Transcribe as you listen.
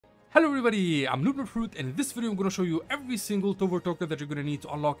Hello everybody, I'm Lumberyard, and in this video I'm going to show you every single Tover token that you're going to need to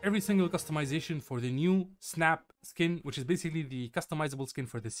unlock every single customization for the new Snap skin, which is basically the customizable skin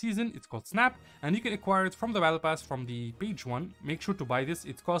for this season. It's called Snap, and you can acquire it from the Battle Pass from the page 1. Make sure to buy this.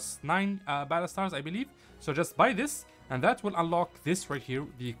 It costs 9 Battle Stars, I believe. So just buy this, and that will unlock this right here,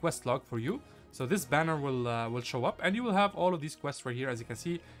 the quest log for you. So this banner will show up, and you will have all of these quests right here. As you can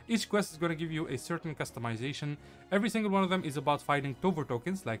see, each quest is going to give you a certain customization. Every single one of them is about finding Tover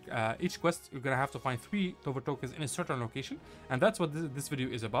tokens. Like each quest, you're going to have to find 3 Tover tokens in a certain location, and that's what this video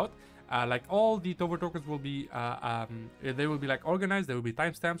is about. Like all the Tover tokens will be, they will be like organized. There will be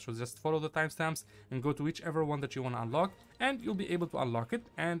timestamps, so just follow the timestamps and go to whichever one that you want to unlock, and you'll be able to unlock it.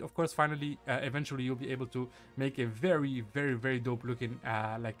 And of course, finally, eventually, you'll be able to make a very, very, very dope looking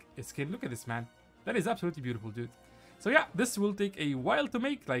like a skin. Look at this, man. That is absolutely beautiful, dude. So yeah, this will take a while to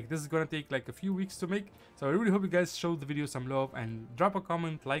make. Like, this is gonna take like a few weeks to make. So I really hope you guys show the video some love and drop a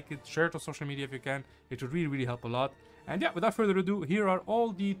comment, like it, share it on social media if you can. It would really, really help a lot. And yeah, without further ado, here are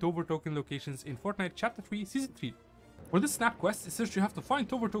all the Tover token locations in Fortnite Chapter 3, Season 3. For this Snap quest, it says you have to find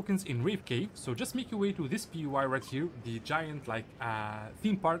Tover tokens in Rave Cave. So just make your way to this PUI right here, the giant like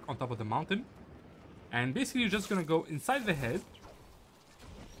theme park on top of the mountain. And basically, you're just gonna go inside the head.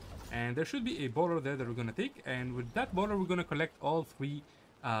 And there should be a bowler there that we're gonna take, and with that bowler we're gonna collect all 3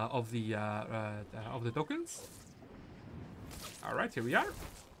 of the tokens. All right, here we are.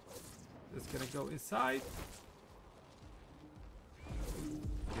 Just gonna go inside.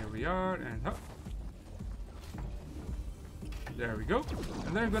 Here we are, and up. There we go.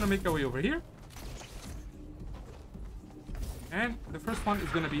 And then we're gonna make our way over here. And the first one is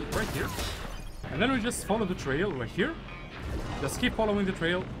gonna be right here. And then we just follow the trail right here. Just keep following the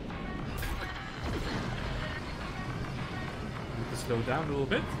trail. Slow down a little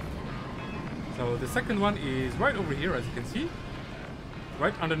bit. So the second one is right over here, as you can see,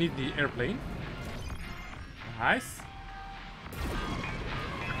 right underneath the airplane. Nice.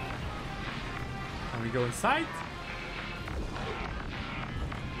 And we go inside.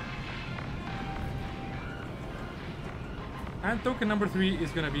 And token number 3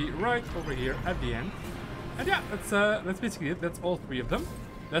 is gonna be right over here at the end. And yeah, that's basically it. That's all 3 of them.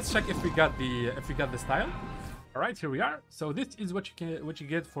 Let's check if we got the style. All right, here we are. So this is what you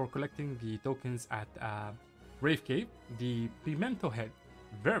get for collecting the tokens at Rave Cave. The pimento head,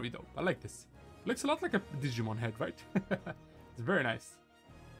 very dope. I like this. Looks a lot like a Digimon head, right? It's very nice.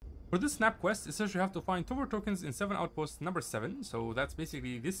 For this Snap quest, it says you have to find Tover tokens in 7 Outpost number 7. So that's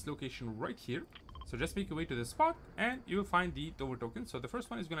basically this location right here. So just make your way to the spot, and you'll find the Tover tokens. So the first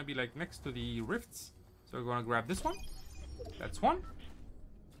one is gonna be like next to the rifts. So we're gonna grab this one. That's one.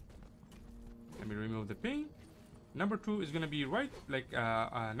 Let me remove the ping. Number 2 is going to be right like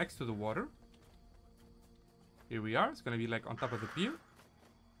next to the water. Here we are. It's going to be like on top of the pier.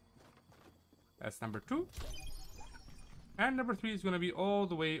 That's number 2. And number 3 is going to be all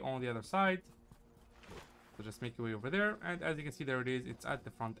the way on the other side. So just make your way over there. And as you can see, there it is. It's at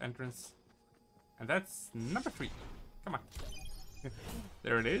the front entrance. And that's number 3. Come on.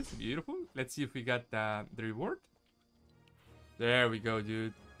 There it is. Beautiful. Let's see if we got the reward. There we go,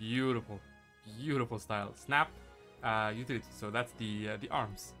 dude. Beautiful. Beautiful style. Snap. Utility, so that's the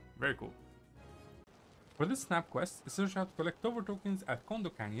arms. Very cool. For this Snap quest, it says you have to collect Tover tokens at Condo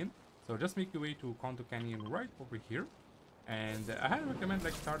Canyon. So just make your way to Condo Canyon right over here. And I highly recommend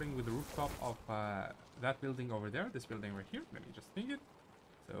like starting with the rooftop of that building over there. This building right here. Let me just ping it.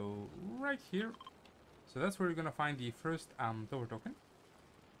 So right here. So that's where you're gonna find the first Tover token.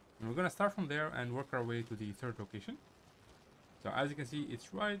 And we're gonna start from there and work our way to the 3rd location. So as you can see,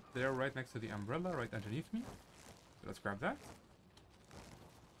 it's right there, right next to the umbrella, right underneath me. So let's grab that.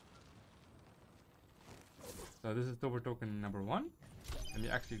 So this is Tover token number 1. Let me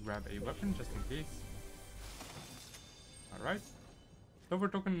actually grab a weapon just in case. Alright. Tover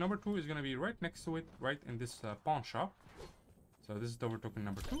token number 2 is going to be right next to it, right in this pawn shop. So this is Tover token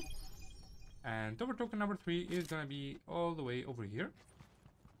number 2. And Tover token number 3 is going to be all the way over here.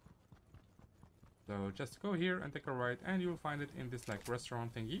 So just go here and take a right, and you'll find it in this like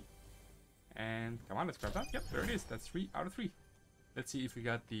restaurant thingy. And come on, let's grab that. Yep, there it is. That's 3 out of 3. Let's see if we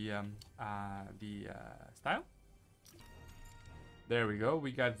got the style. There we go.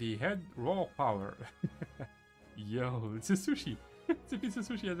 We got the head raw power. Yo, it's a sushi. It's a piece of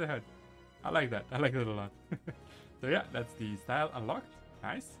sushi as a head. I like that. I like that a lot. So yeah, that's the style unlocked.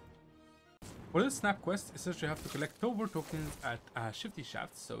 Nice. For this Snap quest, it says you have to collect Tover tokens at Shifty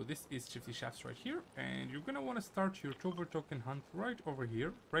shafts. So this is Shifty shafts right here, and you're gonna want to start your Tover token hunt right over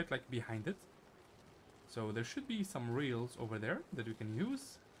here, right like behind it. So there should be some rails over there that you can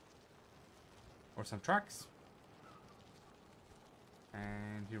use, or some tracks.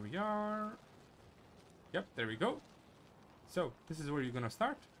 And here we are. Yep, there we go. So this is where you're gonna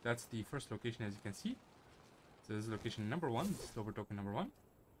start. That's the first location, as you can see. So this is location number 1. This is Tover token number 1.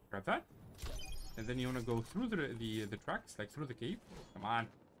 Grab that. And then you wanna go through the tracks, like through the cave. Come on.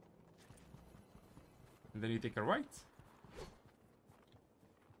 And then you take a right.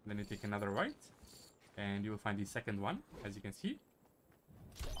 Then you take another right. And you will find the second one, as you can see.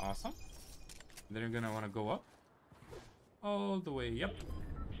 Awesome. And then you're gonna wanna go up. All the way up.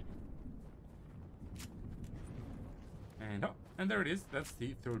 And up. And there it is. That's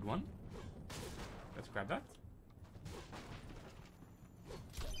the third one. Let's grab that.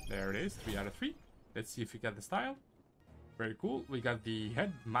 There it is. 3 out of 3. Let's see if we got the style. Very cool. We got the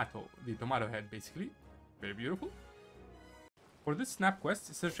head, Mato, the tomato head, basically. Very beautiful. For this snap quest,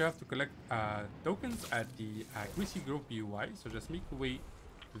 it says you have to collect tokens at the Greasy Grove PUI. So just make your way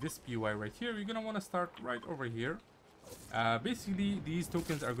to this PUI right here. You're gonna want to start right over here. Basically, these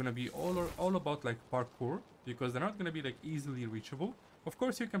tokens are gonna be all about like parkour, because they're not gonna be like easily reachable. Of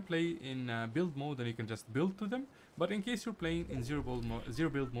course, you can play in build mode and you can just build to them. But in case you're playing in zero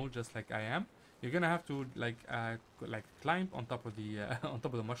build mode, just like I am, you're gonna have to like climb on top of the on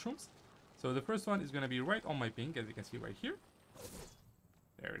top of the mushrooms. So the first one is gonna be right on my ping, as you can see right here.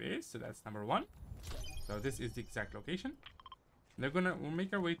 There it is. So that's number 1. So this is the exact location. We'll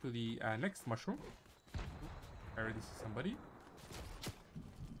make our way to the next mushroom. I already see somebody.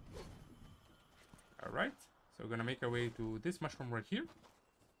 Alright. So we're gonna make our way to this mushroom right here.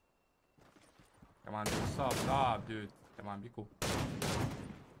 Come on, dude. Stop, dude. Come on, be cool.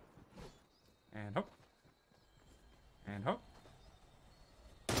 And hop. And hop.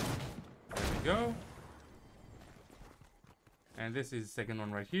 There we go. And this is the second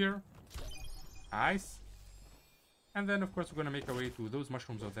one right here. Nice. And then, of course, we're going to make our way to those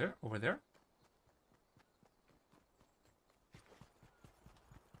mushrooms over there.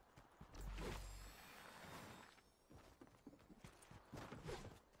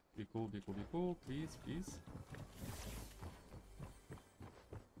 Be cool, be cool, be cool. Please, please.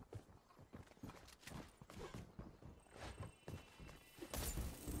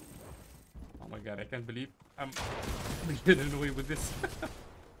 Oh my god, I can't believe I'm getting away with this.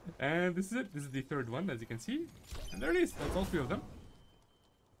 And this is it. This is the third one, as you can see. And there it is. That's all 3 of them.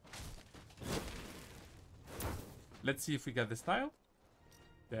 Let's see if we got the style.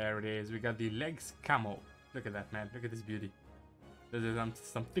 There it is. We got the legs camo. Look at that, man. Look at this beauty. Those are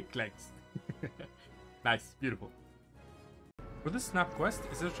some thick legs. Nice. Beautiful. For this snap quest,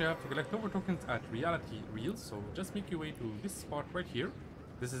 it says you have to collect Tover tokens at reality reels. So just make your way to this spot right here.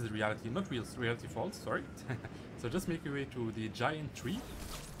 This is reality, not reels, reality falls, sorry. So just make your way to the giant tree.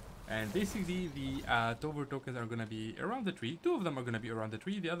 And basically the Tover tokens are gonna be around the tree. 2 of them are gonna be around the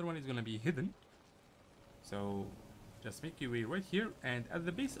tree. The other one is gonna be hidden. So just make your way right here. And at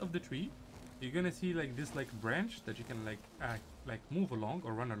the base of the tree, you're gonna see like this like branch that you can like move along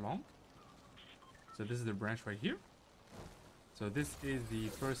or run along. So this is the branch right here. So this is the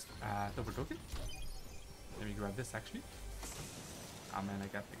first Tover token. Let me grab this actually. Oh man, I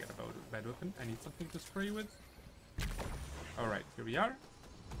got a bad weapon. I need something to spray with. Alright, here we are.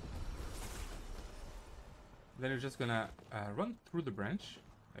 Then you're just gonna run through the branch,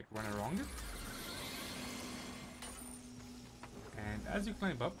 like run along it. And as you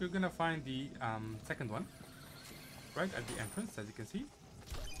climb up, you're gonna find the second one, right at the entrance, as you can see.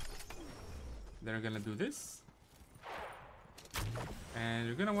 Then you're gonna do this. And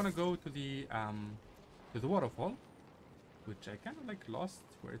you're gonna wanna go to the waterfall, which I kind of like lost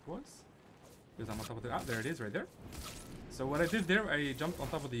where it was, because I'm on top of the, there it is right there. So what I did there, I jumped on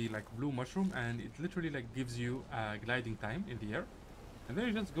top of the like blue mushroom, and it literally like gives you gliding time in the air. And then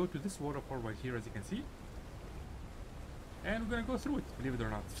you just go to this waterfall right here, as you can see. And we're gonna go through it, believe it or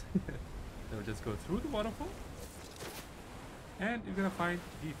not. So just go through the waterfall. And you're gonna find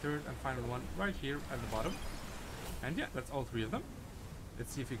the third and final one right here at the bottom. And yeah, that's all 3 of them.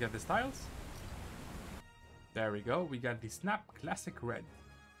 Let's see if we get the styles. There we go. We got the Snap Classic Red.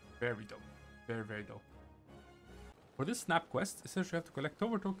 Very dope. Very, very dope. For this Snap quest, it says you have to collect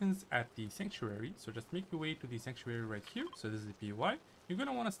Tover tokens at the Sanctuary. So just make your way to the Sanctuary right here. So this is the PUI. You're going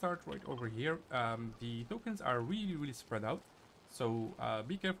to want to start right over here. The tokens are really, really spread out. So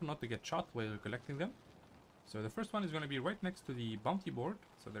be careful not to get shot while you're collecting them. So the first one is going to be right next to the bounty board.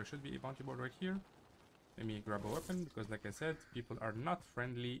 So there should be a bounty board right here. Let me grab a weapon, because like I said, people are not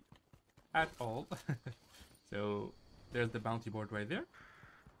friendly at all. So there's the bounty board right there.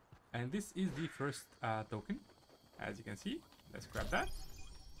 And this is the first token, as you can see. Let's grab that.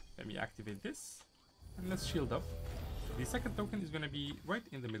 Let me activate this. And let's shield up. The second token is going to be right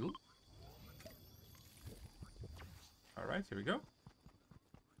in the middle. Alright, here we go.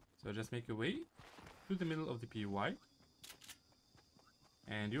 So just make your way to the middle of the POI.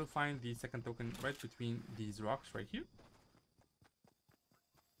 And you'll find the second token right between these rocks right here.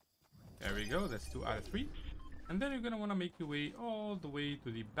 There we go, that's 2 out of 3. And then you're gonna wanna make your way all the way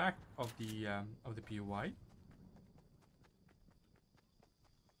to the back of the POI.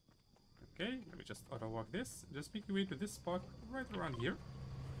 Okay, let me just auto walk this. Just make your way to this spot right around here.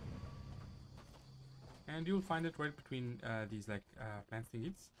 And you'll find it right between these like plant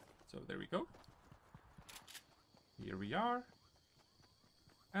thingies. So there we go. Here we are.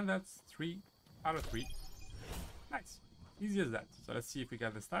 And that's 3 out of 3. Nice. Easy as that. So let's see if we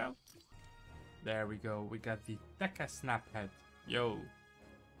got the style. There we go. We got the Tekka snap head. Yo.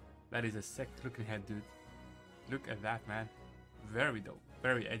 That is a sick looking head, dude. Look at that, man. Very dope.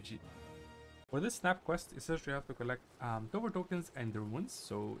 Very edgy. For this snap quest, it says you have to collect Tover tokens and the ruins.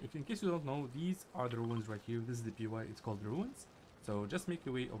 So if in case you don't know, these are the ruins right here. This is the POI. It's called the ruins. So just make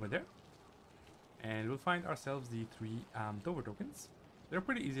your way over there. And we'll find ourselves the 3 Tover tokens. They're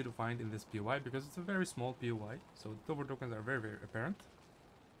pretty easy to find in this POI because it's a very small POI. So the Tover tokens are very, very apparent.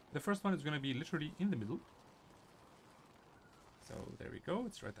 The first one is going to be literally in the middle. So there we go.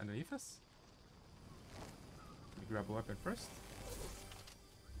 It's right underneath us. Let me grab a weapon first.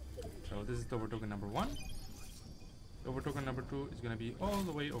 So this is Tover token number 1. Tover token number 2 is going to be all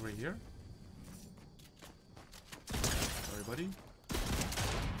the way over here. Sorry, buddy.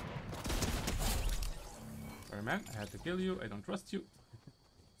 Sorry, man. I had to kill you. I don't trust you.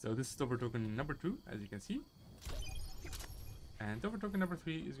 So this is Tover token number 2, as you can see. And Tover token number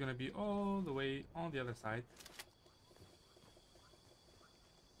 3 is going to be all the way on the other side.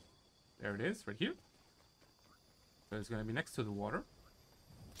 There it is, right here. So it's going to be next to the water.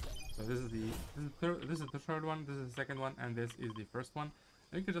 So this is the third one, this is the second one, and this is the first one.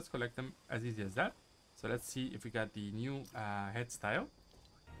 And you can just collect them as easy as that. So let's see if we got the new head style.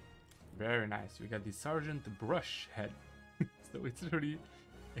 Very nice. We got the Sergeant Brush head. So it's literally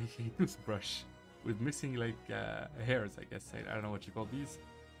a toothbrush with missing like hairs, I guess. I don't know what you call these.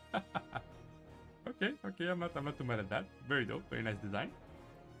 Okay, I'm not too mad at that. Very dope, very nice design.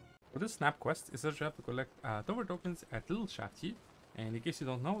 For this snap quest, it says you have to collect Tover tokens at Little Shaftie. And in case you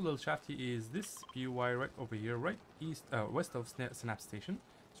don't know, Little Shaftie is this POI right over here, right west of Snap Station.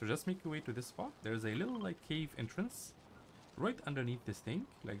 So just make your way to this spot. There's a little like cave entrance right underneath this thing,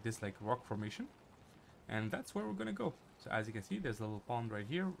 like this like rock formation. And that's where we're gonna go. So as you can see, there's a little pond right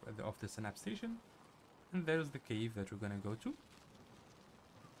here of the Snap Station. And there's the cave that we're gonna go to.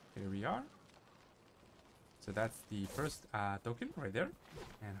 Here we are. So that's the first token right there.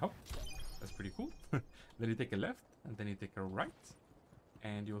 And hop, that's pretty cool. Then you take a left, and then you take a right.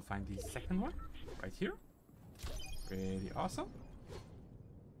 And you will find the second one right here. Pretty awesome.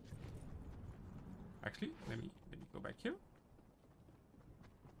 Actually, let me go back here.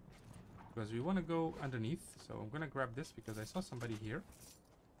 Because we want to go underneath. So I'm going to grab this because I saw somebody here.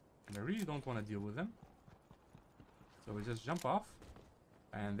 And I really don't want to deal with them. So we just jump off.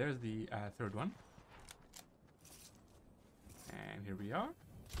 And there's the third one. And here we are.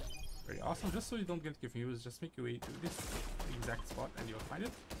 Very awesome. Just so you don't get confused, just make your way to this exact spot and you'll find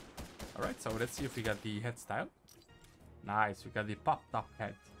it. Alright, so let's see if we got the head style. Nice, we got the pop top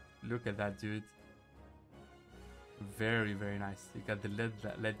head. Look at that, dude. Very, very nice. You got the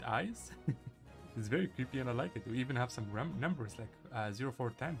LED eyes. It's very creepy and I like it. We even have some numbers like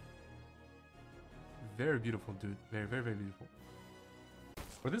 0410. Very beautiful, dude. Very, very, very beautiful.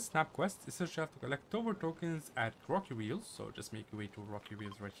 For this snap quest, it says you have to collect Tover tokens at Rocky Wheels. So just make your way to Rocky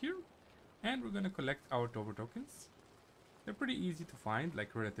Wheels right here. And we're going to collect our Tover tokens. They're pretty easy to find,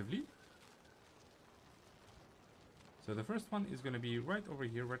 like relatively. So the first one is going to be right over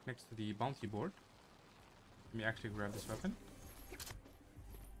here, right next to the bounty board. Let me actually grab this weapon. In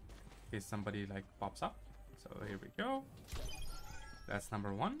case somebody like pops up. So here we go. That's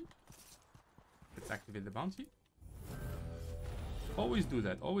number 1. Let's activate the bounty. Always do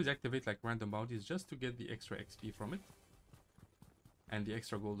that. Always activate like random bounties just to get the extra XP from it. And the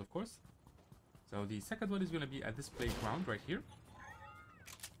extra gold, of course. So the second one is going to be at this playground right here.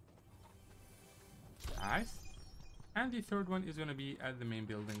 Nice. And the third one is going to be at the main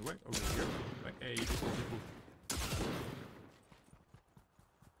building right over here. Like, hey, cool.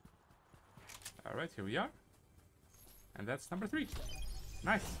 Alright, here we are. And that's number 3.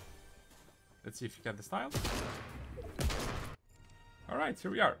 Nice. Let's see if you got the style. Alright,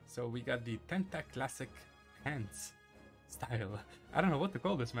 here we are. So we got the Tenta Classic hands style. I don't know what to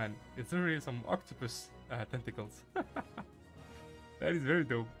call this, man. It's literally some octopus tentacles. That is very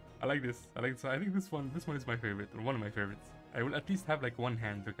dope. I like this. I like this. I think this one is my favorite, or one of my favorites. I will at least have like one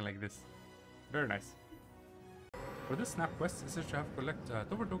hand looking like this. Very nice. For this snap quest, it says you have to collect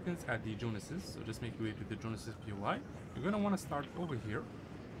Tover tokens at the Jonas's. So just make your way to the Jonas's POI. You're going to want to start over here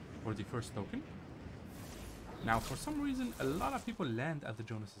for the first token. Now, for some reason, a lot of people land at the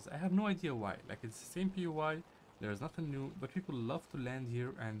Jonas's. I have no idea why. Like, it's the same POI. There's nothing new, but people love to land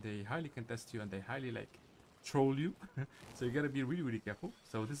here and they highly contest you and they highly like troll you. So you gotta be really, really careful.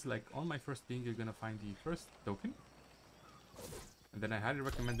 So this is like on my first ping, you're gonna find the first token. And then I highly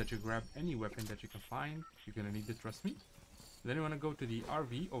recommend that you grab any weapon that you can find. You're gonna need it, trust me. Then you wanna go to the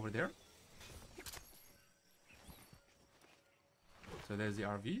RV over there. So there's the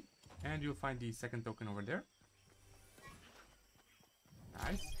RV. And you'll find the second token over there.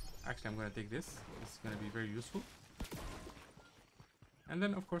 Nice. Actually, I'm gonna take this. It's gonna be very useful. And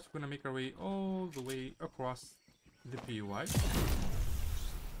then, of course, we're gonna make our way all the way across the POI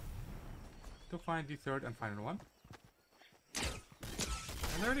to find the third and final one.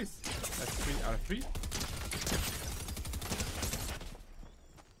 And there it is. That's 3 out of 3.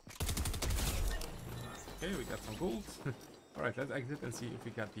 Okay, we got some gold. All right, let's exit and see if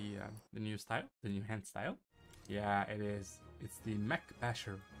we got the new style, the new hand style. Yeah, it is. It's the Mech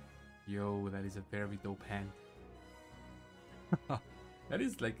Basher. Yo, that is a very dope hand. That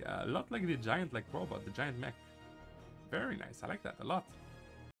is like a lot like the giant robot, the giant mech. Very nice. I like that a lot.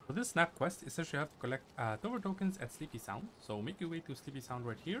 For this snap quest, it says you have to collect Tover tokens at Sleepy Sound. So make your way to Sleepy Sound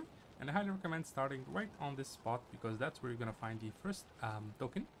right here. And I highly recommend starting right on this spot because that's where you're going to find the first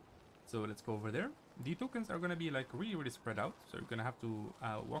token. So let's go over there. The tokens are going to be like really, really spread out. So you're going to have to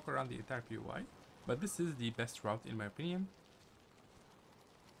walk around the entire POI. But this is the best route in my opinion.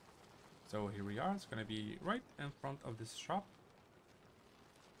 So here we are. It's going to be right in front of this shop.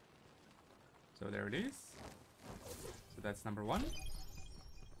 So there it is. So that's number 1.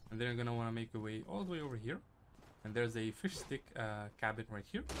 And then you're going to want to make your way all the way over here. And there's a fish stick cabin right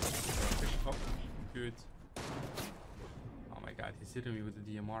here. Oh, good. Oh my god, he's hitting me with the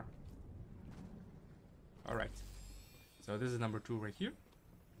DMR. Alright. So this is number 2 right here.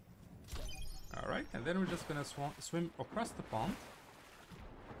 Alright, and then we're just going to swim across the pond.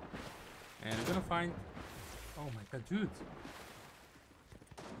 And we're going to find... Oh my god, dude.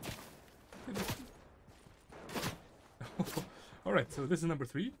 Alright, so this is number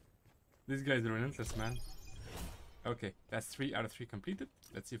 3. This guy's relentless, man. Okay, that's 3 out of 3 completed.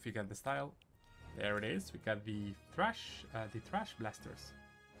 Let's see if we got the style. There it is. We got the trash blasters.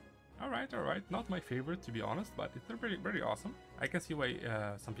 Alright, alright. Not my favorite, to be honest, but it's very, very awesome. I can see why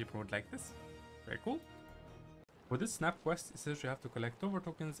some people would like this. Very cool. For this snap quest, it says you have to collect Tover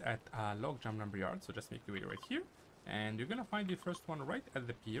tokens at Logjam Lumberyard. So just make your way right here. And you're gonna find the first one right at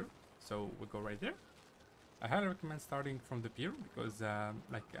the pier. So we'll go right there. I highly recommend starting from the pier because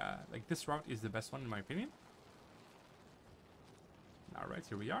like this route is the best one in my opinion. Alright,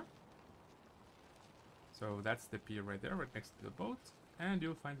 here we are. So that's the pier right there, right next to the boat. And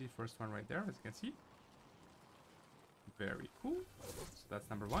you'll find the first one right there, as you can see. Very cool. So that's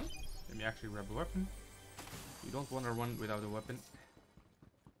number 1. Let me actually grab a weapon. You don't want to run without a weapon.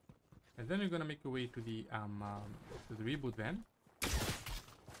 And then you're gonna make your way to the reboot van.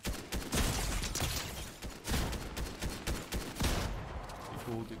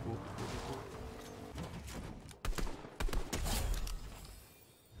 Cool.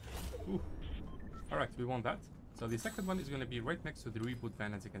 Ooh. Alright, we want that. So the second one is going to be right next to the reboot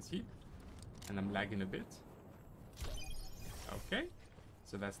van, as you can see. And I'm lagging a bit. Okay.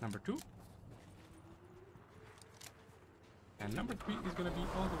 So that's number 2. And number 3 is going to be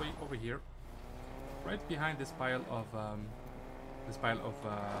all the way over here. Right behind this pile of I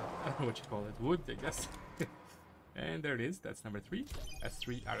don't know what you call it, wood, I guess. And there it is. That's number 3. That's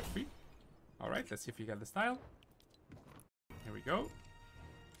 3 out of 3. Alright, let's see if you got the style. Here we go.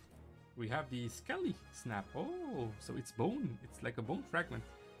 We have the Skelly snap. Oh, so it's bone. It's like a bone fragment.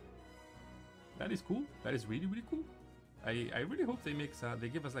 That is cool. That is really, really cool. I really hope they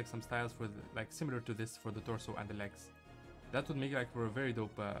give us like some styles for like similar to this for the torso and the legs. That would make like for a very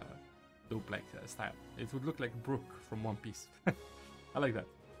dope style. It would look like Brook from One Piece. I like that.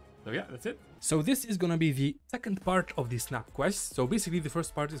 So yeah, that's it. So this is gonna be the second part of the snap quest. So basically the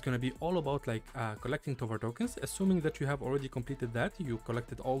first part is gonna be all about like collecting Tover tokens. Assuming that you have already completed that, you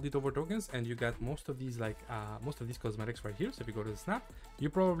collected all the Tover tokens and you got most of these cosmetics right here. So if you go to the snap, you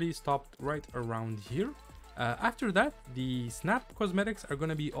probably stopped right around here. After that, the snap cosmetics are going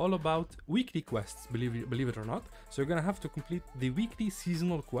to be all about weekly quests, believe it or not. So you're going to have to complete the weekly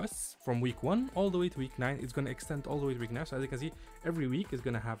seasonal quests from week 1 all the way to week 9. It's going to extend all the way to week 9. So as you can see, every week is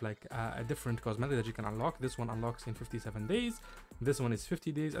going to have like a different cosmetic that you can unlock. This one unlocks in 57 days. This one is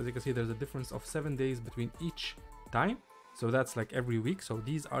 50 days. As you can see, there's a difference of 7 days between each time. So that's like every week. So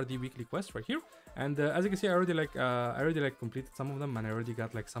these are the weekly quests right here. And as you can see, I already completed some of them, and I already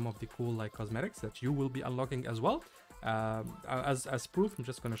got like some of the cool like cosmetics that you will be unlocking as well. As proof, I'm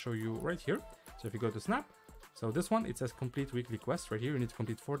just gonna show you right here. So if you go to Snap, so this one, it says complete weekly quests right here. You need to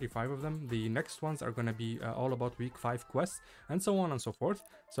complete 45 of them. The next ones are going to be all about week 5 quests, and so on and so forth.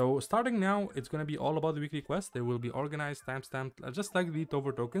 So starting now, it's going to be all about the weekly quests. They will be organized, timestamped, just like the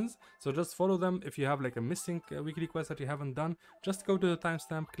Tover tokens. So just follow them. If you have like a missing weekly quest that you haven't done, just go to the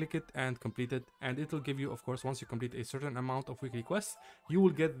timestamp, click it, and complete it. And it will give you, of course, once you complete a certain amount of weekly quests, you will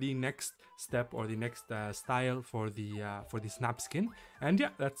get the next step or the next style for the Snap skin. And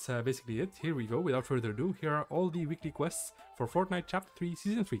yeah, that's basically it. Here we go. Without further ado, here are all the weekly quests for Fortnite Chapter 3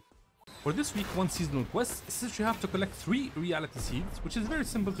 Season 3. For this week 1 seasonal quest, it says you have to collect 3 reality seeds, which is very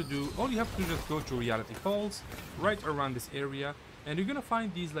simple to do. All you have to do is just go to reality falls, right around this area, and you're gonna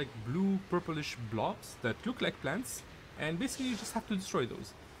find these like blue purplish blobs that look like plants, and basically you just have to destroy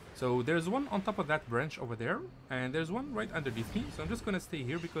those. So there's one on top of that branch over there, and there's one right underneath me. So I'm just gonna stay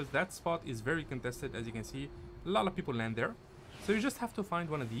here because that spot is very contested. As you can see, a lot of people land there. So you just have to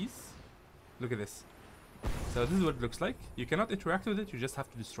find one of these. Look at this. So this is what it looks like. You cannot interact with it, you just have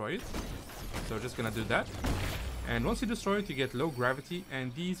to destroy it. So just gonna do that. And once you destroy it, you get low gravity,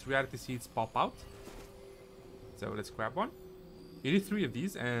 and these reality seeds pop out. So let's grab one. You need 3 of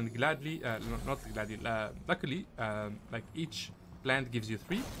these, and gladly, luckily, like each plant gives you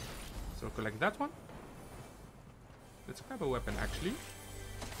 3. So collect that one. Let's grab a weapon actually,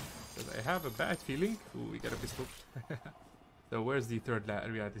 because I have a bad feeling. Ooh, we got a pistol. So where's the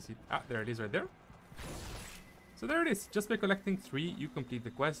 3rd reality seed? Ah, there it is right there. So there it is. Just by collecting 3, you complete the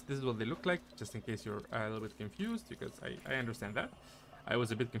quest. This is what they look like, just in case you're a little bit confused, because I understand that. I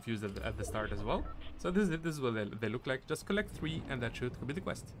was a bit confused at the start as well. So this is what they look like. Just collect 3 and that should complete the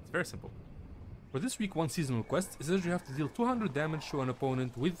quest. It's very simple. For this week 1 seasonal quest, it says you have to deal 200 damage to an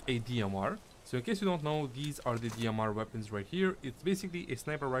opponent with a DMR. So in case you don't know, these are the DMR weapons right here. It's basically a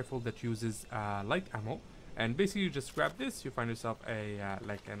sniper rifle that uses light ammo. And basically you just grab this, you find yourself a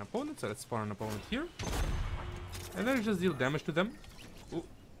like an opponent. So let's spawn an opponent here. And then you just deal damage to them. Ooh.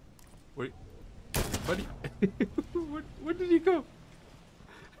 Wait. Buddy. Where did he go?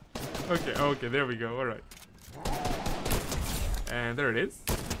 Okay, there we go. Alright. And there it is.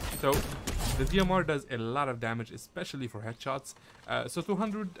 So the DMR does a lot of damage, especially for headshots. So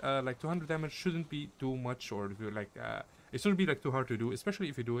 200 damage shouldn't be too much, or like it shouldn't be like too hard to do, especially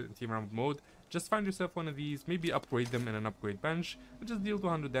if you do it in team round mode. Just find yourself one of these, maybe upgrade them in an upgrade bench, and just deal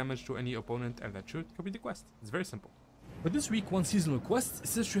 200 damage to any opponent, and that should complete the quest. It's very simple. For this week 1 seasonal quest, it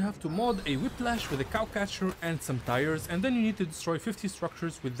says you have to mod a whiplash with a cowcatcher and some tires, and then you need to destroy 50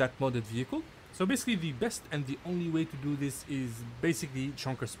 structures with that modded vehicle. So basically the best and the only way to do this is basically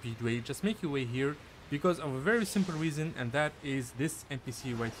Chonker Speedway. Just make your way here because of a very simple reason, and that is this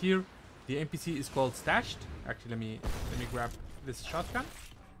NPC right here. The NPC is called Stashed. Actually, let me grab this shotgun.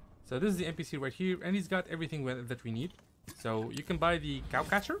 So this is the NPC right here, and he's got everything that we need. So you can buy the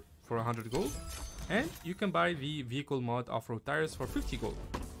cowcatcher for 100 gold, and you can buy the vehicle mod off-road tires for 50 gold.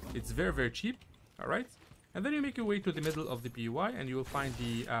 It's very, very cheap. All right, and then you make your way to the middle of the PUI, and you will find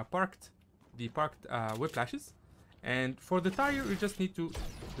the parked whiplashes. And for the tire, you just need to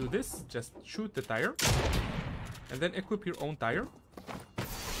do this. Just shoot the tire, and then equip your own tire,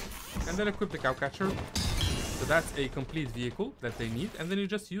 and then equip the cowcatcher. So that's a complete vehicle that they need, and then you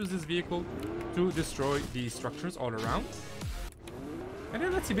just use this vehicle to destroy the structures all around. And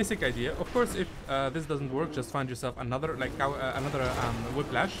then that's the basic idea. Of course, if this doesn't work, just find yourself another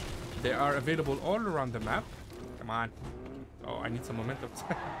whiplash. They are available all around the map. Come on. Oh, I need some momentum.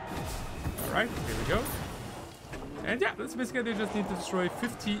 All right, here we go. And yeah, that's basically, they just need to destroy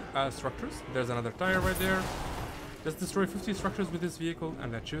 50 structures. There's another tire right there. Just destroy 50 structures with this vehicle,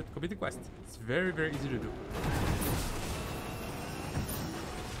 and that should complete the quest. It's very, very easy to do.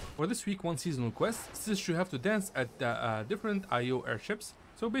 For this week 1 seasonal quest, since you have to dance at different IO airships.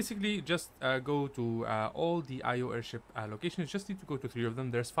 So basically, just go to all the IO airship locations. Just need to go to 3 of them.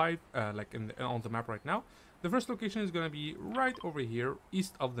 There's 5 on the map right now. The first location is going to be right over here,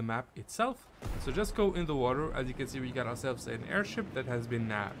 east of the map itself. So just go in the water. As you can see, we got ourselves an airship that has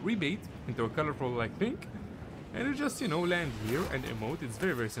been rebate into a colorful like pink. And you just, land here and emote. It's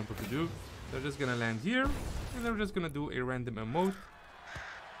very, very simple to do. So we're just going to land here, and then we're just going to do a random emote.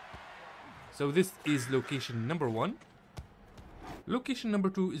 So this is location number 1. Location number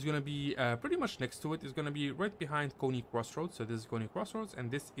 2 is going to be pretty much next to it. It's going to be right behind Coney Crossroads. So this is Coney Crossroads,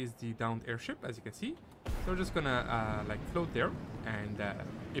 and this is the downed airship, as you can see. So we're just going to float there and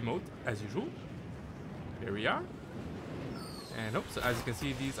emote as usual. There we are. And so as you can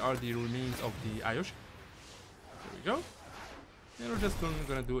see, these are the remains of the IO ship. There we go. And we're just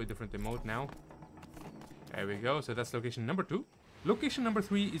gonna do a different emote now. There we go. So that's location number 2. Location number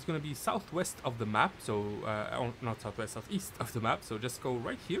 3 is gonna be southwest of the map. So not southwest, southeast of the map. So just go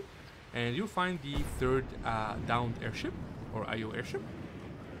right here, and you'll find the 3rd downed airship or IO airship.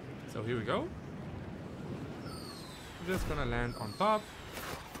 So here we go. We're just gonna land on top,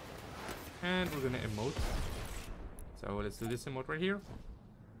 and we're gonna emote. So let's do this emote right here.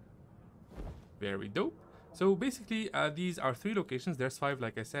 Very dope. So basically, these are 3 locations. There's 5,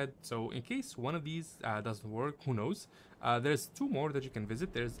 like I said. So in case one of these doesn't work, who knows? There's 2 more that you can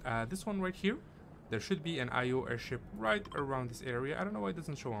visit. There's this one right here. There should be an IO airship right around this area. I don't know why it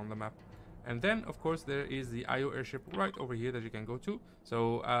doesn't show on the map. And then, of course, there is the IO airship right over here that you can go to.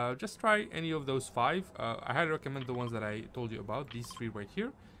 So just try any of those 5. I highly recommend the ones that I told you about, these 3 right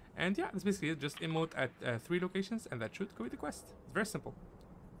here. And yeah, that's basically it. Just emote at 3 locations, and that should complete the quest. It's very simple.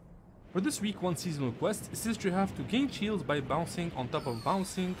 For this week 1 seasonal quest, it says you have to gain shields by bouncing on top of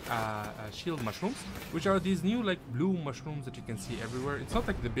bouncing shield mushrooms, which are these new like blue mushrooms that you can see everywhere. It's not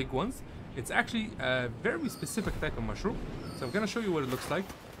like the big ones. It's actually a very specific type of mushroom. So I'm gonna show you what it looks like.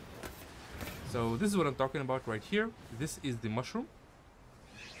 So this is what I'm talking about right here. This is the mushroom.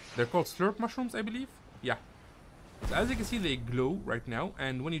 They're called slurp mushrooms, I believe. Yeah. So as you can see, they glow right now,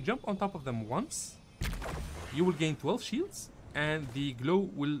 and when you jump on top of them once, you will gain 12 shields. And the glow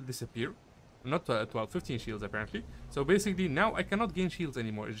will disappear. Not 12, 15 shields apparently. So basically now I cannot gain shields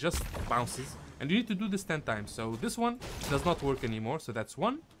anymore. It just bounces. And you need to do this 10 times. So this one does not work anymore. So that's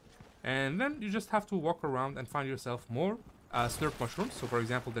 1. And then you just have to walk around and find yourself more slurp mushrooms. So for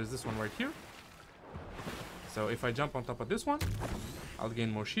example, there's this one right here. So if I jump on top of this one, I'll gain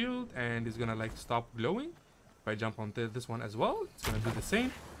more shield. And it's gonna like stop glowing. If I jump onto this one as well, it's gonna do the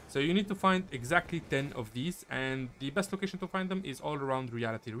same. So you need to find exactly 10 of these, and the best location to find them is all around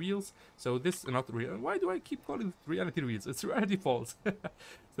reality reels. So this, not real. Why do I keep calling it reality reels? It's reality falls.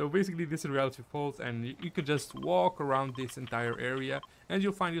 So basically this is reality falls, and you can just walk around this entire area, and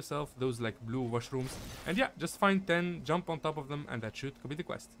you'll find yourself those like blue mushrooms. And yeah, just find 10, jump on top of them, and that should complete the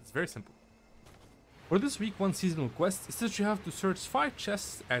quest. It's very simple. For this week 1 seasonal quest, it says you have to search 5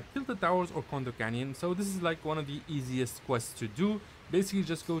 chests at Tilted Towers or Condo Canyon. So this is like one of the easiest quests to do. Basically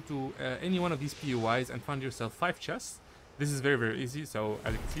just go to any one of these POIs and find yourself 5 chests. This is very, very easy. So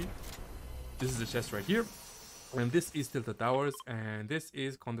as you can see, this is the chest right here. And this is Tilted Towers, and this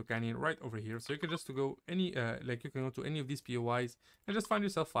is Condo Canyon right over here. So you can just go any, like you can go to any of these POIs and just find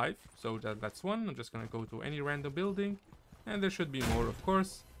yourself 5. So that's 1. I'm just gonna go to any random building, and there should be more, of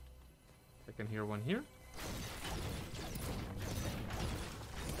course. I can hear one here.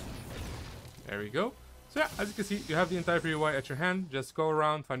 There we go. So yeah, as you can see, you have the entire POI at your hand. Just go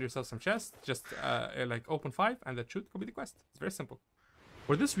around, find yourself some chests. Just like open 5, and that should complete the quest. It's very simple.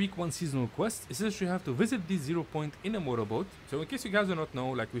 For this week 1 seasonal quest, it says you have to visit the 0 point in a motorboat. So in case you guys do not know,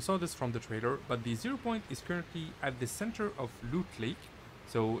 like we saw this from the trailer, but the 0 point is currently at the center of Loot Lake.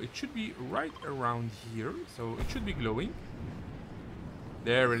 So it should be right around here. So it should be glowing.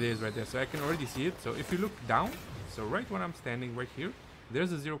 There it is right there. So I can already see it. So if you look down, so right when I'm standing right here,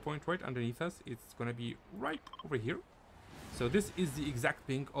 there's a 0 point right underneath us. It's gonna be right over here. So this is the exact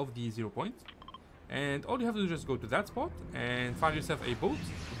ping of the 0 point. And all you have to do is just go to that spot and find yourself a boat.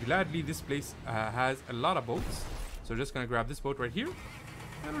 Gladly, this place has a lot of boats. So we're just gonna grab this boat right here.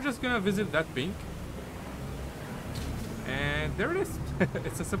 And we're just gonna visit that ping. And there it is.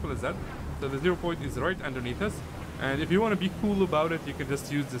 It's as simple as that. So the 0 point is right underneath us. And if you want to be cool about it, you can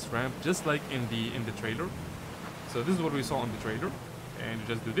just use this ramp, just like in the trailer. So this is what we saw on the trailer. And you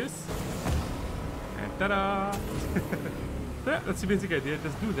just do this. And ta-da! So yeah, that's the basic idea.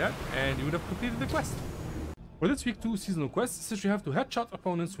 Just do that, and you would have completed the quest. For this week 2 seasonal quest, it says you have to headshot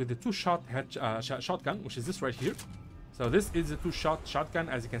opponents with the 2-shot shotgun, which is this right here. So this is a 2-shot shotgun,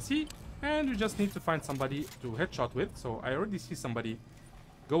 as you can see. And you just need to find somebody to headshot with. So I already see somebody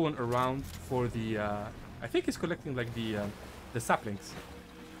going around for the... I think he's collecting like the saplings.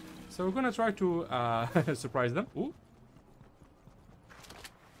 So we're gonna try to surprise them. Ooh.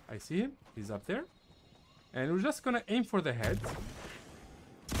 I see him. He's up there. And we're just gonna aim for the head.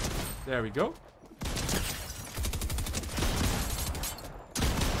 There we go.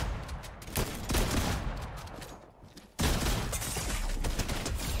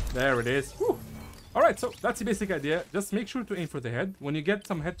 There it is. Whew. Alright, so that's the basic idea. Just make sure to aim for the head. When you get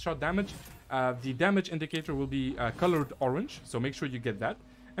some headshot damage, the damage indicator will be colored orange. So make sure you get that.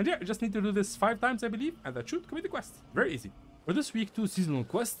 And yeah, you just need to do this 5 times, I believe. And that should complete the quest. Very easy. For this week 2 seasonal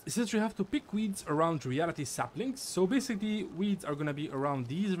quest, it says you have to pick weeds around reality saplings. So basically, weeds are gonna be around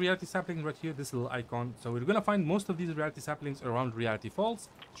these reality saplings right here, this little icon. So we're gonna find most of these reality saplings around reality falls.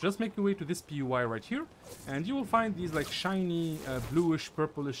 So just make your way to this PUI right here, and you will find these like shiny bluish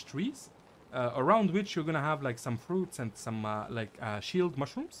purplish trees, around which you're gonna have like some fruits and some shield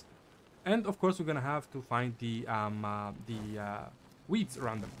mushrooms. And of course, we're gonna have to find the weeds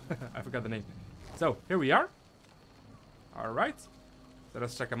around them. I forgot the name. So here we are. All right, so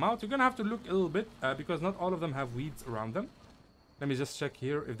let's check them out. You're gonna have to look a little bit because not all of them have weeds around them. Let me just check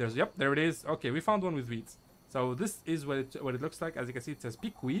here if there's, yep, there it is. Okay, we found one with weeds. So this is what it looks like. As you can see, it says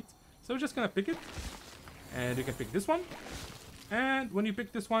pick weed. So we're just gonna pick it, and you can pick this one. And when you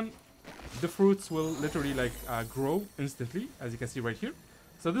pick this one, the fruits will literally like grow instantly, as you can see right here.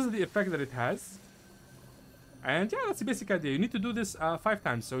 So this is the effect that it has. And yeah, that's the basic idea. You need to do this 5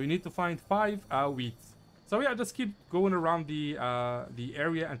 times. So you need to find 5 weeds. So yeah, just keep going around the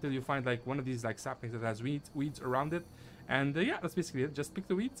area until you find like one of these like saplings that has weeds around it. And yeah, that's basically it. Just pick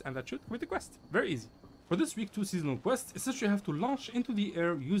the weeds and that should complete the quest. Very easy. For this week 2 seasonal quest, it says you have to launch into the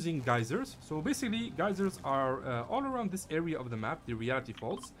air using geysers. So basically, geysers are all around this area of the map, the reality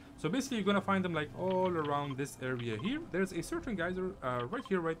falls. So basically, you're gonna find them like all around this area here. There's a certain geyser right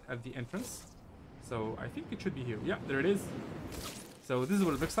here, right at the entrance. So I think it should be here. Yeah, there it is. So this is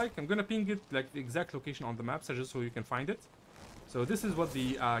what it looks like. I'm gonna ping it like the exact location on the map, so just so you can find it. So this is what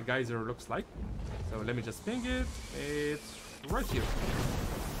the geyser looks like. So let me just ping it. It's right here.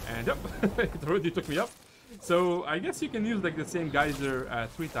 And yep, it already took me up. So I guess you can use like the same geyser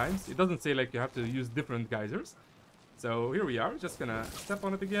 3 times. It doesn't say like you have to use different geysers. So here we are. Just gonna step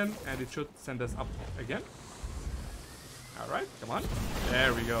on it again, and it should send us up again. All right, come on.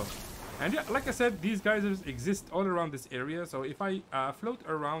 There we go. And yeah, like I said, these geysers exist all around this area. So if I float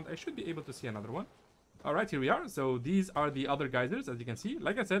around, I should be able to see another one. All right, here we are. So these are the other geysers, as you can see.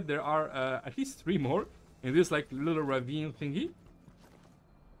 Like I said, there are at least 3 more in this like little ravine thingy.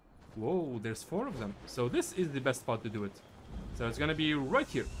 Whoa, there's 4 of them. So this is the best spot to do it. So it's gonna be right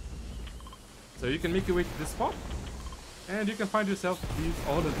here. So you can make your way to this spot, and you can find yourself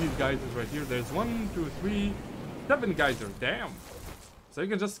all of these geysers right here. There's 1, 2, 3, 7 geysers. Damn. So you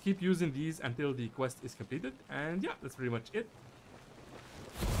can just keep using these until the quest is completed. And yeah, that's pretty much it.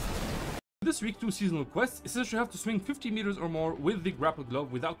 This week 2 seasonal quest, it says you have to swing 50 meters or more with the grapple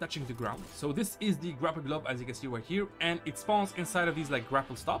glove without touching the ground. So this is the grapple glove, as you can see right here, and it spawns inside of these like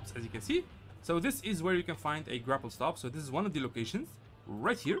grapple stops, as you can see. So this is where you can find a grapple stop. So this is one of the locations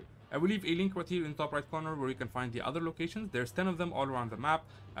right here. I will leave a link right here in the top right corner where you can find the other locations. There's 10 of them all around the map.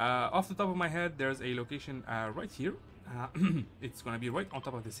 Off the top of my head, there's a location right here. It's gonna be right on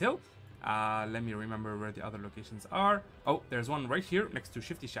top of this hill. Let me remember where the other locations are. Oh, there's one right here next to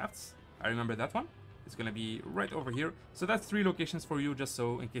Shifty shafts. I remember that one. It's gonna be right over here. So that's 3 locations for you, just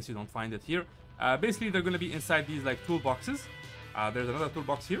so in case you don't find it here. Basically, they're gonna be inside these like toolboxes. There's another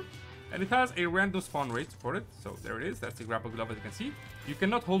toolbox here, and it has a random spawn rate for it. So there it is. That's the grapple glove, as you can see. You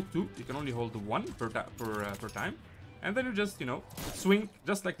cannot hold 2. You can only hold 1 per time. And then you just, you know, swing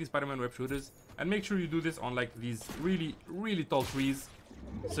just like the Spider-Man web shooters, and make sure you do this on like these really tall trees,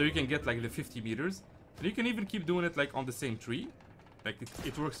 so you can get like the 50 meters. And you can even keep doing it like on the same tree. Like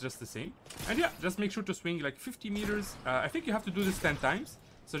it works just the same. And yeah, just make sure to swing like 50 meters. I think you have to do this 10 times.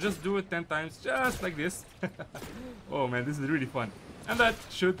 So just do it 10 times, just like this. Oh man, this is really fun. And that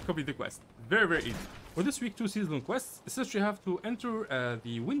should complete the quest. Very easy. For this week 2 seasonal quests, it says you have to enter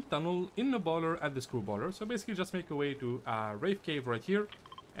the wind tunnel in the baller at the screw baller. So basically just make your way to Rave cave right here.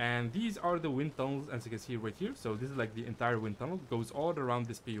 And these are the wind tunnels, as you can see right here. So this is like the entire wind tunnel. It goes all around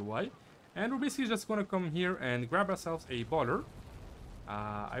this PUI. And we're basically just going to come here and grab ourselves a baller.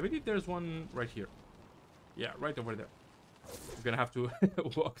 I believe there's one right here. Yeah, right over there. We're gonna have to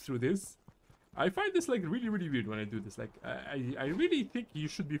walk through this. I find this like really weird when I do this. Like I really think you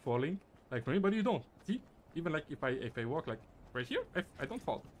should be falling like for me, but you don't. See, even like if I walk like right here, I don't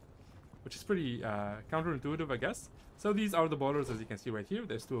fall, which is pretty counterintuitive, I guess. So these are the ballers, as you can see right here.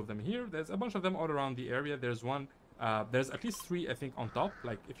 There's 2 of them here. There's a bunch of them all around the area. There's one. There's at least 3, I think, on top.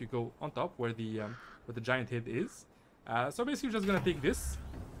 Like if you go on top where the giant head is. So basically, we're just gonna take this.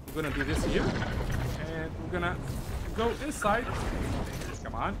 We're gonna do this here, and we're gonna go inside.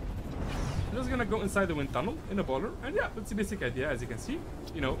 Come on. We're just gonna go inside the wind tunnel in a baller, and yeah, that's the basic idea. As you can see,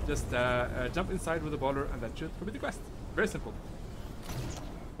 you know, just jump inside with a baller, and that should complete the quest. Very simple.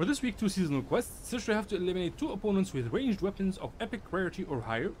 For this week 2 seasonal quests, says you have to eliminate 2 opponents with ranged weapons of epic rarity or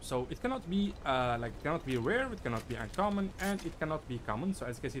higher. So it cannot be it cannot be rare, it cannot be uncommon, and it cannot be common. So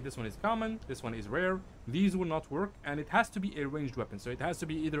as you can see, this one is common, this one is rare. These will not work, and it has to be a ranged weapon. So it has to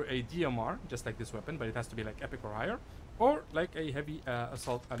be either a DMR, just like this weapon, but it has to be like epic or higher, or like a heavy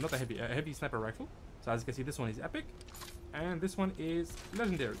assault, not a heavy sniper rifle. So as you can see, this one is epic, and this one is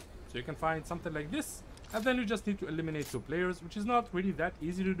legendary. So you can find something like this, and then you just need to eliminate 2 players, which is not really that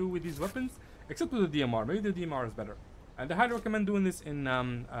easy to do with these weapons, except with the DMR. Maybe the DMR is better. And I highly recommend doing this in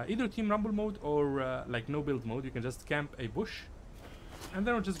either Team Rumble mode or like no build mode. You can just camp a bush, and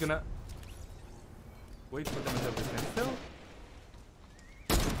then we're just gonna wait for them until they stand still.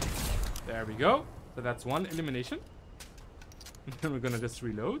 There we go. So that's one elimination. Then we're gonna just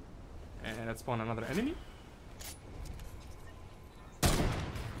reload, and let's spawn another enemy.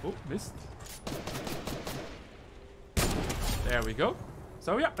 Oh, missed. There we go.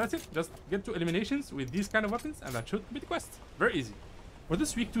 So yeah, that's it. Just get 2 eliminations with these kind of weapons, and that should be the quest. Very easy. For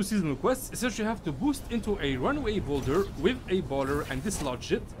this week 2 seasonal quests, essentially you have to boost into a runaway boulder with a baller and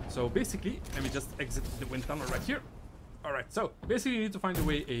dislodge it. So basically, let me just exit the wind tunnel right here. All right. So basically, you need to find a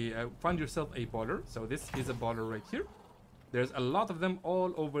way, find yourself a baller. So this is a baller right here. There's a lot of them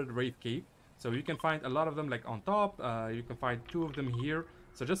all over the Rave cave. So you can find a lot of them like on top. You can find 2 of them here.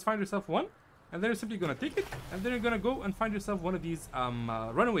 So just find yourself one, and then you're simply gonna take it, and then you're gonna go and find yourself one of these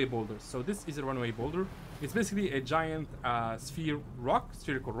runaway boulders. So this is a runaway boulder. It's basically a giant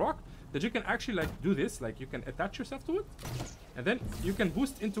spherical rock that you can actually like do this. Like you can attach yourself to it, and then you can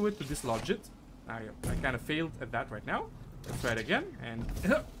boost into it to dislodge it. I kind of failed at that right now. Let's try it again. And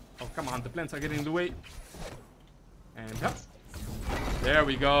oh come on, the plants are getting in the way. And there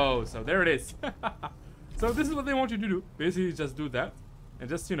we go. So there it is. So this is what they want you to do. Basically, just do that. And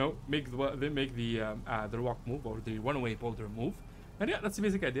just, you know, make the rock move, or the runaway boulder move. And yeah, that's the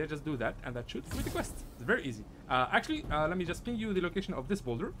basic idea. Just do that, and that should be the quest. It's very easy. Actually, let me just ping you the location of this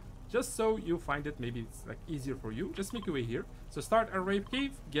boulder, just so you find it. Maybe it's like easier for you. Just make your way here. So start a Rave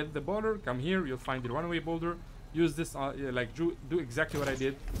cave, get the boulder, come here. You'll find the runaway boulder. Use this, like do exactly what I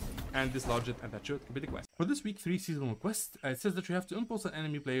did, and dislodge it, and that should be the quest. For this week 3 seasonal quest, it says that you have to impulse an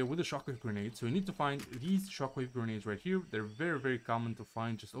enemy player with a shockwave grenade. So you need to find these shockwave grenades right here. They're very, very common to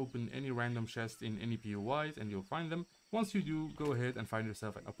find. Just open any random chest in any POIs, and you'll find them. Once you do, go ahead and find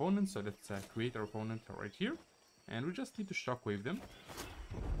yourself an opponent. So let's create our opponent right here, and we just need to shockwave them.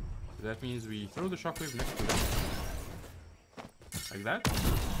 So that means we throw the shockwave next to them, like that.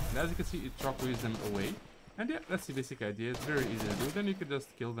 And as you can see, it shockwaves them away. And yeah, that's the basic idea. It's very easy to do. Then you can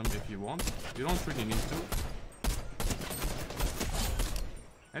just kill them if you want. You don't really need to.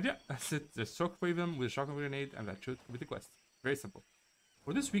 And yeah, that's it. Just shockwave them with a shockwave grenade, and that should be the quest. Very simple.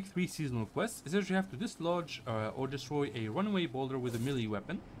 For this week 3 seasonal quest, is that you have to dislodge or destroy a runaway boulder with a melee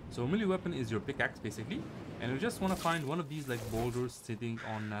weapon. So a melee weapon is your pickaxe basically, and you just want to find one of these like boulders sitting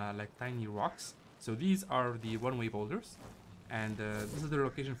on like tiny rocks. So these are the runaway boulders. And this is the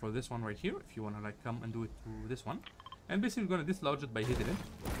location for this one right here, if you want to like come and do it to this one. And basically you're going to dislodge it by hitting it.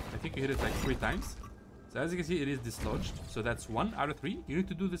 I think you hit it like 3 times. So as you can see, it is dislodged. So that's 1 out of 3. You need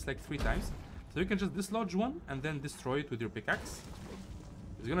to do this like 3 times. So you can just dislodge one and then destroy it with your pickaxe.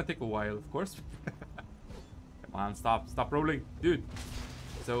 It's going to take a while, of course. Come on, stop rolling, dude.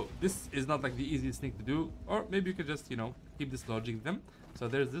 So this is not like the easiest thing to do. Or maybe you could just, you know, keep dislodging them. So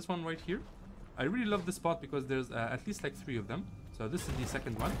there's this one right here. I really love this spot because there's at least like 3 of them. So this is the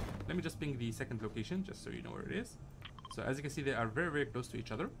second one. Let me just ping the second location just so you know where it is. So as you can see, they are very, very close to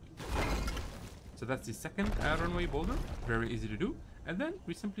each other. So that's the second runway boulder. Very easy to do. And then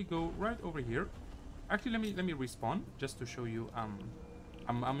we simply go right over here. Actually, let me respawn just to show you.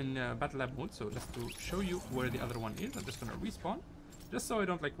 I'm in battle lab mode, so just to show you where the other one is, I'm just gonna respawn, just so I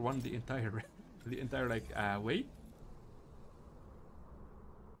don't like run the entire like way.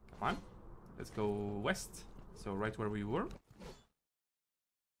 Come on. Let's go west, so right where we were.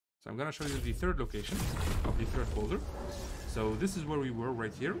 So I'm gonna show you the third location of the third boulder. So this is where we were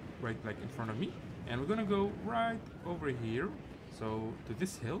right here, right like in front of me. And we're gonna go right over here, so to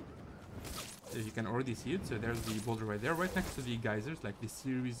this hill. As you can already see it, so there's the boulder right there, right next to the geysers, like this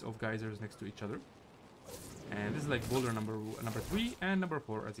series of geysers next to each other. And this is like boulder number 3 and number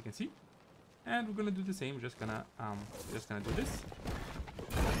 4, as you can see. And we're gonna do the same. We're just gonna do this.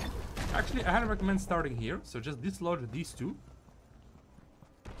 Actually, I highly recommend starting here. So just dislodge these 2.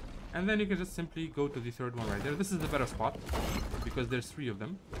 And then you can just simply go to the third one right there. This is the better spot because there's 3 of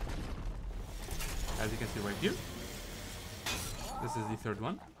them. As you can see right here. This is the third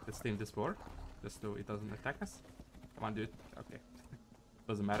one. Let's tame this boar, just so it doesn't attack us. Come on, dude. Okay.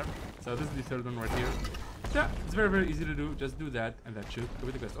 Doesn't matter. So this is the third one right here. Yeah, it's very, very easy to do. Just do that, and that should go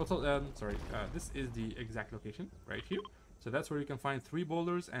with the quest. Also, this is the exact location right here. So that's where you can find 3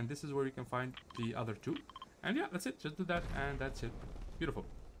 boulders, and this is where you can find the other 2. And yeah, that's it. Just do that, and that's it. Beautiful.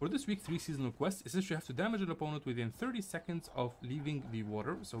 For this week 3 seasonal quest, it says you have to damage an opponent within 30 seconds of leaving the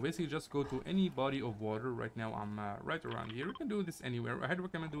water. So basically just go to any body of water. Right now I'm right around here. You can do this anywhere. I highly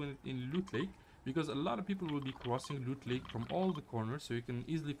recommend doing it in Loot Lake, because a lot of people will be crossing Loot Lake from all the corners, so you can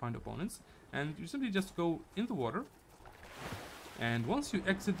easily find opponents. And you simply just go in the water. And once you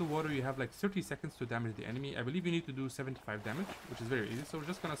exit the water, you have like 30 seconds to damage the enemy. I believe you need to do 75 damage, which is very easy. So we're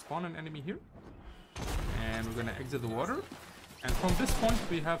just gonna spawn an enemy here. And we're gonna exit the water. And from this point,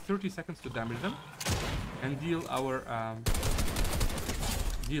 we have 30 seconds to damage them and deal our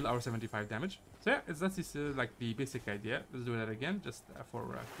 75 damage. So yeah, that's like the basic idea. Let's do that again, just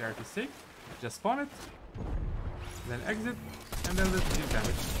for clarity's sake. Just spawn it, then exit, and then let's deal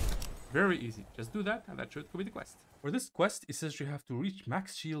damage. Very easy. Just do that, and that should complete the quest. For this quest, it says you have to reach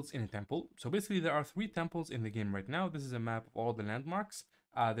max shields in a temple. So basically, there are 3 temples in the game right now. This is a map of all the landmarks.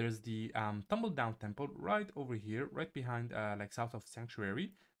 There's the Tumble Down Temple right over here, right behind, like south of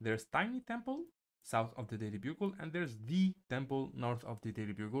Sanctuary. There's Tiny Temple south of the Daily Bugle, and there's the temple north of the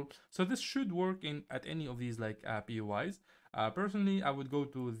Daily Bugle. So this should work at any of these like POIs. Personally, I would go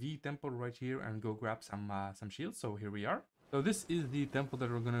to the temple right here and go grab some shields. So here we are. So this is the temple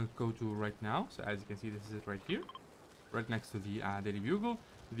that we're gonna go to right now. So as you can see, this is it right here, right next to the Daily Bugle.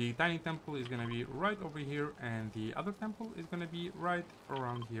 The tiny temple is going to be right over here, and the other temple is going to be right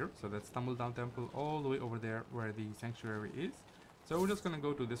around here. So that's Tumble Down Temple all the way over there where the sanctuary is. So we're just going to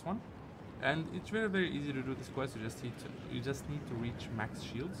go to this one, and it's very, very easy to do this quest. You just need to reach max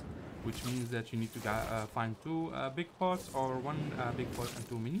shields, which means that you need to find 2 big pots, or 1 big pot and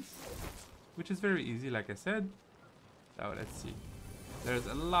 2 minis, which is very easy, like I said. So let's see. There's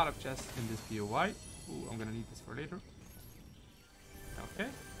a lot of chests in this POI. Ooh, I'm going to need this for later. Okay,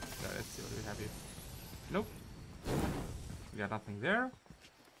 so let's see what we have here. Nope, we got nothing there.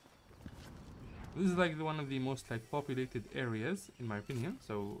 This is like one of the most like populated areas in my opinion,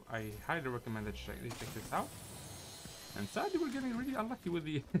 so I highly recommend that you check this out. And sadly, we're getting really unlucky with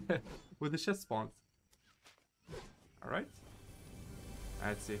the with the chest spawns. All right,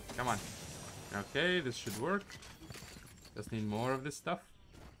 let's see. Come on. Okay, this should work. Just need more of this stuff.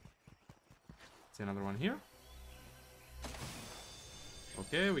 See another one here.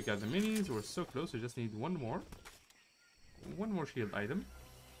 Okay, we got the minis. We're so close. We just need one more shield item.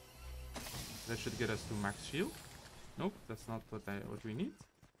 That should get us to max shield. Nope, that's not what we need.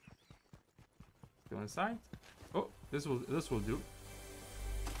 Go inside. Oh, this will do.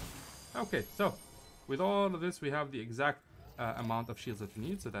 Okay, so with all of this, we have the exact amount of shields that we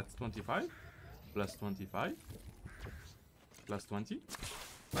need. So that's 25 plus 25 plus 20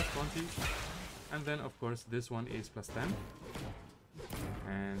 plus 20, and then of course this one is plus 10.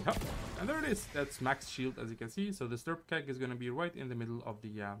 And there it is. That's max shield, as you can see. So the slurp keg is going to be right in the middle of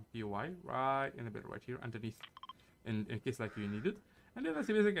the POI, right in the middle, right here underneath, in case like you need it. And then that's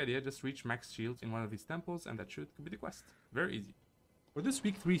the basic idea. Just reach max shields in one of these temples, and that should complete the quest. Very easy. For this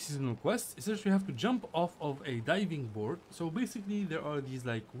week 3 seasonal quest, it says you have to jump off of a diving board. So basically, there are these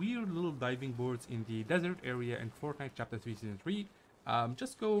like weird little diving boards in the desert area in Fortnite Chapter 3 Season 3.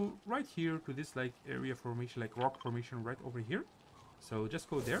 Just go right here to this like area formation, like rock formation right over here. So just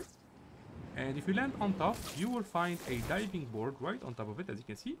go there, and if you land on top, you will find a diving board right on top of it. As you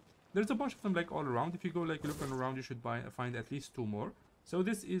can see, there's a bunch of them like all around. If you go like looking around, you should find at least 2 more. So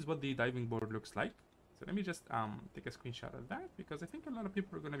this is what the diving board looks like. So let me just take a screenshot of that, because I think a lot of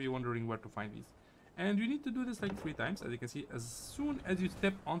people are going to be wondering where to find these. And you need to do this like 3 times. As you can see, as soon as you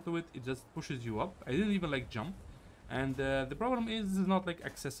step onto it, it just pushes you up. I didn't even like jump. And the problem is, this is not like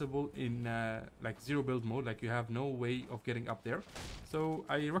accessible in like 0 build mode. Like you have no way of getting up there. So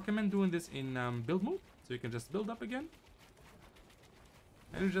I recommend doing this in build mode. So you can just build up again.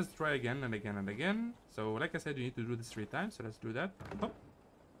 And you just try again and again and again. So like I said, you need to do this 3 times. So let's do that. Oh,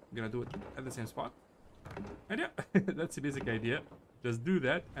 I'm gonna do it at the same spot. And yeah, that's the basic idea. Just do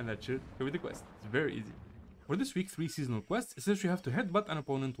that, and that should complete the quest. It's very easy. For this week 3 seasonal quest, it says you have to headbutt an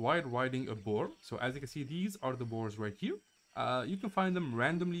opponent while riding a boar. So as you can see, these are the boars right here. You can find them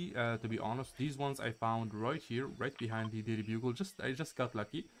randomly, to be honest. These ones I found right here, right behind the Daily Bugle. I just got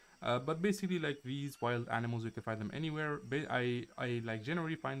lucky. But basically, like these wild animals, you can find them anywhere. I like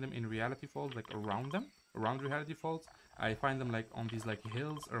generally find them in reality falls, like around reality falls. I find them like on these like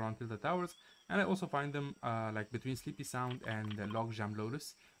hills around Tilted Towers, and I also find them like between Sleepy Sound and Logjam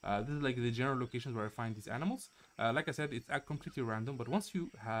Lotus. This is like the general locations where I find these animals. Like I said, it's completely random, but once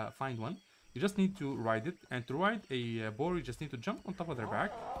you find one, you just need to ride it. And to ride a boar, you just need to jump on top of their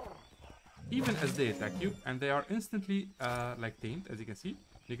back, even as they attack you, and they are instantly like tamed. As you can see,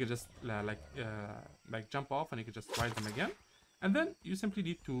 you can just like jump off, and you can just ride them again. And then you simply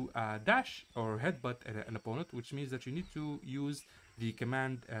need to dash or headbutt an opponent, which means that you need to use the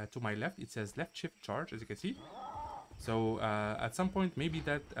command to my left. It says left shift charge, as you can see. So at some point, maybe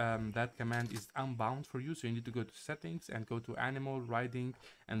that that command is unbound for you. So you need to go to settings and go to animal riding,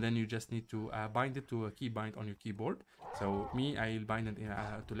 and then you just need to bind it to a key bind on your keyboard. So me, I'll bind it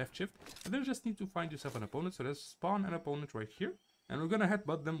to left shift, and then you just need to find yourself an opponent. So let's spawn an opponent right here, and we're gonna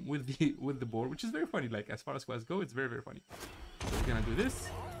headbutt them with the board, which is very funny. Like as far as quests go, it's very funny. So we're gonna do this,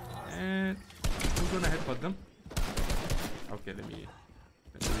 and we're gonna headbutt them. Okay, let me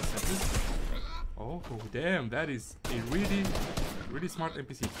reset this. Oh, damn, that is a really smart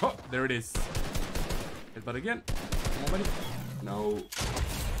NPC. Oh, there it is. Headbutt again. Come on, buddy. No.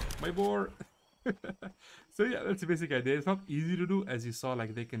 My boar. So yeah, that's the basic idea. It's not easy to do, as you saw.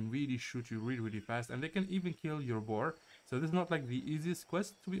 Like, they can really shoot you really fast, and they can even kill your boar. So this is not like the easiest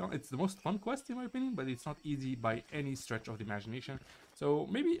quest, to be honest. It's the most fun quest in my opinion, but it's not easy by any stretch of the imagination. So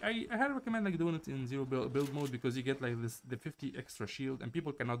maybe I highly recommend like doing it in zero build mode, because you get like the 50 extra shield, and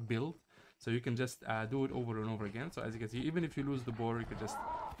people cannot build. So you can just do it over and over again. So as you can see, even if you lose the boar, you can just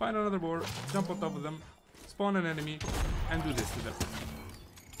find another boar, jump on top of them, spawn an enemy, and do this to them.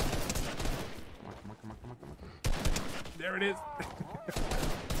 Come on. There it is.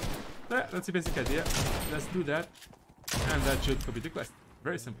 That's the basic idea. Let's do that, and that should complete the quest.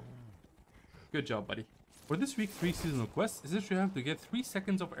 Very simple. Good job, buddy. For this week's 3 seasonal quests, is that you have to get 3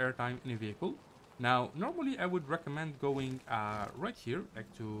 seconds of airtime in a vehicle. Now, normally I would recommend going right here,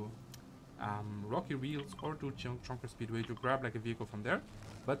 like to Rocky Wheels or to Chunker Speedway to grab like a vehicle from there.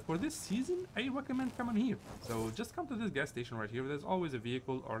 But for this season, I recommend coming here. So just come to this gas station right here. There's always a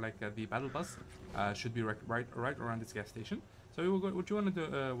vehicle, or like the battle bus should be right around this gas station. So what you want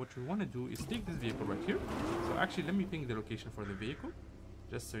to do is take this vehicle right here. So actually, let me ping the location for the vehicle,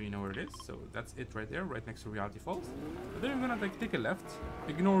 just so you know where it is. So that's it right there, right next to Reality Falls. And then you're gonna like take a left,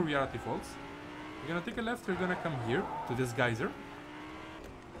 ignore Reality Falls. You're gonna take a left. You're gonna come here to this geyser,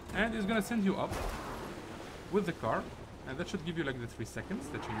 and it's gonna send you up with the car, and that should give you like the 3 seconds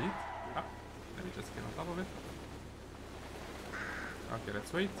that you need. Let me just get on top of it. Okay,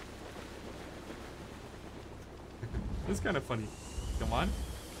 let's wait. This is kind of funny. Come on,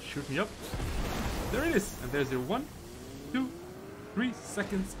 shoot me up. There it is, and there's your 1, 2, 3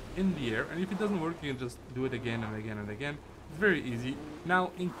 seconds in the air. And if it doesn't work, you can just do it again and again and again. It's very easy.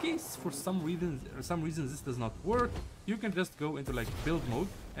 Now, in case for some reasons this does not work, you can just go into like build mode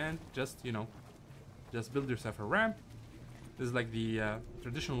and just, you know, just build yourself a ramp. This is like the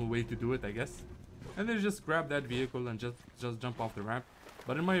traditional way to do it, I guess. And then just grab that vehicle and just jump off the ramp.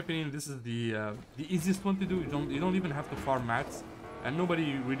 But in my opinion, this is the easiest one to do. You don't even have to farm mats, and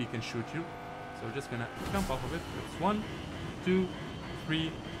nobody really can shoot you. So we're just gonna jump off of it. It's 1, 2,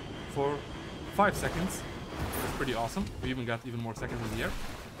 3, 4, 5 seconds. That's pretty awesome. We even got even more seconds in the air.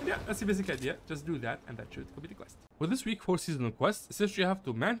 And yeah, that's the basic idea. Just do that, and that should complete the quest. For this week 4 seasonal quest, it says you have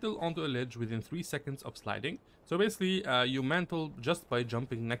to mantle onto a ledge within 3 seconds of sliding. So basically, you mantle just by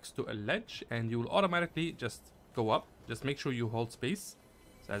jumping next to a ledge, and you will automatically just go up. Just make sure you hold space.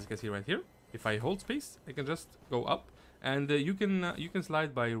 So as you can see right here, if I hold space, I can just go up, and you can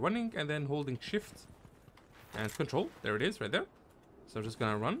slide by running and then holding shift and control. There it is, right there. So I'm just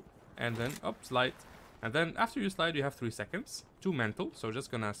gonna run and then up, slide. And then after you slide, you have 3 seconds to mantle. So just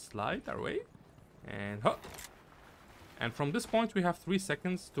gonna slide our way and hop. And from this point, we have 3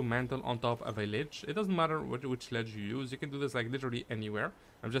 seconds to mantle on top of a ledge. It doesn't matter which ledge you use. You can do this like literally anywhere.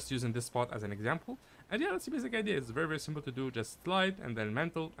 I'm just using this spot as an example. And yeah, that's the basic idea. It's very simple to do. Just slide and then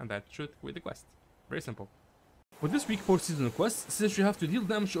mantle, and that should complete the quest. Very simple. For this week 4 seasonal quest, it says you have to deal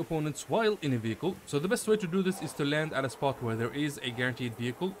damage to opponents while in a vehicle. So the best way to do this is to land at a spot where there is a guaranteed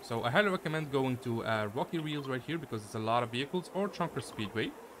vehicle. So I highly recommend going to Rocky Wheels right here, because it's a lot of vehicles, or Chunker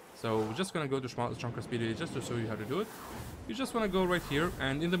Speedway. So we're just gonna go to Chunker Speedway just to show you how to do it. You just wanna go right here,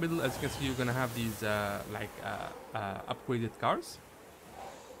 and in the middle, as you can see, you're gonna have these upgraded cars.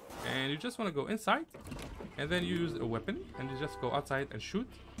 And you just wanna go inside, and then you use a weapon, and you just go outside and shoot.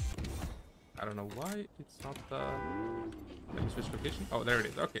 I don't know why it's not. Let me switch location. Oh, there it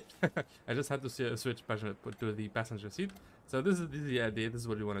is. Okay, I just had to switch to the passenger seat. So this is the idea. This is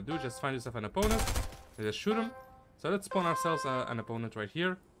what you want to do. Just find yourself an opponent and just shoot him. So let's spawn ourselves an opponent right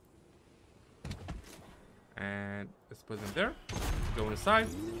here, and let's put them there. Go inside.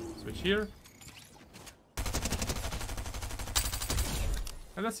 Switch here.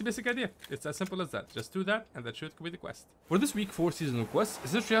 And that's the basic idea. It's as simple as that. Just do that, and that should complete the quest. For this week 4 seasonal quest,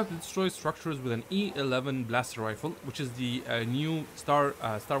 essentially you have to destroy structures with an E11 blaster rifle, which is the new Star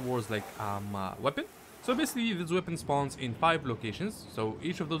Wars like weapon. So basically, this weapon spawns in 5 locations. So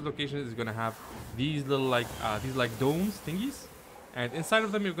each of those locations is gonna have these little like domes thingies, and inside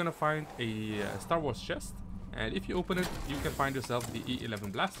of them you're gonna find a Star Wars chest. And if you open it, you can find yourself the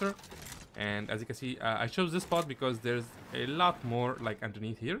E11 blaster. And as you can see, I chose this spot because there's a lot more like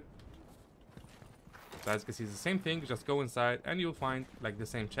underneath here. So as you can see, it's the same thing. Just go inside and you'll find like the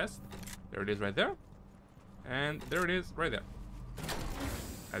same chest. There it is right there. And there it is right there.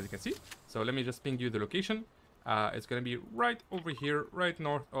 As you can see. So let me just ping you the location. It's going to be right over here, right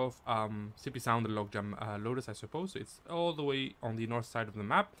north of CP Sound and Logjam Lotus, I suppose. So it's all the way on the north side of the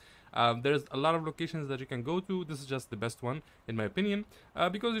map. There's a lot of locations that you can go to. This is just the best one, in my opinion,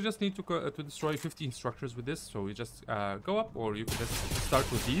 because you just need to destroy 15 structures with this. So you just go up, or you can just start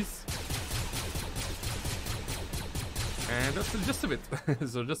with these. And that's the gist of it.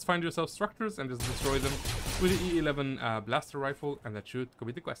 So just find yourself structures and just destroy them with the E11 blaster rifle, and that should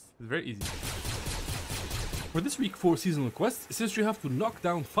complete the quest. It's very easy. For this week 4 seasonal quest, it says you have to knock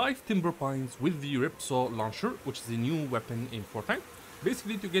down 5 timber pines with the Ripsaw launcher, which is a new weapon in Fortnite.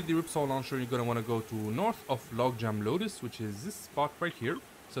 Basically, to get the Ripsaw launcher, you're going to want to go to north of Logjam Lotus, which is this spot right here.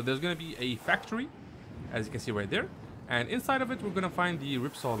 So there's going to be a factory, as you can see right there. And inside of it, we're going to find the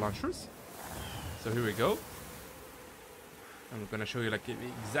Ripsaw launchers. So here we go. I'm going to show you like the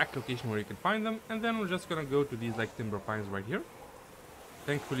exact location where you can find them. And then we're just going to go to these like timber pines right here.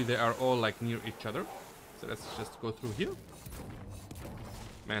 Thankfully, they are all like near each other. So let's just go through here.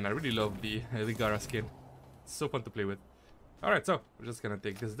 Man, I really love the Gara skin. It's so fun to play with. Alright, so we're just gonna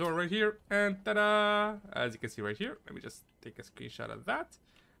take this door right here, and ta-da! As you can see right here, let me just take a screenshot of that,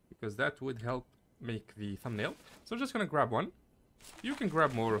 because that would help make the thumbnail. So I'm just gonna grab one. You can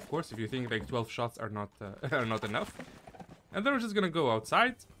grab more, of course, if you think like 12 shots are not enough. And then we're just gonna go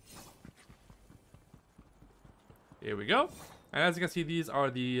outside. Here we go. And as you can see, these are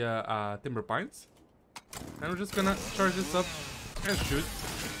the timber pines. And we're just gonna charge this up and shoot.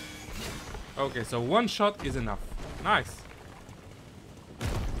 Okay, so one shot is enough. Nice.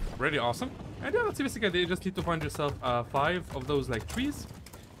 Really awesome. And yeah, that's the basic idea. You just need to find yourself 5 of those like trees.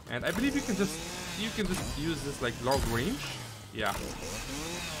 And I believe you can just use this like long range. Yeah.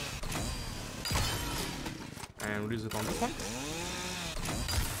 And we'll use it on this one.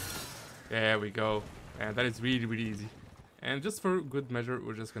 There we go. And that is really, really easy. And just for good measure,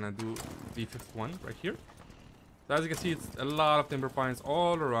 we're just gonna do the 5th one right here. So as you can see, it's a lot of timber pines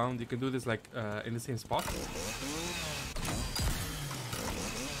all around. You can do this like in the same spot.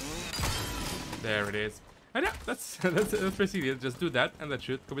 There it is. And yeah, that's basically it. Just do that and that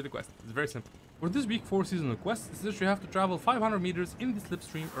should complete the quest. It's very simple. For this week 4 seasonal quest, is that you have to travel 500 meters in the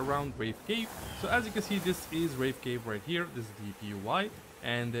slipstream around Rave Cave. So as you can see, this is Rave Cave right here. This is the PUI.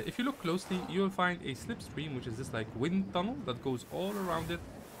 And if you look closely, you'll find a slipstream, which is this like wind tunnel that goes all around it.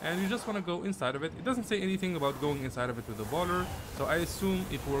 And you just want to go inside of it. It doesn't say anything about going inside of it with a baller. So I assume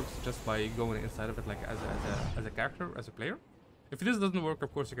it works just by going inside of it like as a character, as a player. If this doesn't work,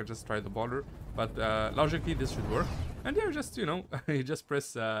 of course, you can just try the baller. But logically, this should work. And yeah, just, you know, you just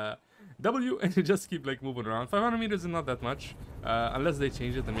press W and you just keep like moving around. 500 meters is not that much. Unless they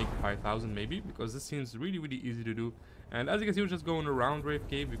change it and make it 5,000 maybe. Because this seems really, really easy to do. And as you can see, we're just going around Rave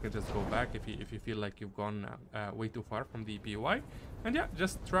Cave. You can just go back if you feel like you've gone way too far from the POI. And yeah,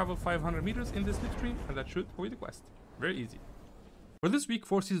 just travel 500 meters in this slipstream and that should complete the quest. Very easy. For this week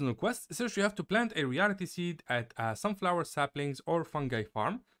 4 seasonal quest, it says you have to plant a reality seed at sunflower saplings or fungi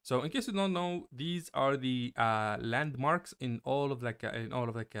farm. So in case you don't know, these are the landmarks in all of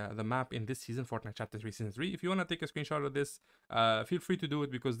the map in this season, Fortnite Chapter 3 Season 3. If you want to take a screenshot of this, feel free to do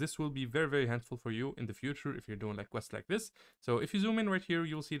it because this will be very, very helpful for you in the future if you're doing like quests like this. So if you zoom in right here,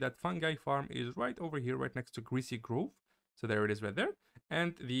 you'll see that fungi farm is right over here, right next to Greasy Grove. So there it is right there.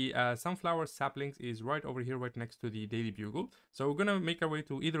 And the sunflower saplings is right over here, right next to the Daily Bugle. So we're going to make our way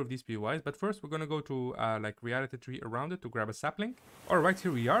to either of these POIs. But first, we're going to go to like reality tree around it to grab a sapling. All right,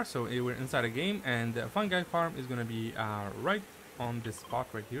 here we are. So we're inside a game. And fungi farm is going to be right on this spot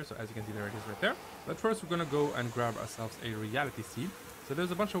right here. So as you can see, there it is right there. But first, we're going to go and grab ourselves a reality seed. So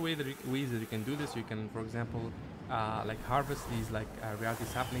there's a bunch of ways that you can do this. You can, for example, like harvest these like reality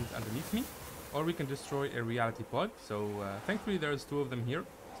saplings underneath me. Or we can destroy a reality pod. So thankfully there's 2 of them here.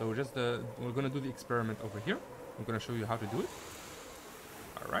 So we're gonna do the experiment over here. I'm gonna show you how to do it.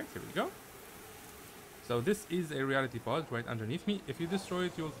 All right, here we go. So this is a reality pod right underneath me. If you destroy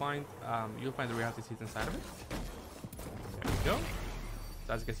it, you'll find the reality seeds inside of it. There we go.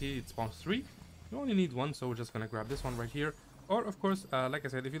 So as you can see, it spawns 3. You only need 1, so we're just gonna grab this one right here. Or of course, like I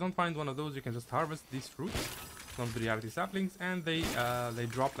said, if you don't find one of those, you can just harvest these fruits from the reality saplings, and they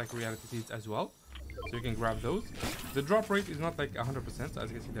drop like reality seeds as well, so you can grab those. The drop rate is not like 100%, so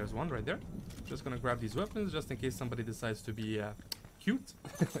as you can see, there's one right there. Just gonna grab these weapons just in case somebody decides to be cute.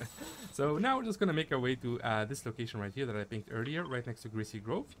 So now we're just gonna make our way to this location right here that I picked earlier, right next to Greasy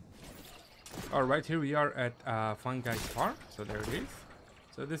Grove. Alright, here we are at Fungi Park. So there it is.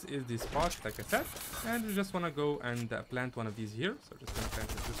 So this is the spot, like I said. And we just want to go and plant one of these here. So just going to plant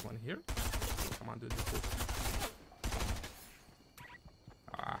this one here. Come on, dude.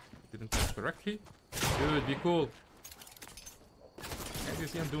 Didn't plant correctly. Dude, be cool. As you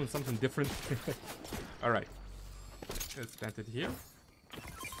see, I'm doing something different. Alright. Let's plant it here.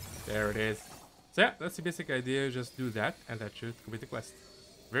 There it is. So yeah, that's the basic idea. Just do that and that should complete the quest.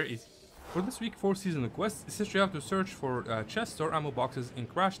 Very easy. For this week 4 seasonal quest, it says you have to search for chests or ammo boxes in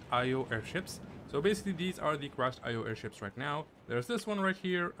crashed IO airships. So basically these are the crashed IO airships right now. There's this one right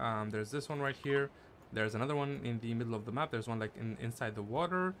here. There's this one right here. There's another one in the middle of the map. There's one like inside the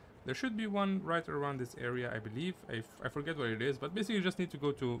water. There should be one right around this area, I believe. I forget what it is, but basically you just need to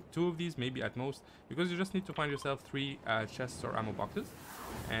go to 2 of these, maybe at most, because you just need to find yourself 3 chests or ammo boxes.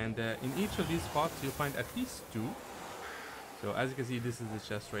 And in each of these spots, you'll find at least 2. So as you can see, this is the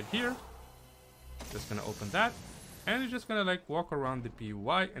chest right here. Just gonna open that. And you're just gonna like walk around the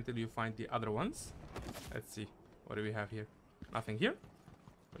PUI until you find the other ones. Let's see. What do we have here? Nothing here.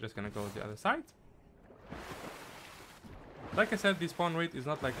 We're just gonna go the other side. Like I said, the spawn rate is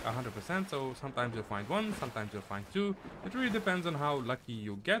not like 100%, so sometimes you'll find 1, sometimes you'll find 2. It really depends on how lucky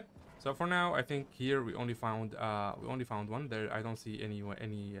you get. So for now, I think here we only found 1. There, I don't see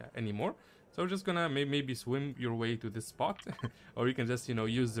any more. So we're just gonna maybe swim your way to this spot, or you can just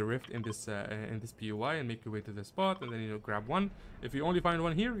use the rift in this PUI and make your way to this spot, and then grab one. If you only find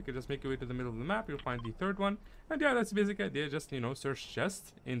one here, you can just make your way to the middle of the map. You'll find the 3rd one, and yeah, that's the basic idea. Just search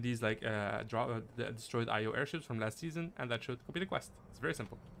chests in these like the destroyed IO airships from last season, and that should complete the quest. It's very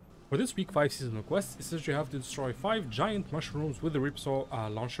simple. For this week 5 seasonal quest, it says you have to destroy 5 giant mushrooms with the Ripsaw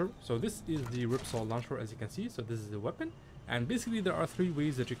launcher. So this is the Ripsaw launcher, as you can see. So this is the weapon. And basically there are 3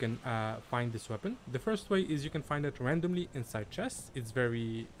 ways that you can find this weapon. The first way is you can find it randomly inside chests. It's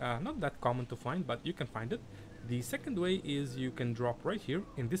very not that common to find, but you can find it. The second way is you can drop right here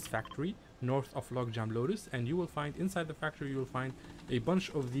in this factory north of Logjam Lotus, and you will find inside the factory you will find a bunch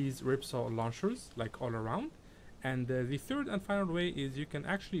of these Ripsaw launchers like all around. And the third and final way is you can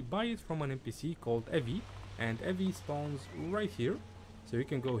actually buy it from an NPC called Evie, and Evie spawns right here. So you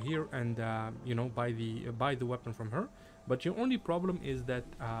can go here and buy the weapon from her. But your only problem is that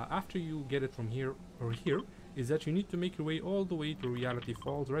after you get it from here or here, is that you need to make your way all the way to Reality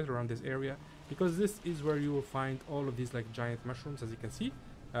Falls, right around this area, because this is where you will find all of these like giant mushrooms, as you can see.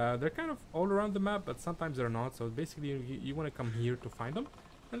 They're kind of all around the map, but sometimes they're not. So basically you want to come here to find them,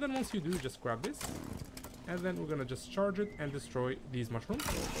 and then once you do, just grab this, and then we're gonna just charge it and destroy these mushrooms.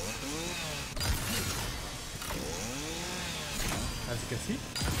 As you can see,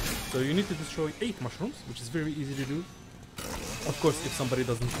 so you need to destroy 8 mushrooms, which is very easy to do. Of course, if somebody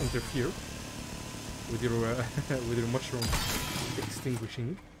doesn't interfere with your with your mushroom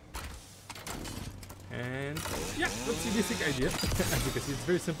extinguishing. And yeah, that's the basic idea. As you can see, it's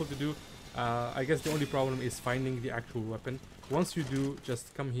very simple to do. I guess the only problem is finding the actual weapon. Once you do,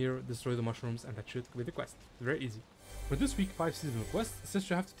 just come here, destroy the mushrooms, and that should complete the quest. Very easy. For this week 5 seasonal quest, it says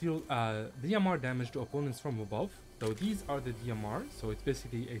you have to deal DMR damage to opponents from above. So these are the DMR. So it's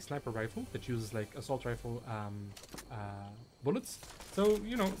basically a sniper rifle that uses like assault rifle bullets. So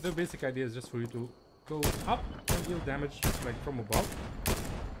the basic idea is just for you to go up and deal damage like from above.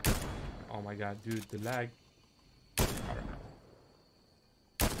 Oh my god, dude, the lag.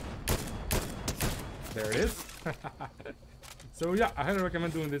 There it is. So yeah, I highly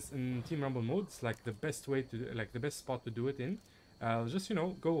recommend doing this in Team Rumble mode. It's like the best way to the best spot to do it in. Just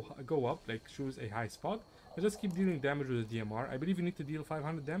go up, like choose a high spot, and just keep dealing damage with the DMR. I believe you need to deal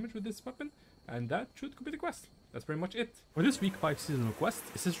 500 damage with this weapon, and that should complete the quest. That's pretty much it. For this week 5 seasonal quest,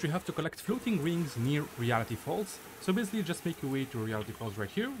 it says you have to collect floating rings near Reality Falls. So basically just make your way to Reality Falls right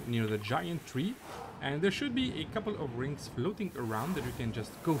here, near the giant tree. And there should be a couple of rings floating around that you can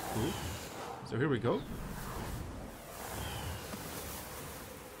just go through. So here we go.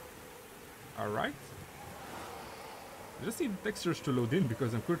 Alright. I just need textures to load in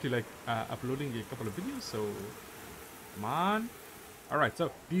because I'm currently like uploading a couple of videos, so come on. Alright,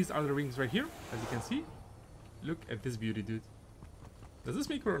 so these are the rings right here, as you can see. Look at this beauty, dude. Does this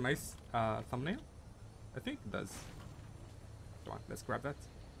make for a nice thumbnail? I think it does. Come on, let's grab that.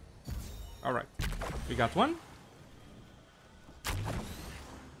 Alright, we got one.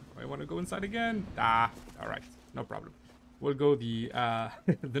 I want to go inside again. Alright, no problem. We'll go the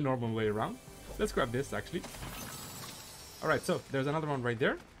the normal way around. Let's grab this actually. Alright, so there's another one right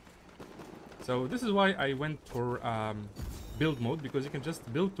there. So this is why I went for build mode, because you can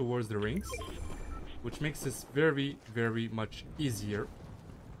just build towards the rings, which makes this very, very much easier.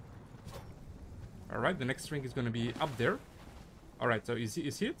 Alright, the next ring is going to be up there. Alright, so you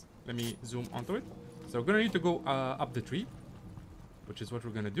see it? Let me zoom onto it. So we're gonna need to go up the tree, which is what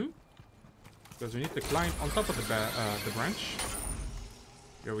we're gonna do, because we need to climb on top of the branch.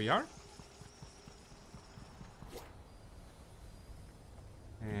 Here we are.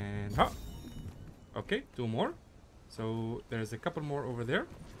 And okay, 2 more. So there's a couple more over there.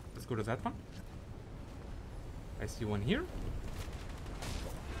 Let's go to that one. I see one here.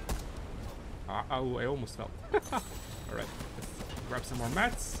 Oh, I almost fell. Alright, let's grab some more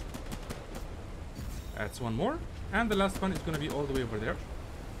mats. That's one more. And the last one is going to be all the way over there.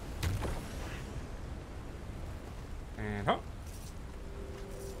 And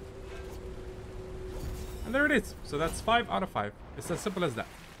and there it is. So that's 5 out of 5. It's as simple as that.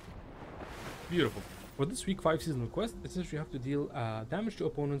 Beautiful. For this week 5 seasonal quest, essentially you have to deal damage to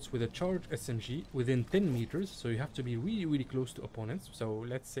opponents with a charged SMG within 10 meters. So you have to be really close to opponents. So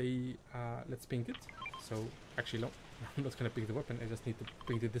let's say, let's ping it. So actually no, I'm not going to ping the weapon. I just need to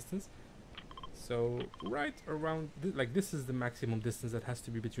ping the distance. So right around, like this is the maximum distance that has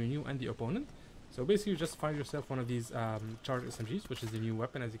to be between you and the opponent. So basically you just find yourself one of these charged SMGs, which is the new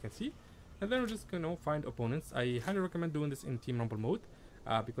weapon as you can see. And then we're just going to find opponents. I highly recommend doing this in Team Rumble mode.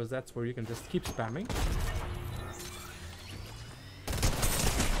 Because that's where you can just keep spamming.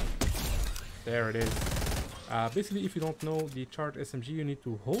 There it is. Basically, if you don't know the charged SMG, you need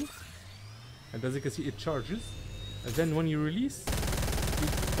to hold. And as you can see, it charges. And then when you release,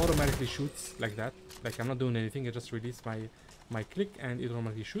 it automatically shoots like that. Like I'm not doing anything, I just release my click and it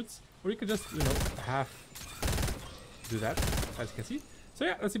automatically shoots. Or you can just, you know, half do that, as you can see. So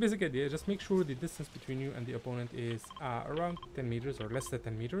yeah, that's the basic idea. Just make sure the distance between you and the opponent is around 10 meters or less than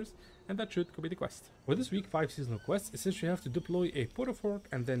 10 meters, and that should complete the quest. For this week 5 seasonal quest, essentially you have to deploy a porta fort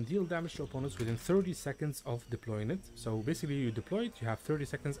and then deal damage to opponents within 30 seconds of deploying it. So basically you deploy it, you have 30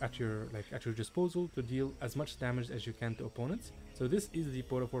 seconds at your disposal to deal as much damage as you can to opponents. So this is the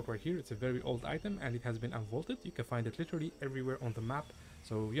porta fort right here. It's a very old item and it has been unvaulted. You can find it literally everywhere on the map.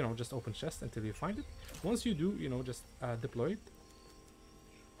 So, you know, just open chest until you find it. Once you do, you know, just deploy it.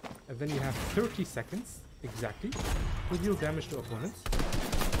 And then you have 30 seconds exactly to deal damage to opponents.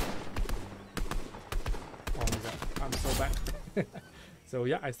 Oh my god, I'm so bad. So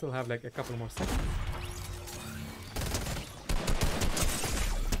yeah, I still have like a couple more seconds.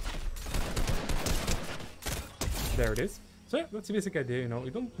 There it is. So yeah, that's the basic idea. You know,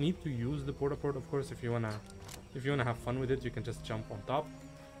 you don't need to use the porta fort, of course. If you wanna have fun with it, you can just jump on top.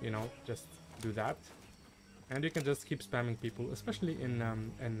 You know, just do that. And you can just keep spamming people, especially in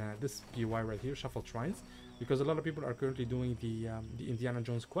this POI right here, Shuffle Shrines, because a lot of people are currently doing the Indiana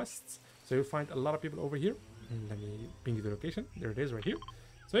Jones quests. So you'll find a lot of people over here. And let me ping you the location. There it is right here.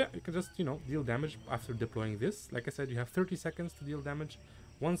 So yeah, you can just, you know, deal damage after deploying this. Like I said, you have 30 seconds to deal damage.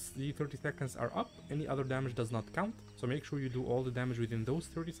 Once the 30 seconds are up, any other damage does not count. So make sure you do all the damage within those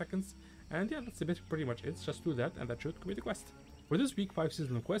 30 seconds. And yeah, that's pretty much it. Just do that and that should complete the quest. For this week 5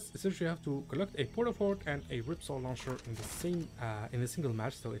 seasonal quest, essentially you have to collect a porta fort and a ripsaw launcher in the same in a single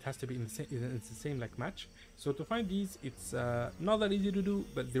match. So it has to be in the same like match. So to find these, it's not that easy to do,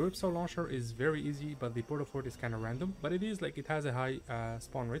 but the ripsaw launcher is very easy, but the porta fort is kind of random. But it is like it has a high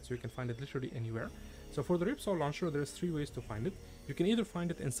spawn rate, so you can find it literally anywhere. So for the ripsaw launcher, there's 3 ways to find it. You can either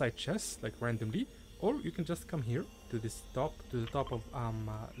find it inside chests, like randomly, or you can just come here to the top of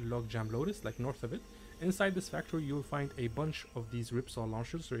Logjam Lotus, like north of it. Inside this factory, you'll find a bunch of these ripsaw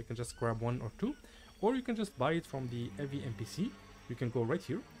launchers, so you can just grab 1 or 2, or you can just buy it from the Evi NPC. You can go right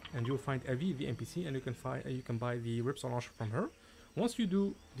here, and you'll find Evi, the NPC, and you can buy the ripsaw launcher from her. Once you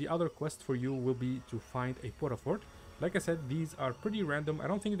do, the other quest for you will be to find a porta fort. Like I said, these are pretty random. I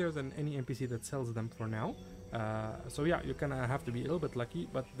don't think there's any NPC that sells them for now. So yeah, you're gonna have to be a little bit lucky,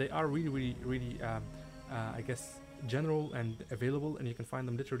 but they are really I guess general and available, and you can find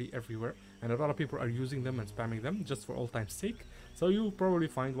them literally everywhere, and a lot of people are using them and spamming them just for old time's sake. So you'll probably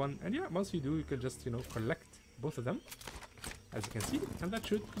find one, and yeah, once you do, you can just, you know, collect both of them, as you can see, and that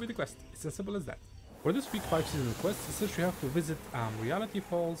should be the quest. It's as simple as that. For this week 5 seasonal quest, essentially you have to visit Reality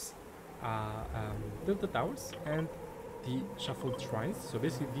Falls, build the towers, and the Shuffled Shrines. So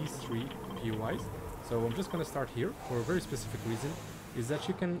basically these 3 POIs. So I'm just gonna start here for a very specific reason, is that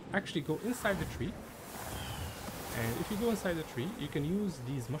you can actually go inside the tree. And if you go inside the tree, you can use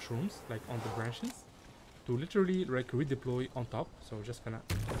these mushrooms, like on the branches, to literally like redeploy on top. So we're just gonna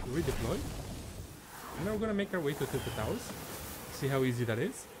redeploy. And now we're gonna make our way to Tilted Towers. See how easy that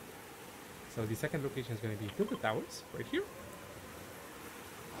is. So the second location is gonna be Tilted Towers, right here.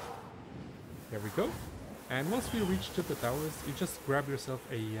 There we go. And once we reach Tilted Towers, you just grab yourself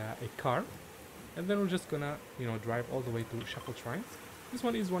a car. And then we're just gonna, you know, drive all the way to Shuffle Shrines. This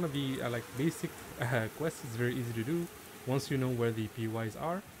one is one of the like basic quests. It's very easy to do. Once you know where the POIs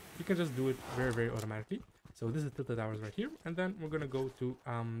are, you can just do it very, very automatically. So this is tilted towers right here, and then we're gonna go to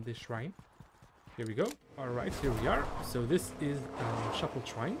the shrine. Here we go. All right, here we are. So this is Shuffle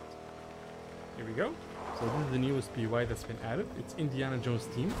Shrine. Here we go. So this is the newest POI that's been added. It's Indiana Jones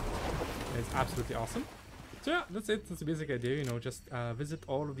theme. It's absolutely awesome. So yeah, that's it. That's the basic idea. You know, just visit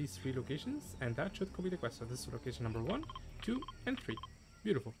all of these 3 locations, and that should complete the quest. So this is location number 1, 2, and 3.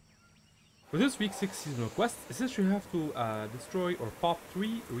 Beautiful. For this week 6 seasonal quest, it says you have to destroy or pop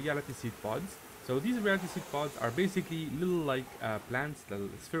 3 reality seed pods. So these reality seed pods are basically little like plants, little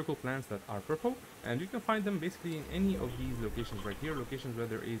spherical plants that are purple, and you can find them basically in any of these locations right here, locations where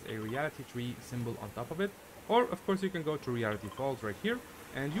there is a reality tree symbol on top of it, or of course you can go to reality falls right here,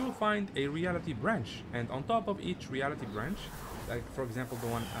 and you will find a reality branch, and on top of each reality branch, like for example the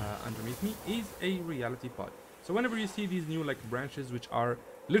one underneath me, is a reality pod. So whenever you see these new like branches which are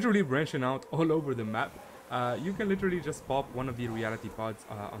literally branching out all over the map, you can literally just pop one of the reality pods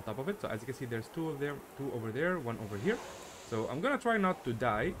on top of it. So as you can see, there's 2 of them, 2 over there, 1 over here. So I'm gonna try not to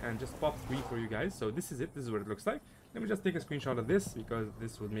die and just pop 3 for you guys. So this is it. This is what it looks like. Let me just take a screenshot of this because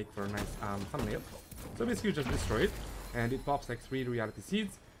this would make for a nice thumbnail. So basically, you just destroy it, and it pops like 3 reality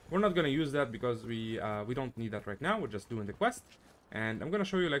seeds. We're not gonna use that because we don't need that right now. We're just doing the quest, and I'm gonna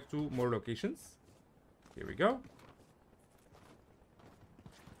show you like 2 more locations. Here we go.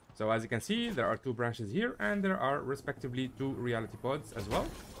 So as you can see, there are 2 branches here, and there are respectively 2 reality pods as well.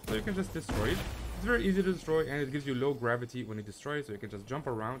 So you can just destroy it. It's very easy to destroy, and it gives you low gravity when you destroy it, so you can just jump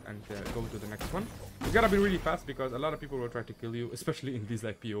around and go to the next one. You gotta be really fast because a lot of people will try to kill you, especially in these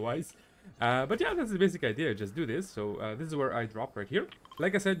like POIs. But yeah, that's the basic idea. Just do this. So this is where I drop right here.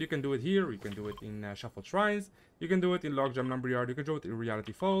 Like I said, you can do it here. You can do it in Shuffle Shrines. You can do it in Logjam Lumberyard. You can do it in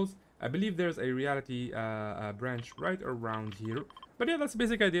Reality Falls. I believe there's a reality branch right around here. But yeah, that's the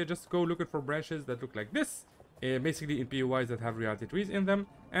basic idea. Just go looking for branches that look like this. Basically in POIs that have reality trees in them.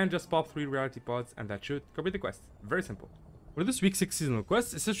 And just pop 3 reality pods, and that should complete the quest. Very simple. For this week 6 seasonal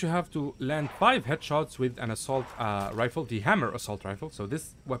quest, it says you have to land 5 headshots with an assault rifle, the hammer assault rifle. So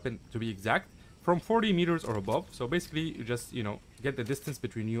this weapon, to be exact, from 40 meters or above. So basically, you just, you know, get the distance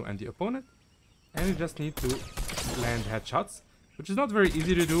between you and the opponent, and you just need to land headshots, which is not very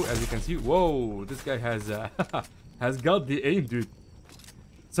easy to do, as you can see. Whoa, this guy has has got the aim, dude.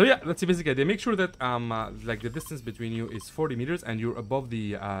 So yeah, that's the basic idea. Make sure that like the distance between you is 40 meters and you're above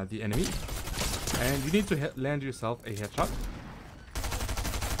the enemy. And you need to land yourself a headshot.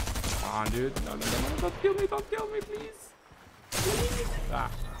 Come on, dude. No, don't kill me. Don't kill me, please. Please.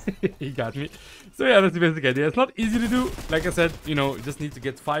 Ah, he got me. So yeah, that's the basic idea. It's not easy to do. Like I said, you know, you just need to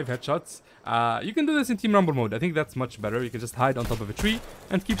get 5 headshots. You can do this in Team Rumble mode. I think that's much better. You can just hide on top of a tree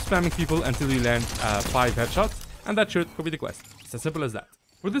and keep spamming people until you land 5 headshots. And that should complete the quest. It's as simple as that.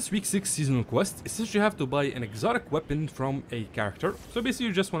 For this week 6 seasonal quest, it says you have to buy an exotic weapon from a character. So basically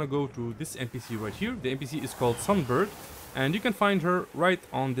you just want to go to this NPC right here. The NPC is called Sunbird, and you can find her right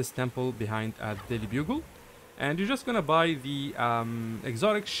on this temple behind the Daily Bugle. And you're just gonna buy the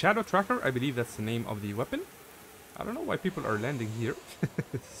exotic Shadow Tracker. I believe that's the name of the weapon. I don't know why people are landing here.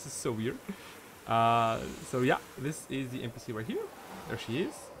 This is so weird. So yeah, this is the NPC right here. There she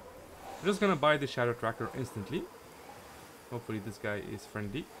is. You're just gonna buy the Shadow Tracker instantly. Hopefully this guy is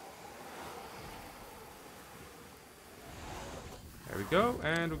friendly. There we go,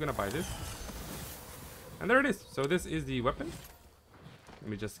 and we're gonna buy this. And there it is. So this is the weapon.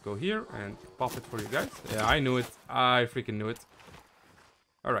 Let me just go here and pop it for you guys. Yeah, I knew it. I freaking knew it.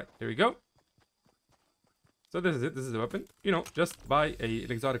 Alright, here we go. So this is it. This is the weapon. You know, just buy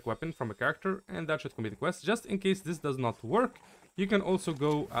an exotic weapon from a character, and that should complete the quest. Just in case this does not work, you can also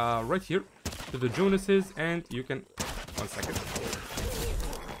go right here to the Jonases, and you can... One second.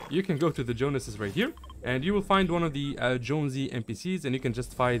 You can go to the Jonases right here, and you will find one of the Jonesy NPCs, and you can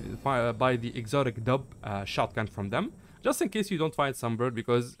just buy the exotic dub shotgun from them. Just in case you don't find Sunbird,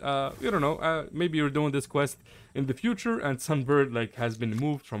 because you don't know, maybe you're doing this quest in the future and Sunbird like has been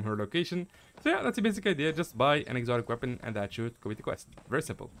moved from her location. So yeah, that's the basic idea. Just buy an exotic weapon, and that should complete the quest. Very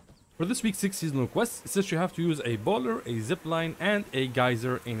simple. For this week's 6 seasonal quest, it says you have to use a baller, a zipline, and a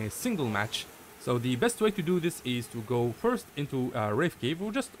geyser in a single match. So the best way to do this is to go first into Rave Cave.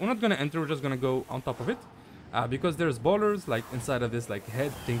 We're not gonna enter, we're just gonna go on top of it. Because there's ballers like inside of this like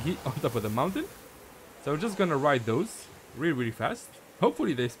head thingy on top of the mountain. So we're just gonna ride those really fast.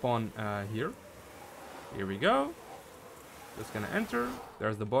 Hopefully they spawn here. Here we go. Just gonna enter.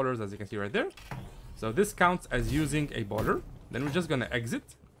 There's the ballers, as you can see right there. So this counts as using a baller. Then we're just gonna exit.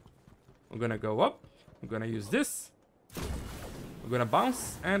 We're gonna go up. I'm gonna use this. We're gonna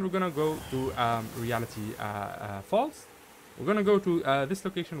bounce, and we're gonna go to Reality Falls. We're gonna go to this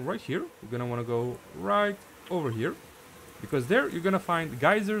location right here. We're gonna want to go right over here. because there you're gonna find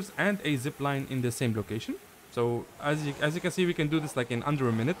geysers and a zip line in the same location. So as you can see, we can do this like in under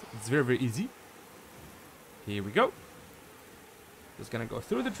a minute. It's very easy. Here we go. Just gonna go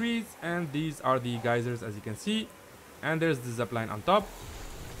through the trees, and these are the geysers, as you can see, and there's the zip line on top.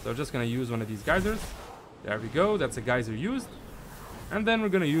 So just gonna use one of these geysers. There we go, that's a geyser used. And then we're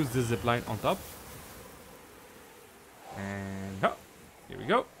gonna use the zip line on top. And oh, here we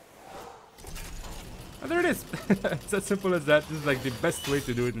go. And there it is. It's as simple as that. This is like the best way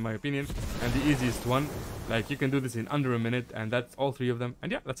to do it in my opinion, and the easiest one. Like you can do this in under a minute, and that's all 3 of them.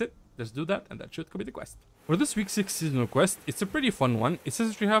 And yeah, that's it. Just do that, and that should complete the quest. For this week 6 seasonal quest, it's a pretty fun one. It says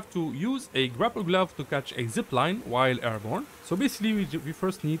that you have to use a grapple glove to catch a zip line while airborne. So basically, we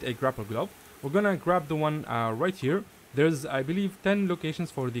first need a grapple glove. We're gonna grab the one right here. There's, I believe, 10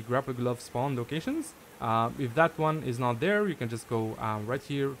 locations for the grapple glove spawn locations. If that one is not there, you can just go right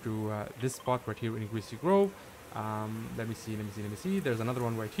here to this spot right here in Greasy Grove. Let me see. There's another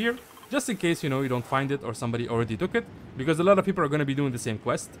one right here. Just in case, you know, you don't find it or somebody already took it, because a lot of people are going to be doing the same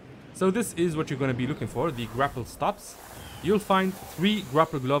quest. So this is what you're going to be looking for, the grapple stops. You'll find 3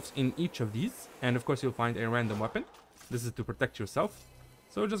 grapple gloves in each of these, and of course you'll find a random weapon. This is to protect yourself.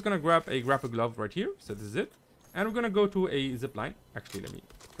 So we're just going to grab a grapple glove right here. So this is it. And we're going to go to a zip line. Actually, let me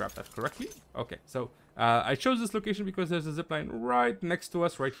grab that correctly. Okay, so I chose this location because there's a zip line right next to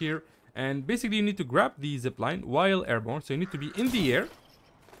us right here. And basically you need to grab the zip line while airborne. So you need to be in the air.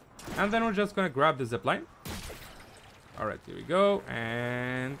 And then we're just going to grab the zip line. All right, here we go.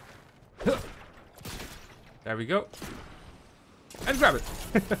 And there we go. And grab it.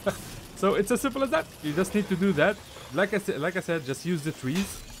 So it's as simple as that. You just need to do that. Like I said, just use the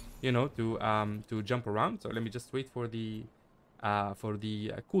trees, you know, to jump around. So let me just wait for the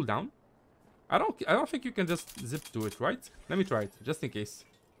cooldown. I don't think you can just zip to it, right? Let me try it just in case.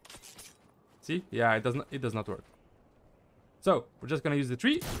 See? Yeah, it does not work. So we're just gonna use the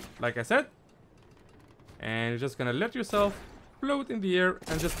tree, like I said, and you're just gonna let yourself float in the air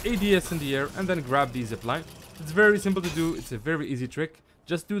and just ADS in the air, and then grab the zip line. It's very simple to do. It's a very easy trick.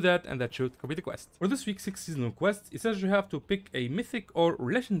 Just do that, and that should complete the quest. For this week's 6 seasonal quest, it says you have to pick a mythic or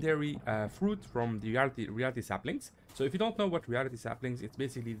legendary fruit from the reality saplings. So if you don't know what reality saplings, it's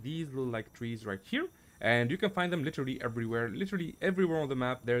basically these little like trees right here, and you can find them literally everywhere. Literally everywhere on the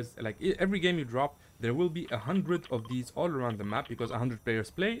map. There's like every game you drop, there will be 100 of these all around the map, because 100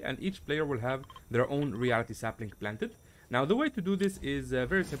 players play, and each player will have their own reality sapling planted. Now the way to do this is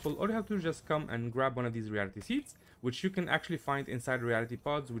very simple. All you have to do is just come and grab one of these reality seeds, which you can actually find inside reality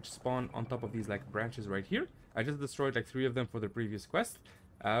pods, which spawn on top of these like branches right here. I just destroyed like 3 of them for the previous quest.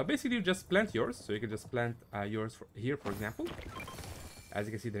 Basically you just plant yours, so you can just plant yours here, for example. As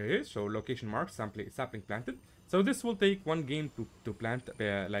you can see, there it is. So location marks, sapling planted. So this will take 1 game to plant,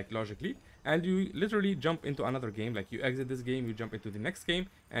 like logically, and you literally jump into another game. Like you exit this game, you jump into the next game,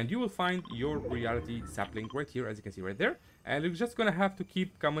 and you will find your reality sapling right here, as you can see right there. And you're just gonna have to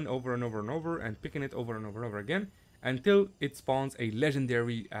keep coming over and over and over and picking it over and over and over again until it spawns a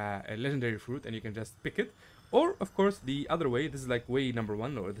legendary fruit, and you can just pick it. Or of course the other way, this is like way number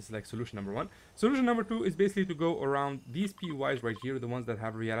 1, or this is like solution number 1. Solution number 2 is basically to go around these POIs right here, the ones that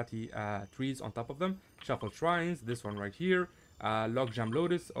have reality trees on top of them. Shuffle Shrines, this one right here. Logjam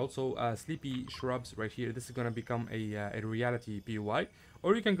Lotus, also Sleepy Shrubs right here. This is going to become a reality POI.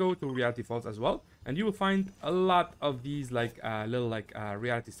 Or you can go to Reality Falls as well, and you will find a lot of these like little like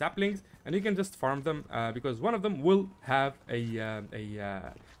reality saplings, and you can just farm them because one of them will have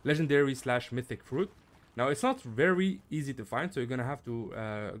a legendary / mythic fruit. Now it's not very easy to find, so you're gonna have to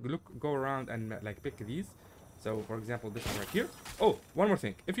go around and like pick these. So for example, this one right here. Oh, one more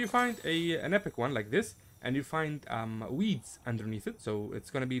thing. If you find an epic one like this, and you find weeds underneath it, so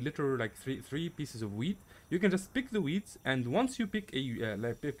it's gonna be literally like three pieces of weed. You can just pick the weeds, and once you pick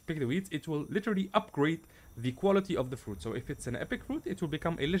pick the weeds, it will literally upgrade the quality of the fruit. So if it's an epic fruit, it will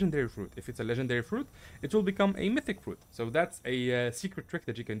become a legendary fruit. If it's a legendary fruit, it will become a mythic fruit. So that's a secret trick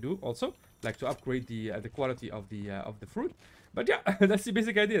that you can do also, like to upgrade the quality of the fruit. But yeah, that's the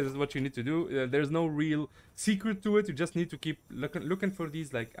basic idea. This is what you need to do. There's no real secret to it. You just need to keep looking for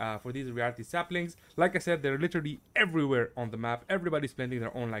these for these reality saplings. Like I said, they're literally everywhere on the map. Everybody's planting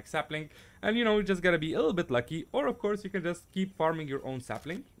their own like sapling, and you know, you just gotta be a little bit lucky. Or of course, you can just keep farming your own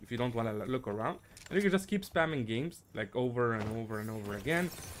sapling if you don't want to look around, and you can just keep spamming games like over and over and over again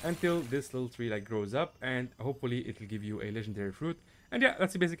until this little tree like grows up, and hopefully it will give you a legendary fruit. And yeah,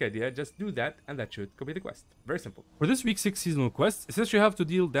 that's the basic idea. Just do that, and that should complete the quest. Very simple. For this week's 6 seasonal quest, it says you have to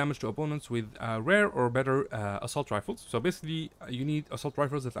deal damage to opponents with rare or better assault rifles. So basically, you need assault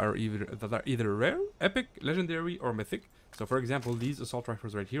rifles that are either rare, epic, legendary, or mythic. So for example, these assault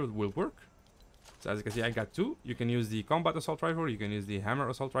rifles right here will work. So as you can see, I got 2. You can use the combat assault rifle. You can use the hammer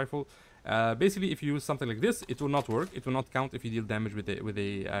assault rifle. Basically, if you use something like this, it will not work. It will not count if you deal damage with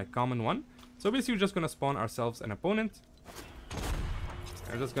a common one. So basically, we're just gonna spawn ourselves an opponent.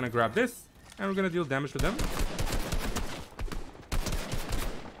 I'm just gonna grab this, and we're gonna deal damage to them.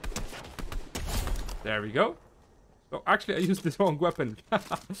 There we go. Oh, actually, I used the wrong weapon.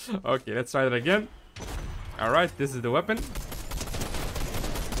 Okay, let's try that again. Alright, this is the weapon.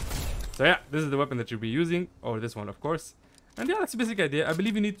 So yeah, this is the weapon that you'll be using. Or this one, of course. And yeah, that's the basic idea. I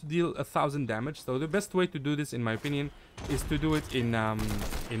believe you need to deal 1,000 damage. So the best way to do this, in my opinion, is to do it in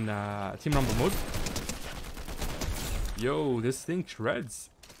Team Rumble mode. Yo, this thing shreds.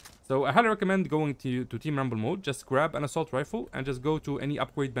 So I highly recommend going to Team Rumble mode. Just grab an assault rifle and just go to any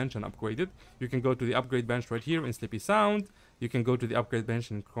upgrade bench and upgrade it. You can go to the upgrade bench right here in Sleepy Sound. You can go to the upgrade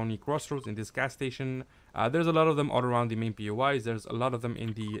bench in Crony Crossroads in this gas station. There's a lot of them all around the main POIs. There's a lot of them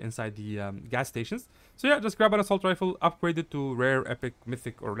inside the gas stations. So yeah, just grab an assault rifle, upgrade it to rare, epic,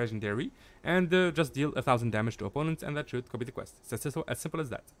 mythic, or legendary, and just deal 1,000 damage to opponents, and that should complete the quest. It's as simple as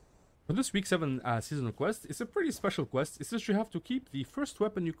that. For this week 7 seasonal quest, it's a pretty special quest. It's just you have to keep the first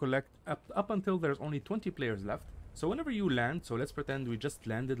weapon you collect up until there's only 20 players left. So whenever you land, so let's pretend we just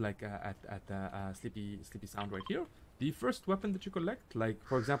landed like at Sleepy Sound right here. The first weapon that you collect, like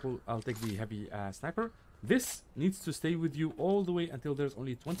for example, I'll take the heavy sniper. This needs to stay with you all the way until there's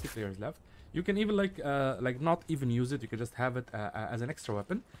only 20 players left. You can even like not even use it. You can just have it as an extra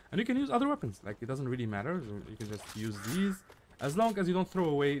weapon, and you can use other weapons. Like it doesn't really matter. You can just use these. As long as you don't throw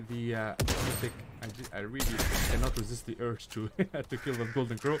away the mythic, I really cannot resist the urge to to kill the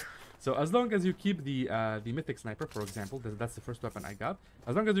golden crow. So as long as you keep the mythic sniper, for example, that's the first weapon I got.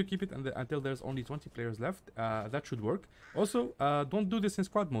 As long as you keep it until there's only 20 players left, that should work. Also, don't do this in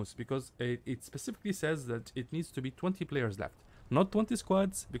squad modes because it specifically says that it needs to be 20 players left. Not 20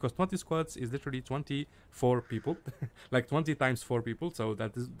 squads, because 20 squads is literally 24 people, like 20 times 4 people, so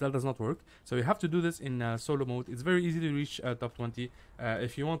that does not work. So you have to do this in solo mode. It's very easy to reach top 20.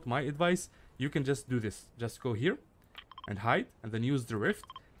 If you want my advice, you can just do this. Just go here and hide, and then use the rift.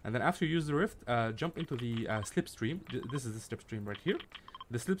 And then after you use the rift, jump into the slipstream. This is the slipstream right here.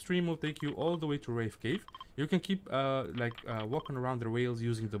 The slipstream will take you all the way to Rave Cave. You can keep walking around the rails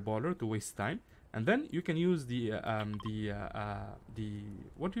using the baller to waste time. And then you can use the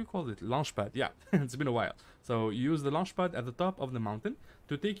what do you call it? Launchpad. Yeah, it's been a while. So you use the launchpad at the top of the mountain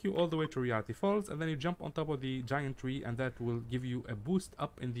to take you all the way to Reality Falls, and then you jump on top of the giant tree, and that will give you a boost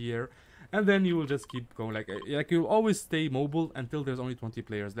up in the air. And then you will just keep going, like you'll always stay mobile until there's only 20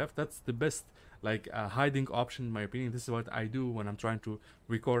 players left. That's the best hiding option in my opinion. This is what I do when I'm trying to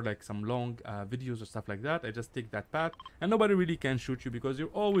record like some long videos or stuff like that. I just take that path, and nobody really can shoot you because you're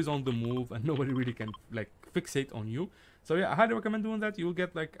always on the move, and nobody really can like fixate on you. So yeah, I highly recommend doing that. You will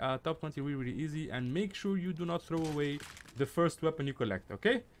get like top 20 really easy, and make sure you do not throw away the first weapon you collect.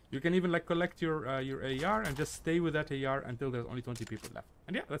 Okay, you can even like collect your AR and just stay with that AR until there's only 20 people left.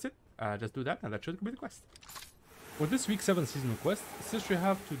 And yeah, that's it. Just do that, and that should complete the quest. For this week 7 seasonal quest, since you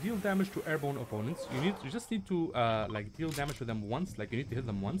have to deal damage to airborne opponents, you just need to like deal damage to them once. Like you need to hit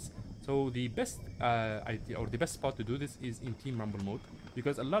them once. So the best idea or the best spot to do this is in Team Rumble mode,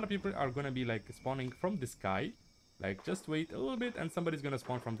 because a lot of people are gonna be like spawning from the sky. Like just wait a little bit, and somebody's gonna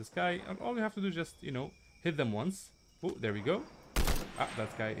spawn from the sky, and all you have to do is just hit them once. Oh, there we go. Ah,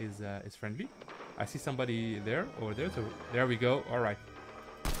 that guy is friendly. I see somebody there over there. So there we go. All right.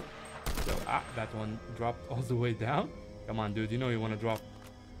 So that one dropped all the way down. Come on, dude, you want to drop.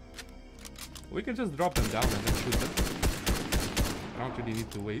 We can just drop them down and then shoot them. I don't really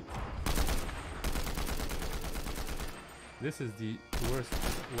need to wait. This is the worst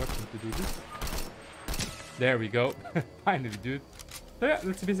weapon to do this. There we go. Finally, dude. So yeah,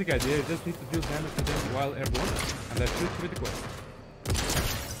 that's the basic idea. You just need to deal damage to them while airborne, and that should complete the quest.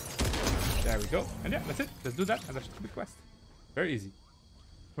 There we go. And yeah, that's it. Let's do that, and that should complete the quest. Very easy.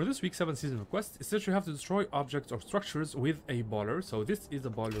 For this week 7 seasonal quest, it's that you have to destroy objects or structures with a baller. So this is a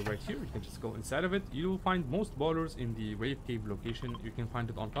baller right here. You can just go inside of it. You will find most ballers in the Rave Cave location. You can find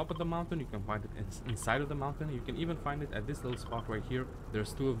it on top of the mountain. You can find it inside of the mountain. You can even find it at this little spot right here.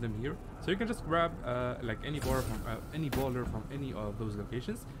 There's 2 of them here. So you can just grab like any baller from any of those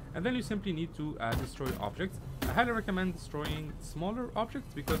locations. And then you simply need to destroy objects. I highly recommend destroying smaller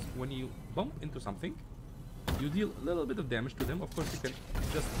objects, because when you bump into something, you deal a little bit of damage to them. Of course, you can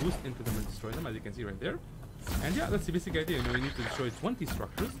just boost into them and destroy them, as you can see right there. And yeah, that's the basic idea. You need to destroy 20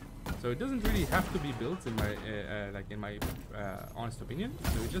 structures. So it doesn't really have to be built in my honest opinion.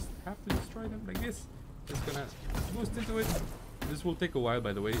 So you just have to destroy them like this. Just gonna boost into it. This will take a while,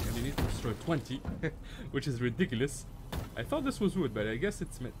 by the way, and you need to destroy 20, which is ridiculous. I thought this was wood, but I guess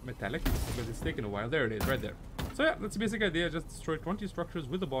it's metallic because it's taken a while. There it is, right there. So yeah, that's the basic idea. Just destroy 20 structures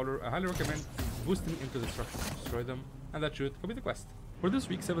with the baller. I highly recommend boosting into the structures to destroy them, and that should complete the quest. For this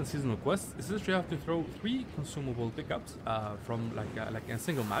week's 7 seasonal quest, it says you have to throw 3 consumable pickups from like a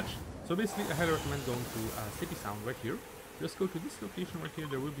single match. So basically, I highly recommend going to City Sound right here. Just go to this location right here.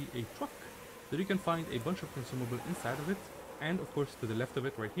 There will be a truck that you can find a bunch of consumable inside of it, and of course to the left of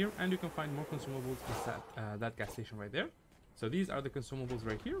it right here, and you can find more consumables inside that gas station right there. So these are the consumables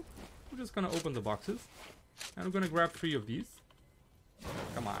right here. We're just gonna open the boxes, and we're gonna grab 3 of these.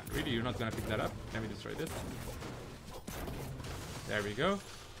 Come on, really, you're not gonna pick that up? Let me destroy this. There we go.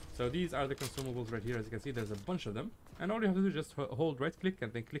 So these are the consumables right here. As you can see, there's a bunch of them, and all you have to do is just hold right click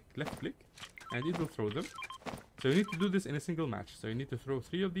and then click left click, and it will throw them. So you need to do this in a single match. So you need to throw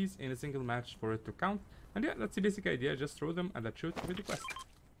 3 of these in a single match for it to count. And yeah, that's the basic idea. Just throw them, and that should complete the quest.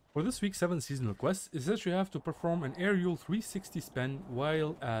 For this week's 7 seasonal quest, it says you have to perform an aerial 360 spin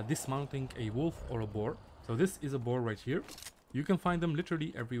while dismounting a wolf or a boar. So this is a boar right here. You can find them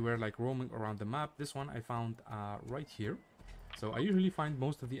literally everywhere, like roaming around the map. This one I found right here. So I usually find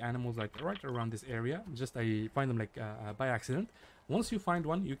most of the animals like right around this area. Just I find them like by accident. Once you find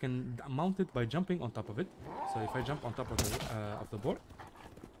one, you can mount it by jumping on top of it. So if I jump on top of the board,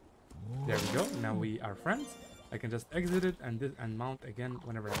 there we go. Now we are friends. I can just exit it and mount again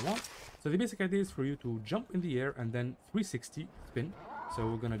whenever I want. So the basic idea is for you to jump in the air and then 360 spin. So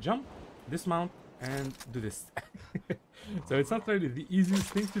we're gonna jump, dismount, and do this. So it's not really the easiest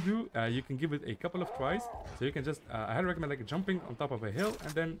thing to do. You can give it a couple of tries. So you can just I highly recommend like jumping on top of a hill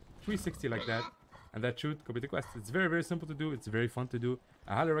and then 360 like that, and that should complete the quest. It's very, very simple to do. It's very fun to do.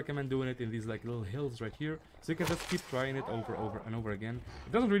 I highly recommend doing it in these like little hills right here, so you can just keep trying it over and over again.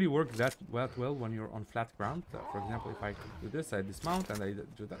 It doesn't really work that well when you're on flat ground. For example, if I do this, I dismount and I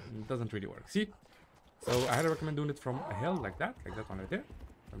do that, it doesn't really work. See? So I highly recommend doing it from a hill like that one right there.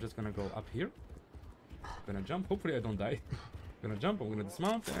 I'm just gonna go up here. I'm gonna jump. Hopefully I don't die. I'm gonna jump, I'm gonna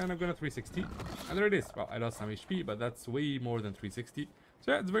dismount, and I'm gonna 360. And there it is. Well, I lost some HP, but that's way more than 360.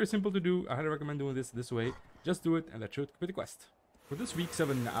 So yeah, it's very simple to do. I highly recommend doing this way. Just do it, and that should complete the quest. For this week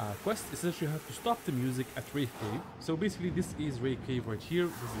 7 quest, it says you have to stop the music at Rave Cave. So basically, this is Rave Cave right here.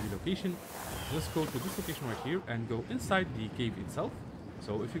 This is the location. Just go to this location right here and go inside the cave itself.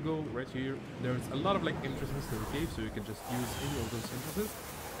 So if you go right here, there's a lot of like entrances to the cave, so you can just use any of those entrances.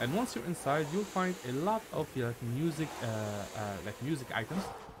 And once you're inside, you'll find a lot of music items.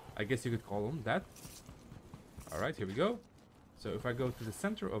 I guess you could call them that. All right, here we go. So if I go to the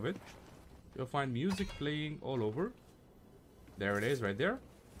center of it, you'll find music playing all over. There it is, right there.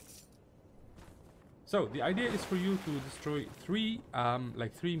 So the idea is for you to destroy 3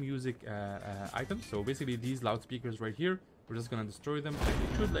 music items. So basically these loudspeakers right here, we're just gonna destroy them.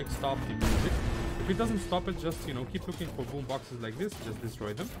 It should like stop the music. If it doesn't stop it, just keep looking for boom boxes like this. Just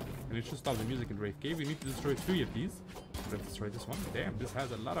destroy them, and it should stop the music in Rave Cave. You need to destroy 3 of these. Let's destroy this one. Damn, this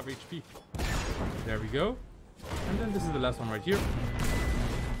has a lot of HP. There we go. And then this is the last one right here.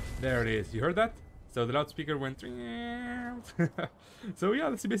 There it is. You heard that? So the loudspeaker went. So yeah,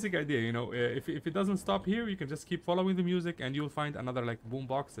 that's the basic idea. If it doesn't stop here, you can just keep following the music, and you'll find another like boom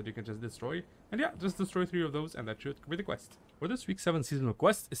box that you can just destroy. And yeah, just destroy 3 of those, and that should complete the quest. For this week's 7 seasonal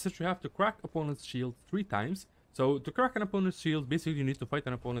quest, it says you have to crack opponent's shield 3 times. So to crack an opponent's shield, basically you need to fight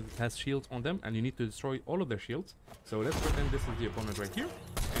an opponent that has shields on them, and you need to destroy all of their shields. So let's pretend this is the opponent right here,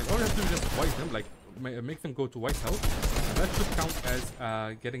 and all you have to do is just wipe them, like make them go to white health, and that should count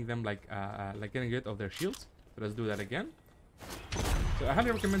as getting them like getting rid of their shields. So let's do that again. So I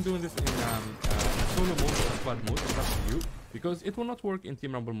highly recommend doing this in solo mode or squad mode. It's up to you, because it will not work in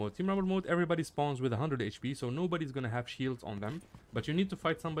Team Rumble mode. Team Rumble mode, everybody spawns with 100 HP, so nobody's gonna have shields on them. But you need to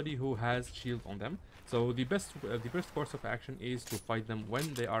fight somebody who has shields on them. So the best course of action is to fight them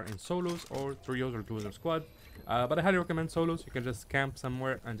when they are in solos or trios or duos or squad. But I highly recommend solos. You can just camp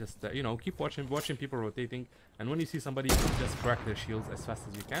somewhere and just keep watching people rotating. And when you see somebody, just crack their shields as fast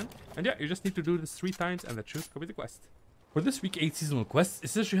as you can. And yeah, you just need to do this 3 times, and that should complete the quest. For this week 8 seasonal quest, it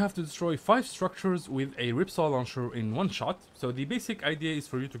says you have to destroy 5 structures with a ripsaw launcher in 1 shot. So the basic idea is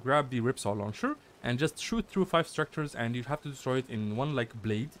for you to grab the ripsaw launcher and just shoot through 5 structures, and you have to destroy it in 1 like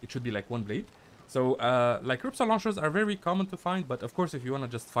blade. It should be like 1 blade. So like ripsaw launchers are very common to find, but of course if you want to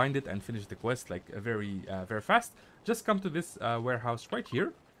just find it and finish the quest like very fast, just come to this warehouse right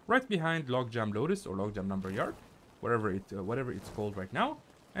here, right behind Logjam Lotus or Logjam Lumberyard, whatever it's called right now,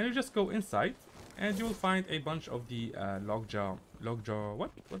 and you just go inside. And you will find a bunch of the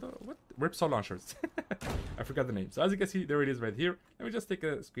ripsaw launchers. I forgot the name. So as you can see, there it is right here. Let me just take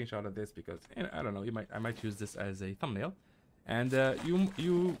a screenshot of this because I don't know. I might use this as a thumbnail. And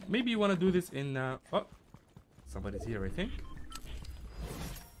maybe you want to do this in Somebody's here, I think.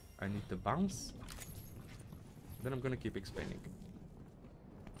 I need to bounce. Then I'm gonna keep explaining.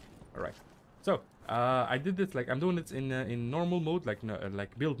 Alright. So, I did this, like, I'm doing it in normal mode,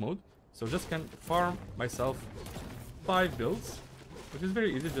 like build mode. So just can farm myself 5 builds, which is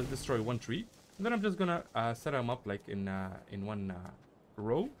very easy. Just destroy 1 tree. And then I'm just gonna set them up like in one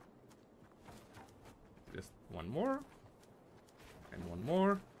row. Just 1 more. And 1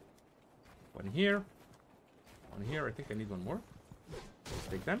 more. 1 here. 1 here. I think I need 1 more. Let's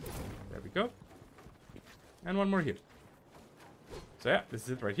take them. There we go. And 1 more here. So yeah, this is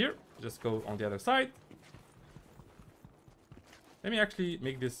it right here. Just go on the other side. Let me actually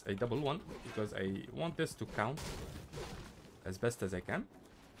make this a double one, because I want this to count as best as I can.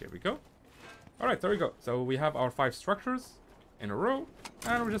 Here we go. Alright, there we go. So we have our 5 structures in a row.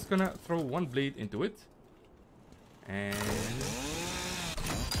 And we're just gonna throw 1 blade into it. And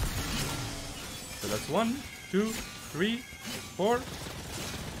so that's 1, 2, 3, 4,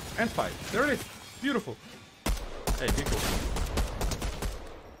 and 5. There it is. Beautiful. Hey, be cool.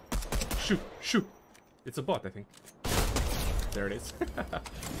 Shoot, shoot. It's a bot, I think. There it is.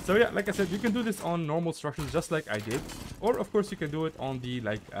 So yeah, like I said, you can do this on normal structures just like I did. Or of course you can do it on the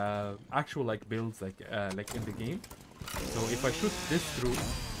like actual like builds like in the game. So if I shoot this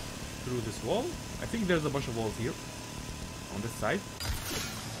through this wall, I think there's a bunch of walls here on this side.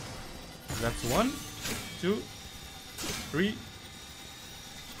 That's 1, 2, 3,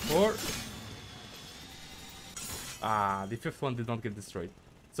 4. Ah, the 5th one did not get destroyed.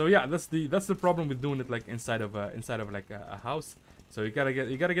 So yeah, that's the problem with doing it like inside of like a house. So you gotta get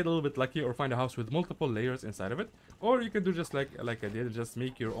a little bit lucky, or find a house with multiple layers inside of it. Or you can do just like I did, just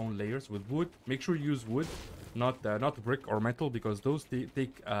make your own layers with wood. Make sure you use wood, not brick or metal, because those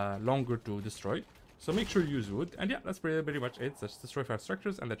take longer to destroy. So make sure you use wood. And yeah, that's pretty much it. Just destroy 5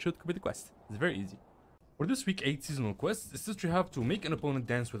 structures, and that should complete the quest. It's very easy. For this week 8 seasonal quest, it says you have to make an opponent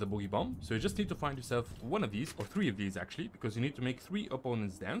dance with a boogie bomb. So you just need to find yourself 1 of these, or 3 of these actually, because you need to make 3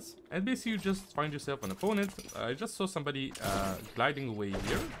 opponents dance. And basically you just find yourself an opponent. I just saw somebody gliding away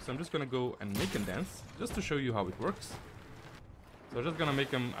here, so I'm just gonna go and make him dance, just to show you how it works. So I'm just gonna make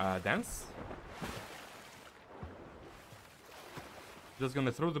him dance. Just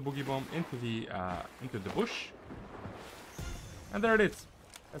gonna throw the boogie bomb into the bush. And there it is.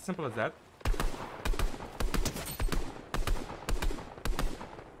 As simple as that.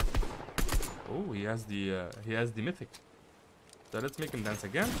 Oh, he has the mythic. So let's make him dance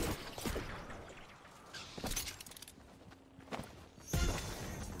again.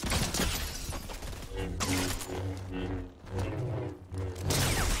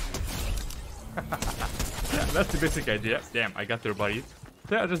 Yeah, that's the basic idea. Damn, I got their bodies.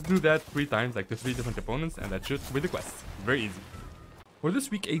 So yeah, just do that 3 times, like to 3 different opponents, and that should be the quest. Very easy. For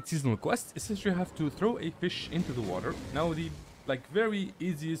this week 8 seasonal quest, it says you have to throw a fish into the water. Now the very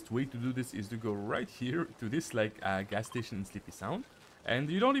easiest way to do this is to go right here to this gas station in Sleepy Sound, and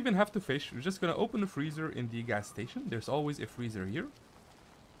you don't even have to fish. You're just gonna open the freezer in the gas station. There's always a freezer here.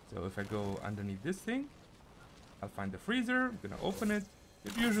 So if I go underneath this thing, I'll find the freezer. I'm gonna open it.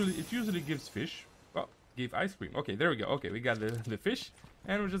 It usually gives fish. Well, gave ice cream. Okay, there we go. Okay, we got the fish,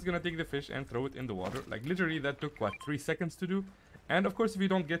 and we're just gonna take the fish and throw it in the water. Like literally that took what, 3 seconds to do. And of course, if you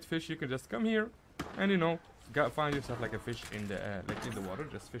don't get fish, you can just come here and find yourself like a fish in the water.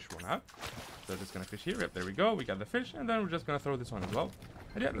 Just fish one out. So just gonna fish here. Yep, there we go. We got the fish, and then we're just gonna throw this one as well.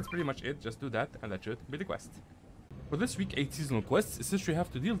 And yeah, that's pretty much it. Just do that, and that should be the quest. For this week 8 seasonal quests, it says you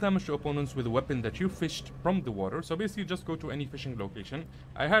have to deal damage to opponents with a weapon that you fished from the water. So basically, just go to any fishing location.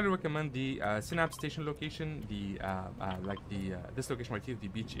 I highly recommend the Synapse Station location, this location right here, the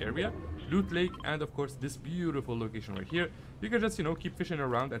beach area, Loot Lake, and of course this beautiful location right here. You can just keep fishing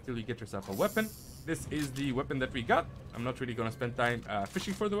around until you get yourself a weapon. This is the weapon that we got. I'm not really gonna spend time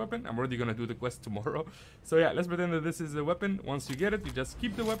fishing for the weapon. I'm already gonna do the quest tomorrow. So yeah, let's pretend that this is the weapon. Once you get it, you just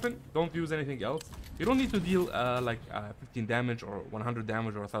keep the weapon. Don't use anything else. You don't need to deal 15 damage or 100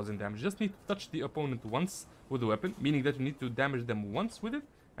 damage or 1000 damage. You just need to touch the opponent once with the weapon, meaning that you need to damage them once with it,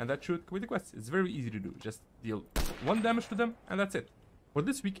 and that should complete the quest. It's very easy to do. Just deal 1 damage to them, and that's it. For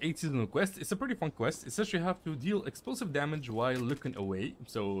this week 8 seasonal quest, it's a pretty fun quest. It says you have to deal explosive damage while looking away.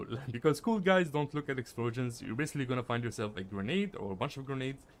 So, because cool guys don't look at explosions, you're basically gonna find yourself a grenade or a bunch of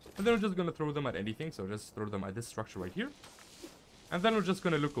grenades, and then we're just gonna throw them at anything. So just throw them at this structure right here, and then we're just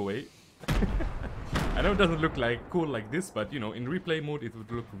gonna look away. I know it doesn't look cool like this, but in replay mode it would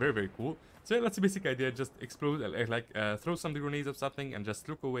look very, very cool. So yeah, that's the basic idea. Just explode, throw some grenades of something and just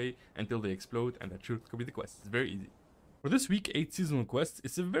look away until they explode, and that should be the quest. It's very easy. For this week 8 seasonal quest,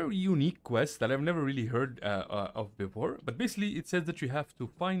 it's a very unique quest that I've never really heard of before. But basically, it says that you have to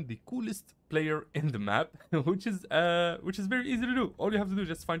find the coolest player in the map, which is very easy to do. All you have to do is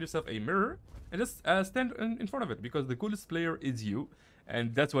just find yourself a mirror and just stand in front of it, because the coolest player is you.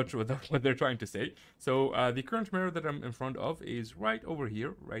 And that's what they're trying to say. So the current mirror that I'm in front of is right over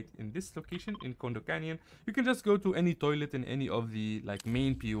here, right in this location in Condo Canyon. You can just go to any toilet in any of the like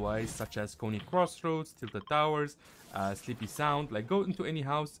main POIs, such as Coney Crossroads, Tilted Towers, Sleepy Sound. Like, go into any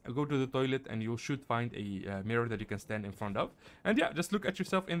house, go to the toilet, and you should find a mirror that you can stand in front of. And yeah, just look at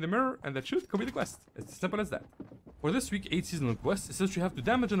yourself in the mirror, and that should complete the quest. It's as simple as that. For this week 8 seasonal quest, it says you have to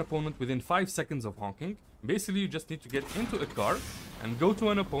damage an opponent within 5 seconds of honking. Basically, you just need to get into a car and go to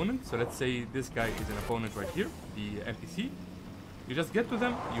an opponent. So let's say this guy is an opponent right here, the NPC. You just get to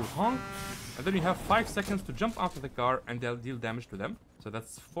them, you honk, and then you have 5 seconds to jump out of the car and they'll deal damage to them. So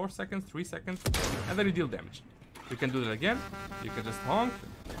that's 4 seconds, 3 seconds, and then you deal damage. You can do that again. You can just honk,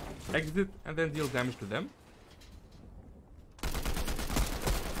 exit, and then deal damage to them.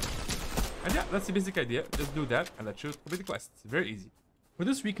 And yeah, that's the basic idea. Just do that, and that should complete the quest. It's very easy. For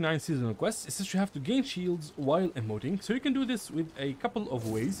this week 9 seasonal quest, it says you have to gain shields while emoting. So you can do this with a couple of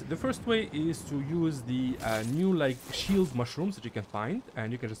ways. The first way is to use the new like shield mushrooms that you can find,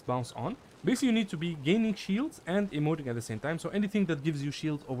 and you can just bounce on. Basically, you need to be gaining shields and emoting at the same time. So anything that gives you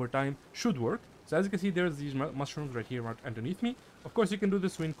shields over time should work. So as you can see, there's these mushrooms right here, right underneath me. Of course, you can do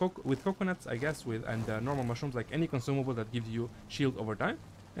this with coconuts, I guess, and normal mushrooms, like any consumable that gives you shield over time.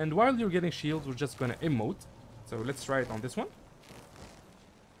 And while you're getting shields, we're just gonna emote. So let's try it on this one.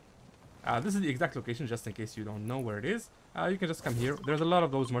 This is the exact location, just in case you don't know where it is. You can just come here. There's a lot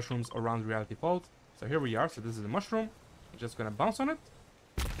of those mushrooms around Reality Falls. So here we are. So this is a mushroom. We're just gonna bounce on it.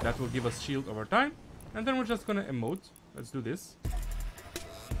 That will give us shield over time. And then we're just gonna emote. Let's do this.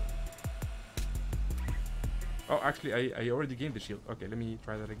 Oh, actually, I already gained the shield. Okay, let me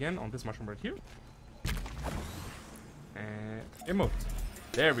try that again on this mushroom right here. And emote.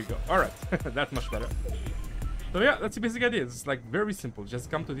 There we go. Alright, that's much better. So yeah, that's the basic idea. It's like very simple. Just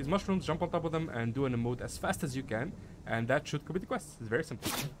come to these mushrooms, jump on top of them, and do an emote as fast as you can. And that should complete the quest. It's very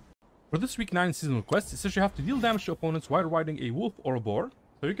simple. For this week 9 seasonal quest, it says you have to deal damage to opponents while riding a wolf or a boar.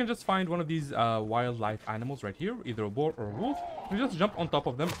 So you can just find one of these wildlife animals right here, either a boar or a wolf. You just jump on top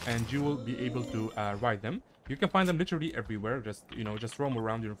of them, and you will be able to ride them. You can find them literally everywhere. Just, you know, just roam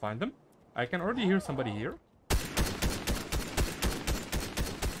around and find them. I can already hear somebody here.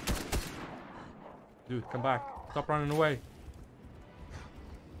 Dude, come back. Stop running away.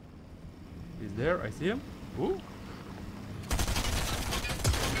 He's there. I see him. Ooh.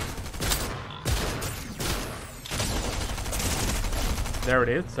 There it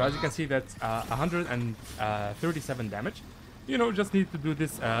is. So as you can see, that's 137 damage. You know, just need to do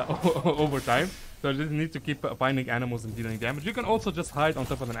this over time. So you just need to keep finding animals and dealing damage. You can also just hide on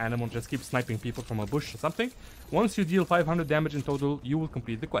top of an animal and just keep sniping people from a bush or something. Once you deal 500 damage in total, you will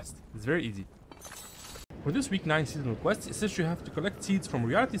complete the quest. It's very easy. For this week 9 seasonal quest, it says you have to collect seeds from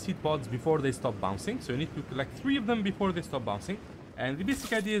reality seed pods before they stop bouncing. So you need to collect 3 of them before they stop bouncing. And the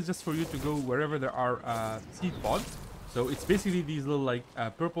basic idea is just for you to go wherever there are seed pods. So it's basically these little like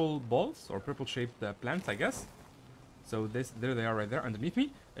purple balls or purple shaped plants, I guess. So there they are right there underneath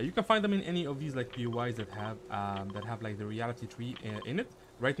me. You can find them in any of these like POIs that have like the reality tree in it.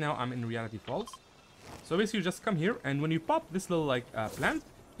 Right now I'm in Reality Falls. So basically you just come here, and when you pop this little like plant,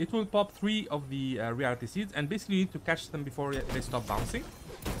 it will pop 3 of the reality seeds, and basically you need to catch them before they stop bouncing.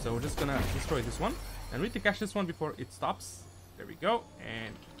 So we're just gonna destroy this one, and we need to catch this one before it stops. There we go,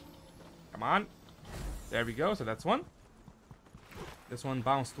 and come on. There we go, so that's 1. This one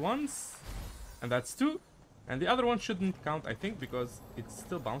bounced once, and that's 2. And the other one shouldn't count, I think, because it's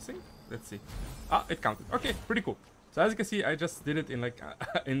still bouncing. Let's see. Ah, it counted. Okay, pretty cool. So as you can see, I just did it in like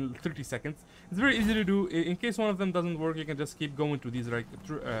in 30 seconds. It's very easy to do. In case one of them doesn't work, you can just keep going to these like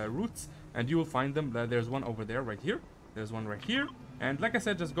routes, and you will find them. There's one over there, right here. There's one right here. And like I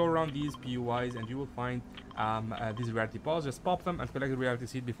said, just go around these POIs, and you will find these reality balls. Just pop them and collect the reality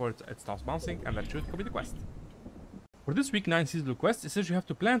seed before it stops bouncing, and that should complete the quest. For this week 9 seasonal quest, it says you have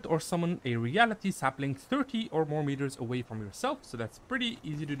to plant or summon a reality sapling 30 or more meters away from yourself. So that's pretty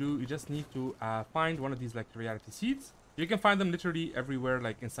easy to do. You just need to find one of these like reality seeds. You can find them literally everywhere,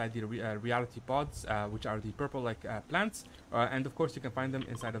 like inside the reality pods, which are the purple like plants. And of course you can find them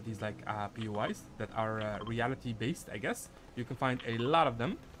inside of these like POIs that are reality based, I guess. You can find a lot of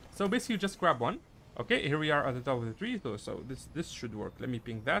them. So basically you just grab one. Okay, here we are at the top of the tree. So this should work. Let me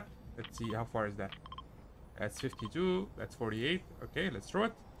ping that. Let's see, how far is that? That's 52, that's 48. Okay, let's throw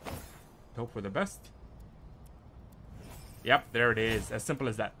it. Hope for the best. Yep, there it is. As simple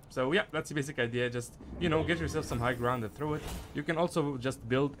as that. So yeah, that's the basic idea. Just, you know, get yourself some high ground and throw it. You can also just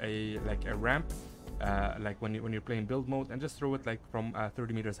build a ramp, like when you're playing build mode, and just throw it like from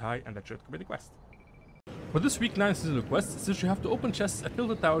 30 meters high, and that should complete the quest. For this week 9 seasonal quest, since you have to open chests at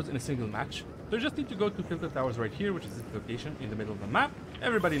Tilted Towers in a single match, so you just need to go to Tilted Towers right here, which is this location in the middle of the map.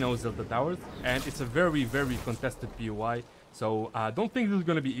 Everybody knows Tilted Towers, and it's a very, very contested POI. So don't think this is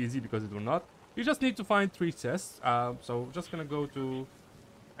going to be easy, because it will not. You just need to find 3 chests. So just going to go to,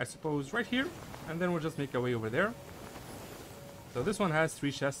 I suppose, right here, and then we'll just make our way over there. So this one has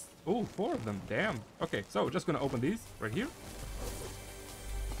 3 chests. Oh, 4 of them. Damn. Okay, so we're just going to open these right here.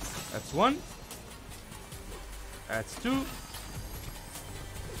 That's 1. That's 2.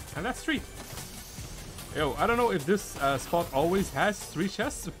 And that's 3. Yo, I don't know if this spot always has 3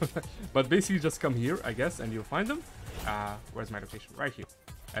 chests, but basically just come here, I guess, and you'll find them. Where's my location? Right here,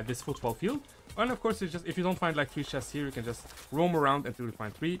 at this football field. And of course, it's just, if you don't find like 3 chests here, you can just roam around until you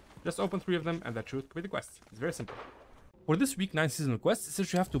find 3. Just open 3 of them, and that should complete the quest. It's very simple. For this week 9 seasonal quest,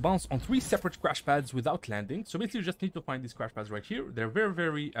 since you have to bounce on 3 separate crash pads without landing, so basically you just need to find these crash pads right here. They're very,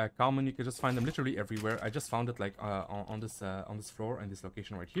 very common. You can just find them literally everywhere. I just found it like on this floor and this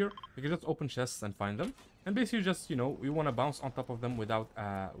location right here. You can just open chests and find them, and basically just, you know, you want to bounce on top of them without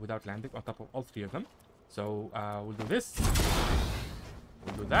landing on top of all 3 of them. So we'll do this.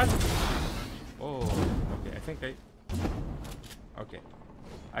 We'll do that. Oh, okay. I think okay.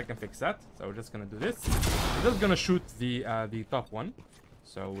 I can fix that. So we're just gonna do this. We're just gonna shoot the top one.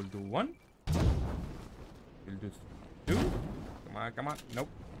 So we'll do 1. We'll do 2. Come on, come on. Nope.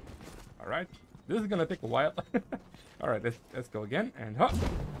 All right. This is gonna take a while. All right. Let's go again. And huh.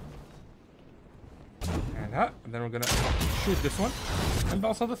 And huh. And then we're gonna shoot this one and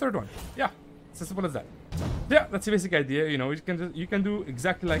bounce on the 3rd one. Yeah. It's as simple as that. Yeah, that's the basic idea. You know, you can do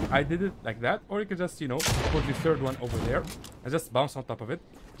exactly like I did it, like that, or you can just, you know, put the 3rd one over there and just bounce on top of it.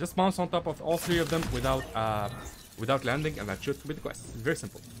 Just bounce on top of all 3 of them without landing, and that should complete the quest. It's very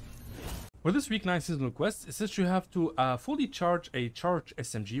simple. For this week 9 seasonal quest, it says you have to fully charge a charged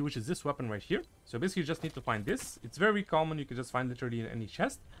SMG, which is this weapon right here. So basically you just need to find this. It's very common. You can just find literally in any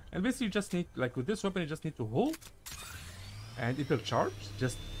chest. And basically you just need, like with this weapon, you just need to hold, and it will charge.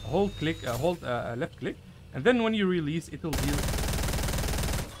 Just hold left click, and then when you release, it will deal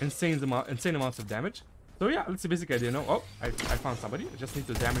insane amounts of damage. So yeah, that's the basic idea. No, oh, I found somebody. I just need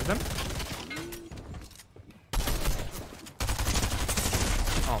to damage them.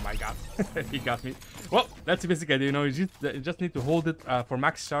 Oh my god, he got me. Well, that's the basic idea. You know, you just need to hold it for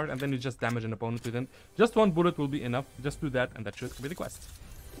max charge, and then you just damage an opponent with it. Just 1 bullet will be enough. Just do that, and that should be the quest.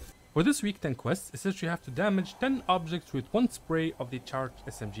 For this week 10 quest, it says you have to damage 10 objects with 1 spray of the charged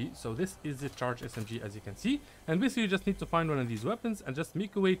SMG. So this is the charged SMG, as you can see. And basically you just need to find one of these weapons and just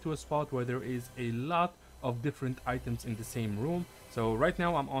make your way to a spot where there is a lot of different items in the same room. So right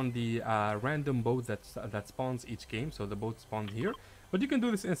now I'm on the random boat that spawns each game. So the boat spawned here. But you can do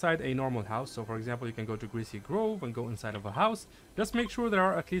this inside a normal house. So for example, you can go to Greasy Grove and go inside of a house. Just make sure there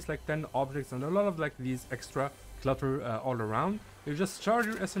are at least like 10 objects and a lot of like these extra clutter all around. You just charge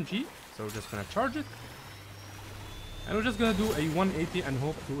your SMG. So we're just gonna charge it, and we're just gonna do a 180 and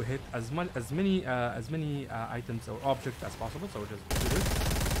hope to hit as many items or objects as possible. So we'll just do this.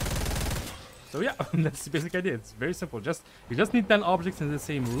 So yeah, that's the basic idea. It's very simple. You just need 10 objects in the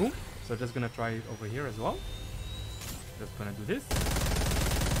same room. So just gonna try it over here as well. Just gonna do this.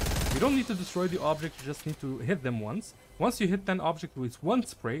 You don't need to destroy the object, you just need to hit them once. Once you hit 10 objects with 1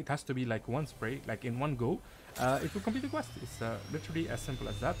 spray, it has to be like 1 spray, like in 1 go, it will complete the quest. It's literally as simple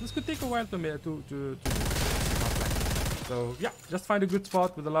as that. This could take a while to so yeah, just find a good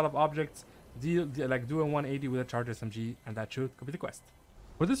spot with a lot of objects, do a 180 with a charged SMG, and that should complete the quest.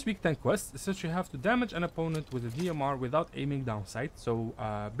 For this week 10 quest, it says you have to damage an opponent with a DMR without aiming down sight. So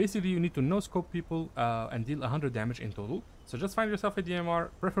basically you need to no-scope people and deal 100 damage in total. So just find yourself a DMR,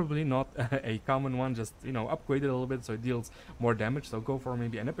 preferably not a common one, just, you know, upgrade it a little bit so it deals more damage. So go for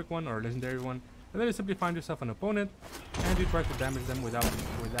maybe an epic one or a legendary one. And then you simply find yourself an opponent and you try to damage them without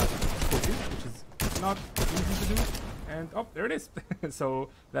scoping, which is not easy to do. And oh, there it is. So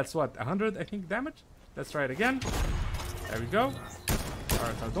that's what, 100 I think damage. Let's try it again. There we go.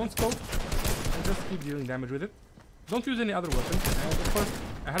 Alright, so don't scope and just keep dealing damage with it. Don't use any other weapons. And of course,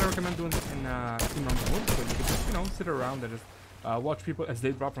 I highly recommend doing this in team normal mode, so you can just, you know, sit around and just watch people as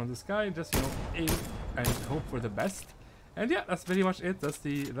they drop from the sky, just, you know, aim and hope for the best. And yeah, that's pretty much it. That's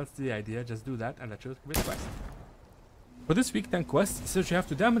the idea. Just do that, and that should be the quest. For this week 10 quest, it says you have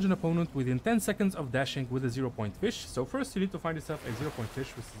to damage an opponent within 10 seconds of dashing with a 0-point fish. So first you need to find yourself a 0-point fish,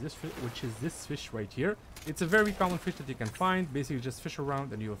 which is this fish right here. It's a very common fish that you can find. Basically just fish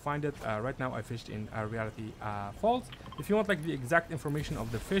around and you will find it. Right now I fished in Reality Falls. If you want like the exact information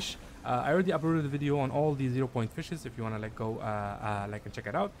of the fish, I already uploaded a video on all the 0-point fishes if you want to like go like and check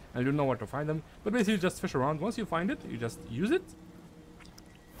it out, and you'll know where to find them. But basically just fish around. Once you find it, you just use it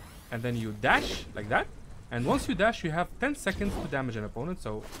and then you dash like that. And once you dash, you have 10 seconds to damage an opponent.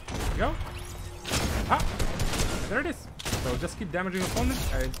 So here we go. Ah, there it is. So just keep damaging opponents.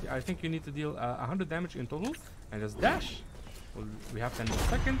 I think you need to deal 100 damage in total. And just dash. We have 10 more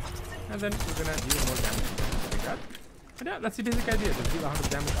seconds. And then we're gonna deal more damage like that. And yeah, that's the basic idea. Just deal 100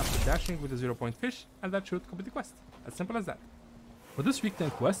 damage after dashing with a 0-point fish. And that should complete the quest. As simple as that. For this week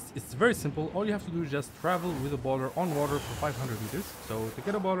 10 quest, it's very simple. All you have to do is just travel with a baller on water for 500 meters. So to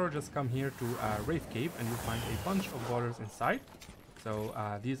get a baller, just come here to Rave Cave and you'll find a bunch of ballers inside. So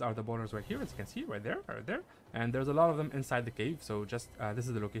these are the ballers right here, as you can see, right there. And there's a lot of them inside the cave. So just this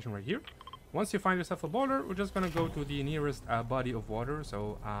is the location right here. Once you find yourself a baller, we're just gonna go to the nearest body of water.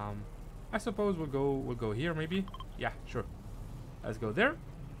 So I suppose we'll go here maybe. Yeah, sure. Let's go there.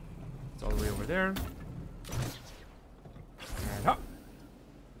 It's all the way over there. And hop.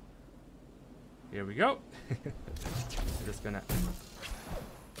 Here we go. We're just gonna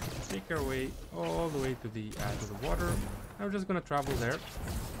make our way all the way to the water. And we're just gonna travel there.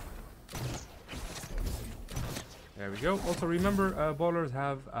 There we go. Also remember, ballers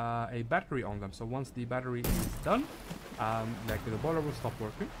have a battery on them. So once the battery is done, like the baller will stop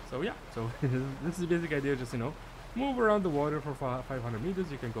working. So yeah. So this is the basic idea. Just move around the water for 500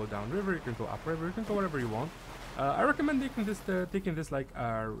 meters. You can go down river. You can go up river. You can go whatever you want. I recommend taking this like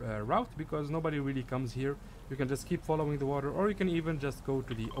route because nobody really comes here. You can just keep following the water, or you can even just go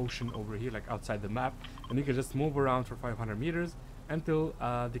to the ocean over here, like outside the map, and you can just move around for 500 meters until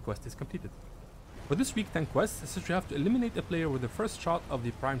the quest is completed. For this week 10 quest, it says you have to eliminate a player with the first shot of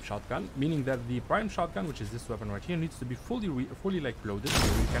the prime shotgun, meaning that the prime shotgun, which is this weapon right here, needs to be fully like loaded.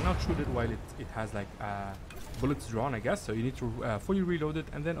 So you cannot shoot it while it has like bullets drawn, I guess. So you need to fully reload it,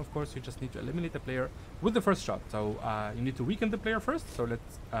 and then of course you just need to eliminate the player with the first shot. So you need to weaken the player first. So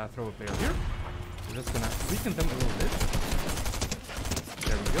let's throw a player here. We're just gonna weaken them a little bit.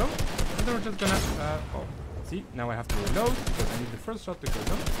 There we go. And then we're just gonna oh, see, now I have to reload because I need the first shot to kill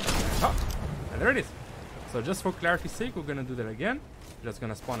them. And hop. And there it is. So just for clarity's sake, we're gonna do that again. We're just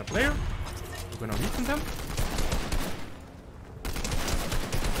gonna spawn a player. We're gonna weaken them.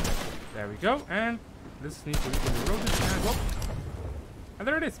 There we go. And this needs to be reloaded and whoop. And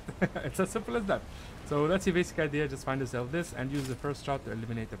there it is. It's as simple as that. So that's the basic idea. Just find yourself this and use the first shot to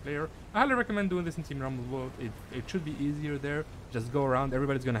eliminate the player. I highly recommend doing this in Team Rumble mode. It should be easier there. Just go around.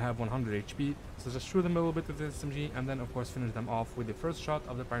 Everybody's gonna have 100 HP. So just shoot them a little bit with the SMG and then of course finish them off with the first shot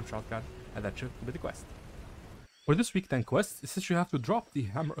of the prime shotgun. And that should be the quest. For this week 10 quest, it says you have to drop the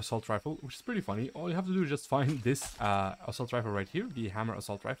hammer assault rifle, which is pretty funny. All you have to do is just find this assault rifle right here, the hammer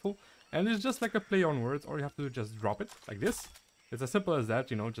assault rifle. And it's just like a play on words. All you have to do is just drop it like this. It's as simple as that,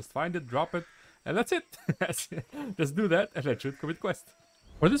 just find it, drop it, and that's it. Just do that and that should complete quest.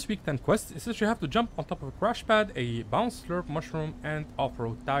 For this week 10 quest, it says you have to jump on top of a crash pad, a bounce slurp mushroom, and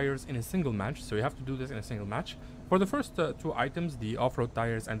off-road tires in a single match. So you have to do this in a single match. For the first two items, the off-road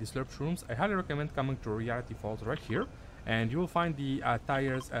tires and the slurp shrooms, I highly recommend coming to Reality Falls right here. And you will find the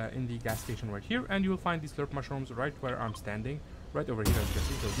tires in the gas station right here. And you will find the slurp mushrooms right where I'm standing, right over here as you can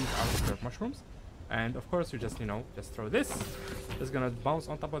see. So these are the slurp mushrooms. And of course, you just, just throw this. Just gonna bounce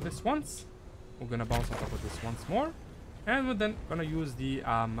on top of this once. We're gonna bounce on top of this once more. And we're then gonna use the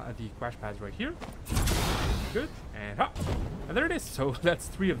crash pads right here. Good. And hop. And there it is. So that's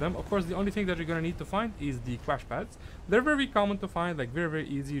 3 of them. Of course, the only thing that you're gonna need to find is the crash pads. They're very common to find, like very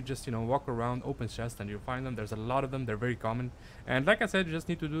easy. You just walk around, open chest, and you'll find them. There's a lot of them. They're very common. And like I said, you just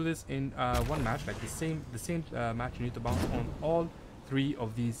need to do this in one match, like the same match. You need to bounce on all 3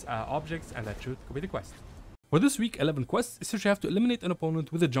 of these objects, and that should complete the quest. For this week 11 quest, it says you have to eliminate an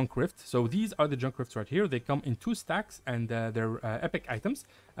opponent with a junk rift. So these are the junk rifts right here. They come in 2 stacks and they're epic items.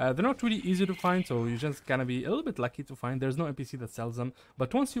 They're not really easy to find, so you're just gonna be a little bit lucky to find. There's no NPC that sells them,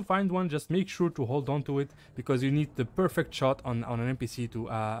 but once you find one, just make sure to hold on to it because you need the perfect shot on an NPC to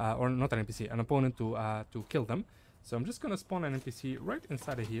or not an NPC, an opponent to kill them. So I'm just gonna spawn an NPC right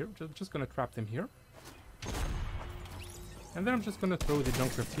inside of here. Just gonna trap them here, and then I'm just gonna throw the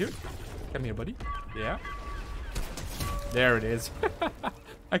junk rift here. Come here, buddy. Yeah. There it is.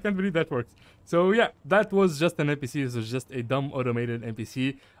 I can't believe that works. So yeah, that was just an NPC. This was just a dumb automated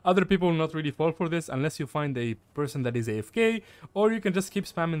NPC. Other people will not really fall for this unless you find a person that is AFK, or you can just keep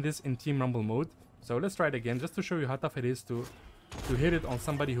spamming this in Team Rumble mode. So let's try it again, just to show you how tough it is to hit it on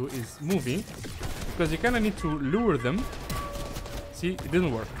somebody who is moving, because you kind of need to lure them. See, it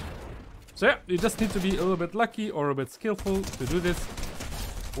didn't work. So yeah, you just need to be a little bit lucky or a bit skillful to do this.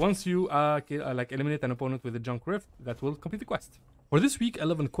 Once you like eliminate an opponent with a junk rift, that will complete the quest. For this week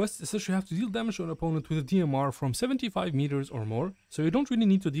 11 quest, essentially you have to deal damage to an opponent with a DMR from 75 meters or more. So you don't really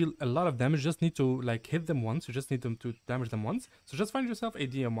need to deal a lot of damage, just need to like hit them once. You just need them to damage them once. So just find yourself a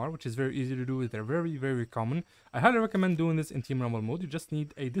DMR, which is very easy to do. They're very, very common. I highly recommend doing this in Team Rumble mode. You just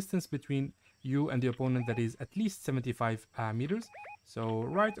need a distance between you and the opponent that is at least 75 meters. So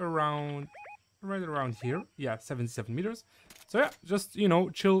right around here, yeah, 77 meters. So yeah, just, you know,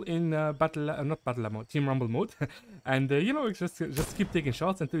 chill in not battle mode, Team Rumble mode, and you know, just keep taking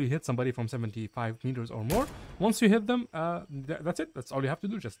shots until you hit somebody from 75 meters or more. Once you hit them, that's it. That's all you have to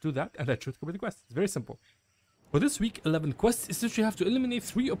do. Just do that, and that should complete the quest. It's very simple. For this week 11 quest, is that you have to eliminate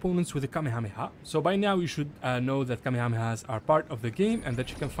 3 opponents with a Kamehameha. So by now you should know that Kamehamehas are part of the game and that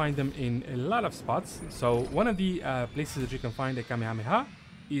you can find them in a lot of spots. So one of the places that you can find a Kamehameha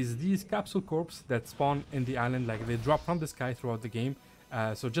is these capsule corps that spawn in the island. Like, they drop from the sky throughout the game.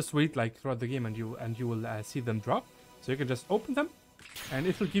 So just wait like throughout the game and you will see them drop. So you can just open them and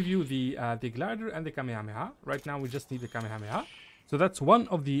it will give you the glider and the Kamehameha. Right now we just need the Kamehameha. So that's one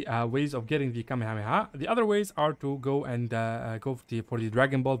of the ways of getting the Kamehameha. The other ways are to go and go for the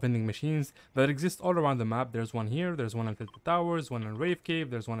Dragon Ball vending machines that exist all around the map. There's one here, there's one at the towers, one in Rave Cave,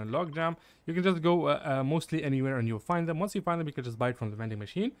 there's one in Logjam. You can just go mostly anywhere and you'll find them. Once you find them, you can just buy it from the vending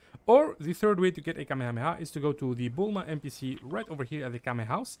machine. Or the third way to get a Kamehameha is to go to the Bulma NPC right over here at the Kame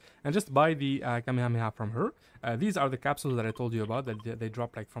house and just buy the Kamehameha from her. These are the capsules that I told you about that they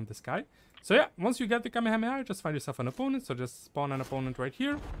drop like from the sky. So yeah, once you get the Kamehameha, just find yourself an opponent. So just spawn an opponent right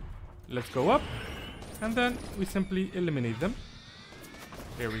here. Let's go up. And then we simply eliminate them.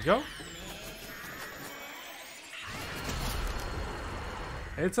 There we go.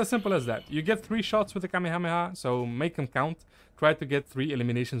 It's as simple as that. You get 3 shots with the Kamehameha, so make them count. Try to get 3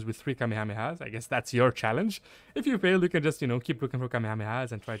 eliminations with 3 Kamehamehas. I guess that's your challenge. If you fail, you can just, you know, keep looking for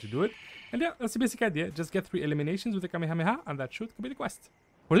Kamehamehas and try to do it. And yeah, that's the basic idea. Just get 3 eliminations with the Kamehameha, and that should complete the quest.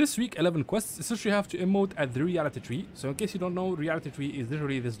 For this week 11 quests, essentially you have to emote at the reality tree. So in case you don't know, reality tree is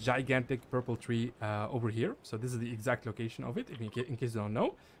literally this gigantic purple tree over here. So this is the exact location of it, in case you don't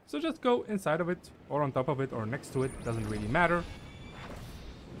know. So just go inside of it, or on top of it, or next to it. Doesn't really matter.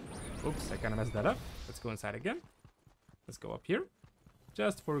 Oops, I kind of messed that up. Let's go inside again. Let's go up here.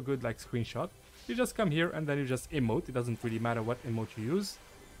 Just for a good like screenshot. You just come here and then you just emote. It doesn't really matter what emote you use.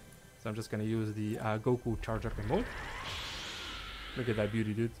 So I'm just going to use the Goku charge up emote. Look at that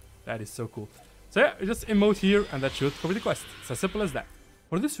beauty, dude. That is so cool. So yeah, you just emote here and that should cover the quest. It's as simple as that.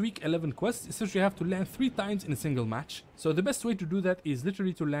 For this week 11 quest, essentially you have to land 3 times in a single match. So the best way to do that is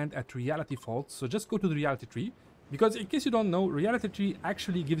literally to land at reality faults. So just go to the reality tree. Because in case you don't know, reality tree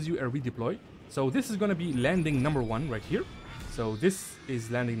actually gives you a redeploy. So this is going to be landing number 1 right here. So this is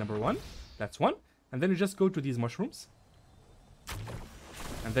landing number 1. That's 1. And then you just go to these mushrooms.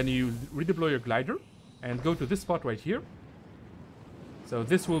 And then you redeploy your glider and go to this spot right here. So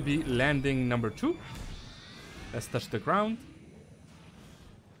this will be landing number 2. Let's touch the ground.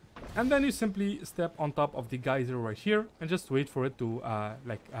 And then you simply step on top of the geyser right here and just wait for it to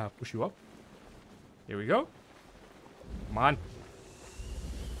push you up. Here we go. Come on.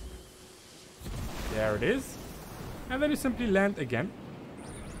 There it is. And then you simply land again.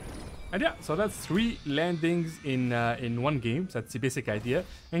 And yeah, so that's 3 landings in one game. So that's the basic idea.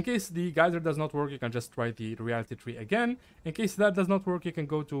 In case the geyser does not work, you can just try the reality tree again. In case that does not work, you can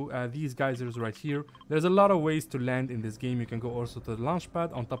go to these geysers right here. There's a lot of ways to land in this game. You can go also to the launch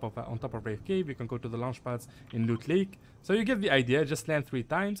pad on top of Rave Cave. You can go to the launch pads in Loot Lake. So you get the idea. Just land 3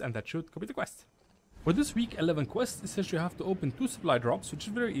 times and that should complete the quest. For this week 11 quests, essentially you have to open 2 supply drops, which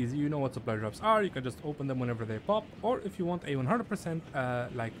is very easy. You know what supply drops are. You can just open them whenever they pop. Or if you want a 100%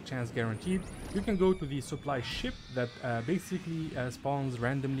 chance guaranteed, you can go to the supply ship that basically spawns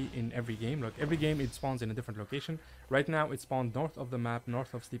randomly in every game. Like every game it spawns in a different location. Right now it spawned north of the map,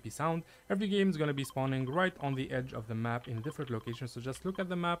 north of Sleepy Sound. Every game is going to be spawning right on the edge of the map in different locations. So just look at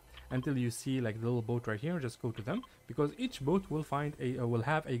the map until you see like the little boat right here. Just go to them because each boat will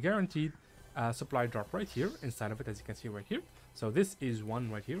have a guaranteed supply drop right here inside of it, as you can see right here. So this is one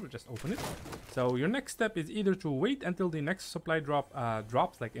right here. We'll just open it. So your next step is either to wait until the next supply drop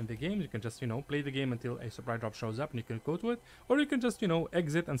drops, like in the game. You can just, you know, play the game until a supply drop shows up and you can go to it, or you can just, you know,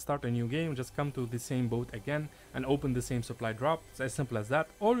 exit and start a new game. Just come to the same boat again and open the same supply drop. It's as simple as that.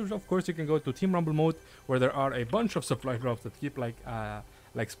 Or of course you can go to Team Rumble mode, where there are a bunch of supply drops that keep like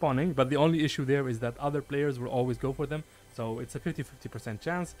spawning, but the only issue there is that other players will always go for them. So it's a 50-50%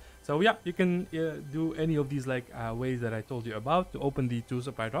 chance. So yeah, you can do any of these like ways that I told you about to open the 2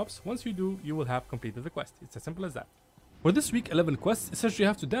 supply drops. Once you do, you will have completed the quest. It's as simple as that. For this week 11 quest, essentially you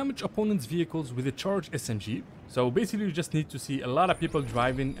have to damage opponents' vehicles with a charged SMG. So basically you just need to see a lot of people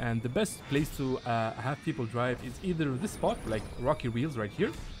driving, and the best place to have people drive is either this spot, like Rocky Wheels right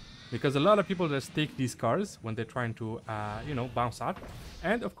here, because a lot of people just take these cars when they're trying to, you know, bounce out.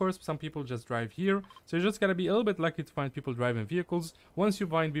 And of course, some people just drive here. So you just gotta be a little bit lucky to find people driving vehicles. Once you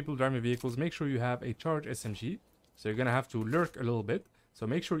find people driving vehicles, make sure you have a charged SMG. So you're gonna have to lurk a little bit. So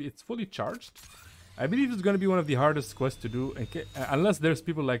make sure it's fully charged. I believe it's gonna be one of the hardest quests to do, unless there's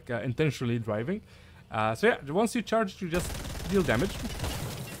people like intentionally driving. So yeah, once you charge, you just deal damage.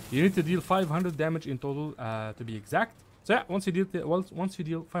 You need to deal 500 damage in total, to be exact. So yeah, once you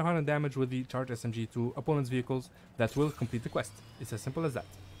deal 500 damage with the charged SMG to opponents' vehicles, that will complete the quest. It's as simple as that.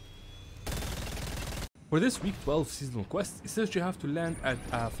 For this week 12 seasonal quest, it says you have to land at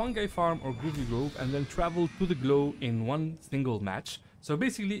a fungi farm or groovy grove and then travel to the glow in one single match. So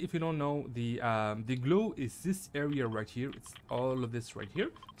basically, if you don't know, the glow is this area right here. It's all of this right here.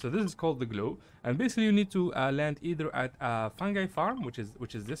 So this is called the glow, and basically you need to land either at a fungi farm, which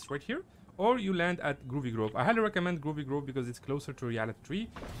is this right here, or you land at Groovy Grove. I highly recommend Groovy Grove because it's closer to Reality Tree,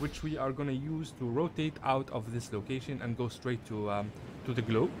 which we are gonna use to rotate out of this location and go straight to the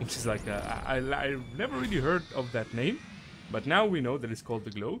glow, which is like I've never really heard of that name, but now we know that it's called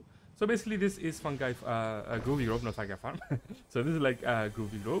the glow. So basically, this is Groovy Grove, not Fungi Farm. So this is like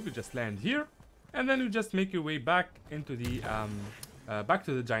Groovy Grove. You just land here, and then you just make your way back into the back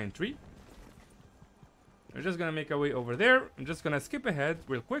to the giant tree. We're just gonna make our way over there. I'm just gonna skip ahead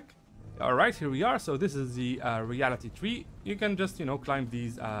real quick. Alright, here we are. So this is the reality tree. You can just, you know, climb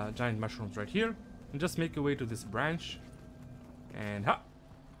these giant mushrooms right here and just make your way to this branch. And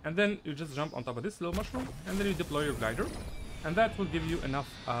and then you just jump on top of this little mushroom, and then you deploy your glider. And that will give you enough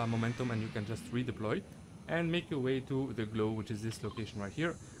momentum, and you can just redeploy and make your way to the glow, which is this location right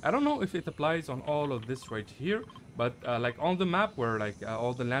here. I don't know if it applies on all of this right here, but like on the map where like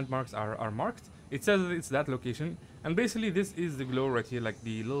all the landmarks are marked, it says that it's that location. And basically this is the glow right here, like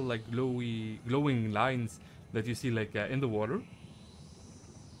the little like glowing lines that you see like in the water.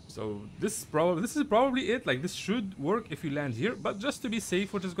 So this is probably it. Like this should work if you land here, but just to be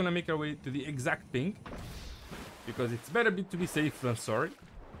safe, we're just gonna make our way to the exact ping, because it's better to be safe than sorry.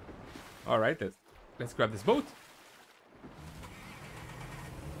 Alright, let's grab this boat.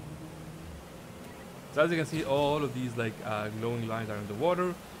 So as you can see, all of these like glowing lines are in the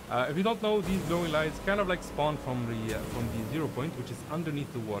water. If you don't know, these glowing lines kind of like spawn from the 0 point, which is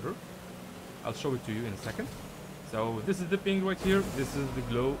underneath the water. I'll show it to you in a second. So this is the ping right here. This is the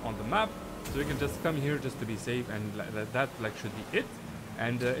glow on the map. So you can just come here just to be safe, and that like should be it.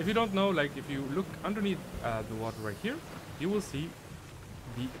 And if you don't know, like if you look underneath the water right here, you will see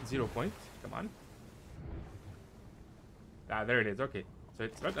the 0 point. Come on. Ah, there it is. Okay, so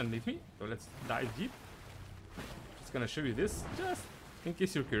it's right underneath me. So let's dive deep. Just gonna show you this, just in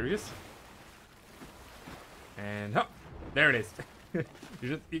case you're curious. And there it is.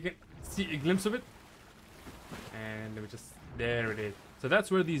 you can see a glimpse of it. And let me just, there it is. So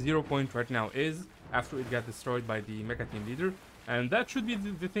that's where the 0 point right now is, after it got destroyed by the mecha team leader. And that should be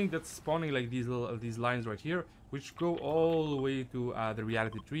the thing that's spawning like these lines right here, which go all the way to the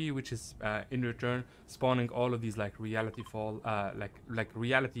reality tree, which is in return spawning all of these like reality fall, like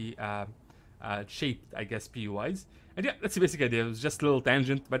reality shaped, I guess, PUIs. And yeah, that's the basic idea. It was just a little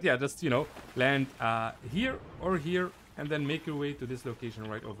tangent, but yeah, just, you know, land here or here, and then make your way to this location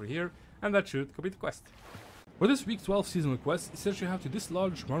right over here, and that should complete the quest. For this week 12 seasonal quest, it says you have to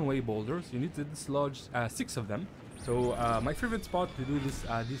dislodge runway boulders. You need to dislodge 6 of them. So my favorite spot to do this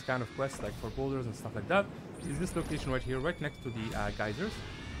these kind of quests, like for boulders and stuff like that, is this location right here, right next to the geysers.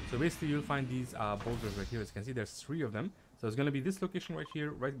 So basically you'll find these boulders right here. As you can see, there's 3 of them. So it's going to be this location right here,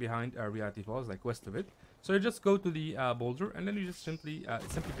 right behind Reality Falls, like west of it. So you just go to the boulder, and then you just simply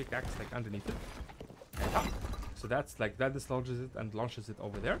pickaxe like underneath it. And so that's like, that dislodges it and launches it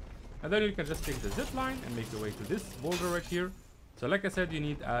over there. And then you can just take the zip line and make your way to this boulder right here. So like I said, you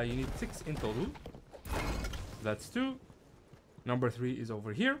need 6 in total. That's 2. Number 3 is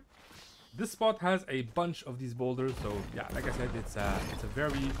over here. This spot has a bunch of these boulders, so yeah, like I said, it's a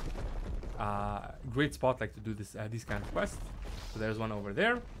very great spot like to do this these kind of quests. So there's one over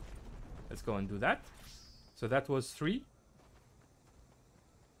there. Let's go and do that. So that was 3.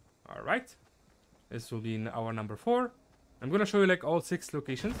 All right, this will be in our number 4. I'm gonna show you like all 6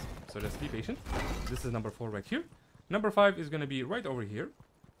 locations, so just be patient. This is number 4 right here. Number 5 is gonna be right over here.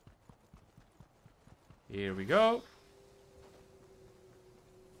 Here we go.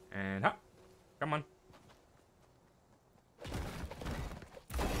 And come on.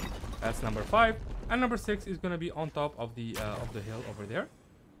 That's number 5. And number 6 is gonna be on top of the hill over there.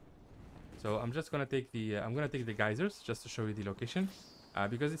 So I'm just gonna take the geysers just to show you the location,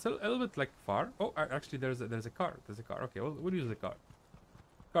 because it's a little bit like far. Oh, actually there's a car. Okay, we'll use the car.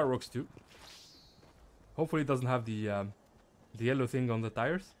 Car works too. Hopefully it doesn't have the yellow thing on the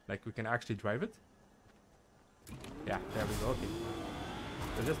tires, like we can actually drive it. Yeah, there we go. Okay,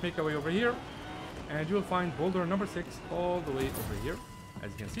 so just make our way over here, and you'll find boulder number 6 all the way over here.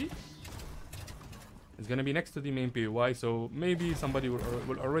 As you can see, it's gonna be next to the main POI, so maybe somebody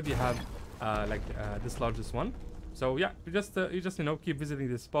will already have dislodge this one. So yeah, you just keep visiting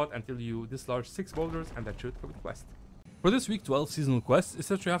this spot until you dislodge 6 boulders, and that should complete the quest. For this week 12 seasonal quest, is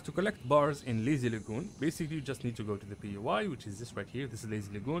that you have to collect bars in Lazy Lagoon. Basically, you just need to go to the POI, which is this right here. This is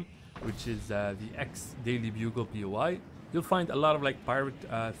Lazy Lagoon, which is the X Daily Bugle POI. You'll find a lot of like pirate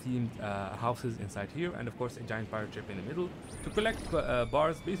themed houses inside here, and of course a giant pirate ship in the middle. To collect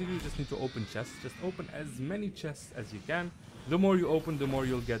bars, basically you just need to open chests. Just open as many chests as you can. The more you open, the more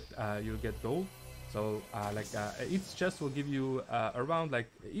you'll get gold. So each chest will give you around like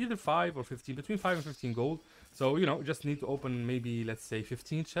either 5 or 15, between 5 and 15 gold. So just need to open maybe, let's say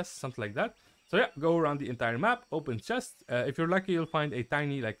 15 chests, something like that. So yeah, go around the entire map, open chests. If you're lucky, you'll find a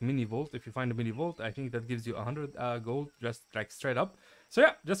tiny like mini vault. If you find a mini vault, I think that gives you 100 gold just like straight up. So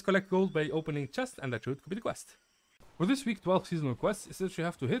yeah, just collect gold by opening chests, and that should complete the quest. For this week 12 seasonal quest, is that you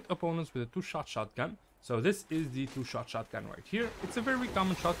have to hit opponents with a 2-shot shotgun. So this is the 2-shot shotgun right here. It's a very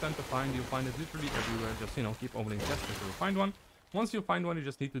common shotgun to find. You'll find it literally everywhere. Just keep opening chests until you find one. Once you find one, you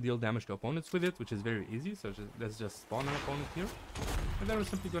just need to deal damage to opponents with it, which is very easy. So let's just spawn an opponent here, and then we're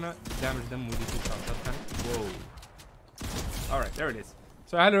simply gonna damage them with the 2-shot shotgun. Whoa! All right, there it is.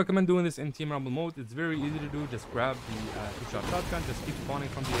 So I highly recommend doing this in Team Rumble mode. It's very easy to do. Just grab the 2-shot shotgun, just keep spawning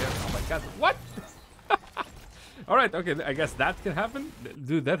from the air. Oh my god! What? All right, okay. I guess that can happen,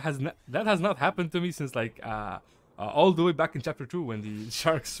 dude. That has not happened to me since like all the way back in chapter 2 when the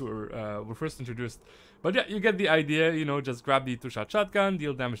sharks were first introduced. But yeah, you get the idea. Just grab the 2-shot shotgun,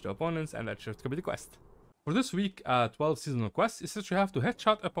 deal damage to opponents, and that should complete the quest. For this week 12 seasonal quest, is that you have to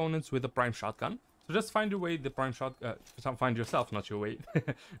headshot opponents with a prime shotgun. So just find your way the prime shot. Find yourself, not your way.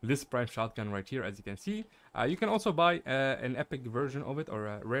 This prime shotgun right here, as you can see. You can also buy an epic version of it or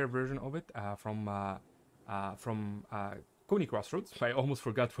a rare version of it from Coney Crossroads. I almost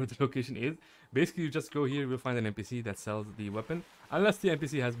forgot where the location is. Basically, you just go here, you'll find an NPC that sells the weapon. Unless the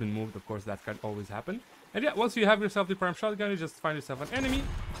NPC has been moved, of course, that can always happen. And yeah, once you have yourself the prime shotgun, you just find yourself an enemy,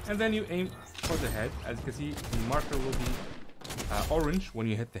 and then you aim for the head. As you can see, the marker will be orange when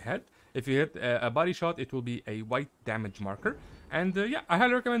you hit the head. If you hit a body shot, it will be a white damage marker. And yeah, I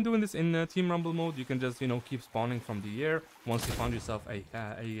highly recommend doing this in Team Rumble mode. You can just keep spawning from the air. Once you found yourself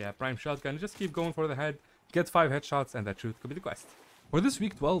a prime shotgun, just keep going for the head. Get 5 headshots, and that should complete the quest. For this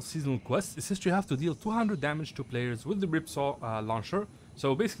week 12 seasonal quest, it says you have to deal 200 damage to players with the Ripsaw launcher.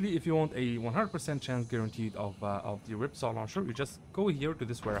 So basically, if you want a 100% chance guaranteed of the Ripsaw launcher, you just go here to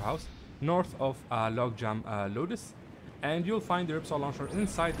this warehouse north of Logjam Lotus, and you'll find the Ripsaw launcher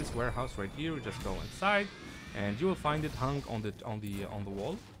inside this warehouse right here. You just go inside, and you will find it hung on the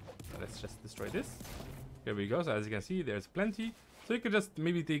wall. So let's just destroy this. Here we go. So as you can see, there's plenty. So you can just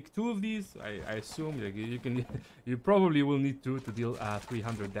maybe take 2 of these. I assume you probably will need 2 to deal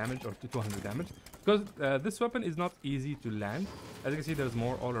 300 damage or 200 damage, because this weapon is not easy to land. As you can see, there's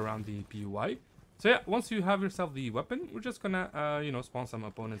more all around the POI. So yeah, once you have yourself the weapon, we're just gonna spawn some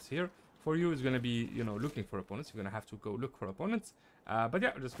opponents here. For you, it's gonna be looking for opponents. You're gonna have to go look for opponents. But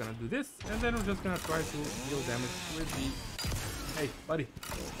yeah, we're just gonna do this, and then we're just gonna try to deal damage with the. Hey, buddy.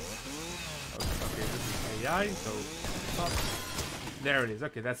 Okay, this is AI. So stop. There it is.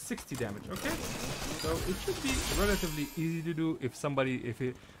 Okay, that's 60 damage. Okay, so it should be relatively easy to do if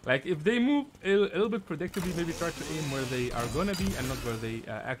they move a little bit predictably. Maybe try to aim where they are gonna be and not where they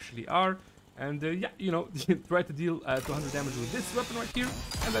actually are. And yeah, try to deal 200 damage with this weapon right here,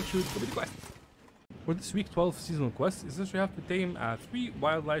 and that should complete the quest. For this week 12 seasonal quest, is that you have to tame 3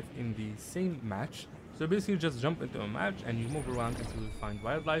 wildlife in the same match. So basically, just jump into a match and you move around until you find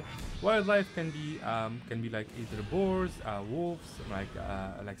wildlife. Wildlife can be like either boars, wolves,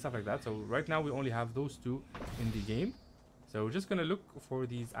 like stuff like that. So right now we only have those 2 in the game. So we're just gonna look for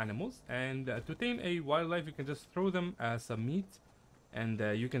these animals, and to tame a wildlife, you can just throw them some meat, and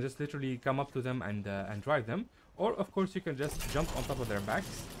you can just literally come up to them and drive them. Or of course, you can just jump on top of their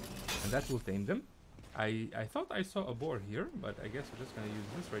backs, and that will tame them. I thought I saw a boar here, but I guess we're just gonna use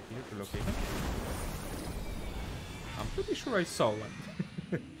this right here to locate him. I'm pretty sure I saw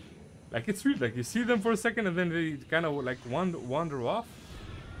one. Like, it's weird, like you see them for a second and then they kind of like wander off,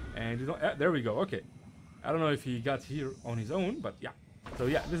 and you don't. There we go. Okay, I don't know if he got here on his own, but yeah. So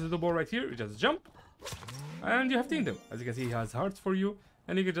yeah, this is the boar right here. You just jump, and you have tamed him. As you can see, he has hearts for you,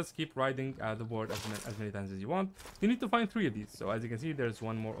 and you can just keep riding the board as many times as you want. You need to find 3 of these. So as you can see, there's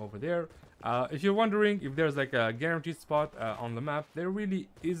one more over there. If you're wondering if there's like a guaranteed spot on the map, there really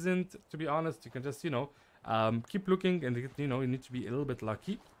isn't, to be honest. You can just, keep looking, and you need to be a little bit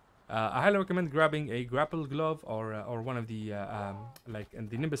lucky. I highly recommend grabbing a grapple glove or one of the like in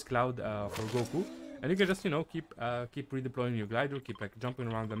the Nimbus Cloud for Goku, and you can just keep redeploying your glider, keep like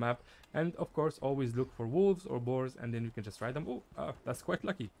jumping around the map, and of course always look for wolves or boars, and then you can just ride them. Oh, that's quite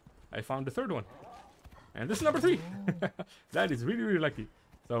lucky. I found the 3rd one, and this is number 3. That is really lucky.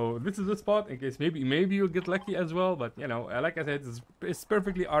 So this is the spot in case maybe you'll get lucky as well, but like I said, it's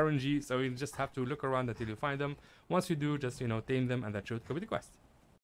perfectly RNG, so you just have to look around until you find them. Once you do, just tame them, and that should complete the quest.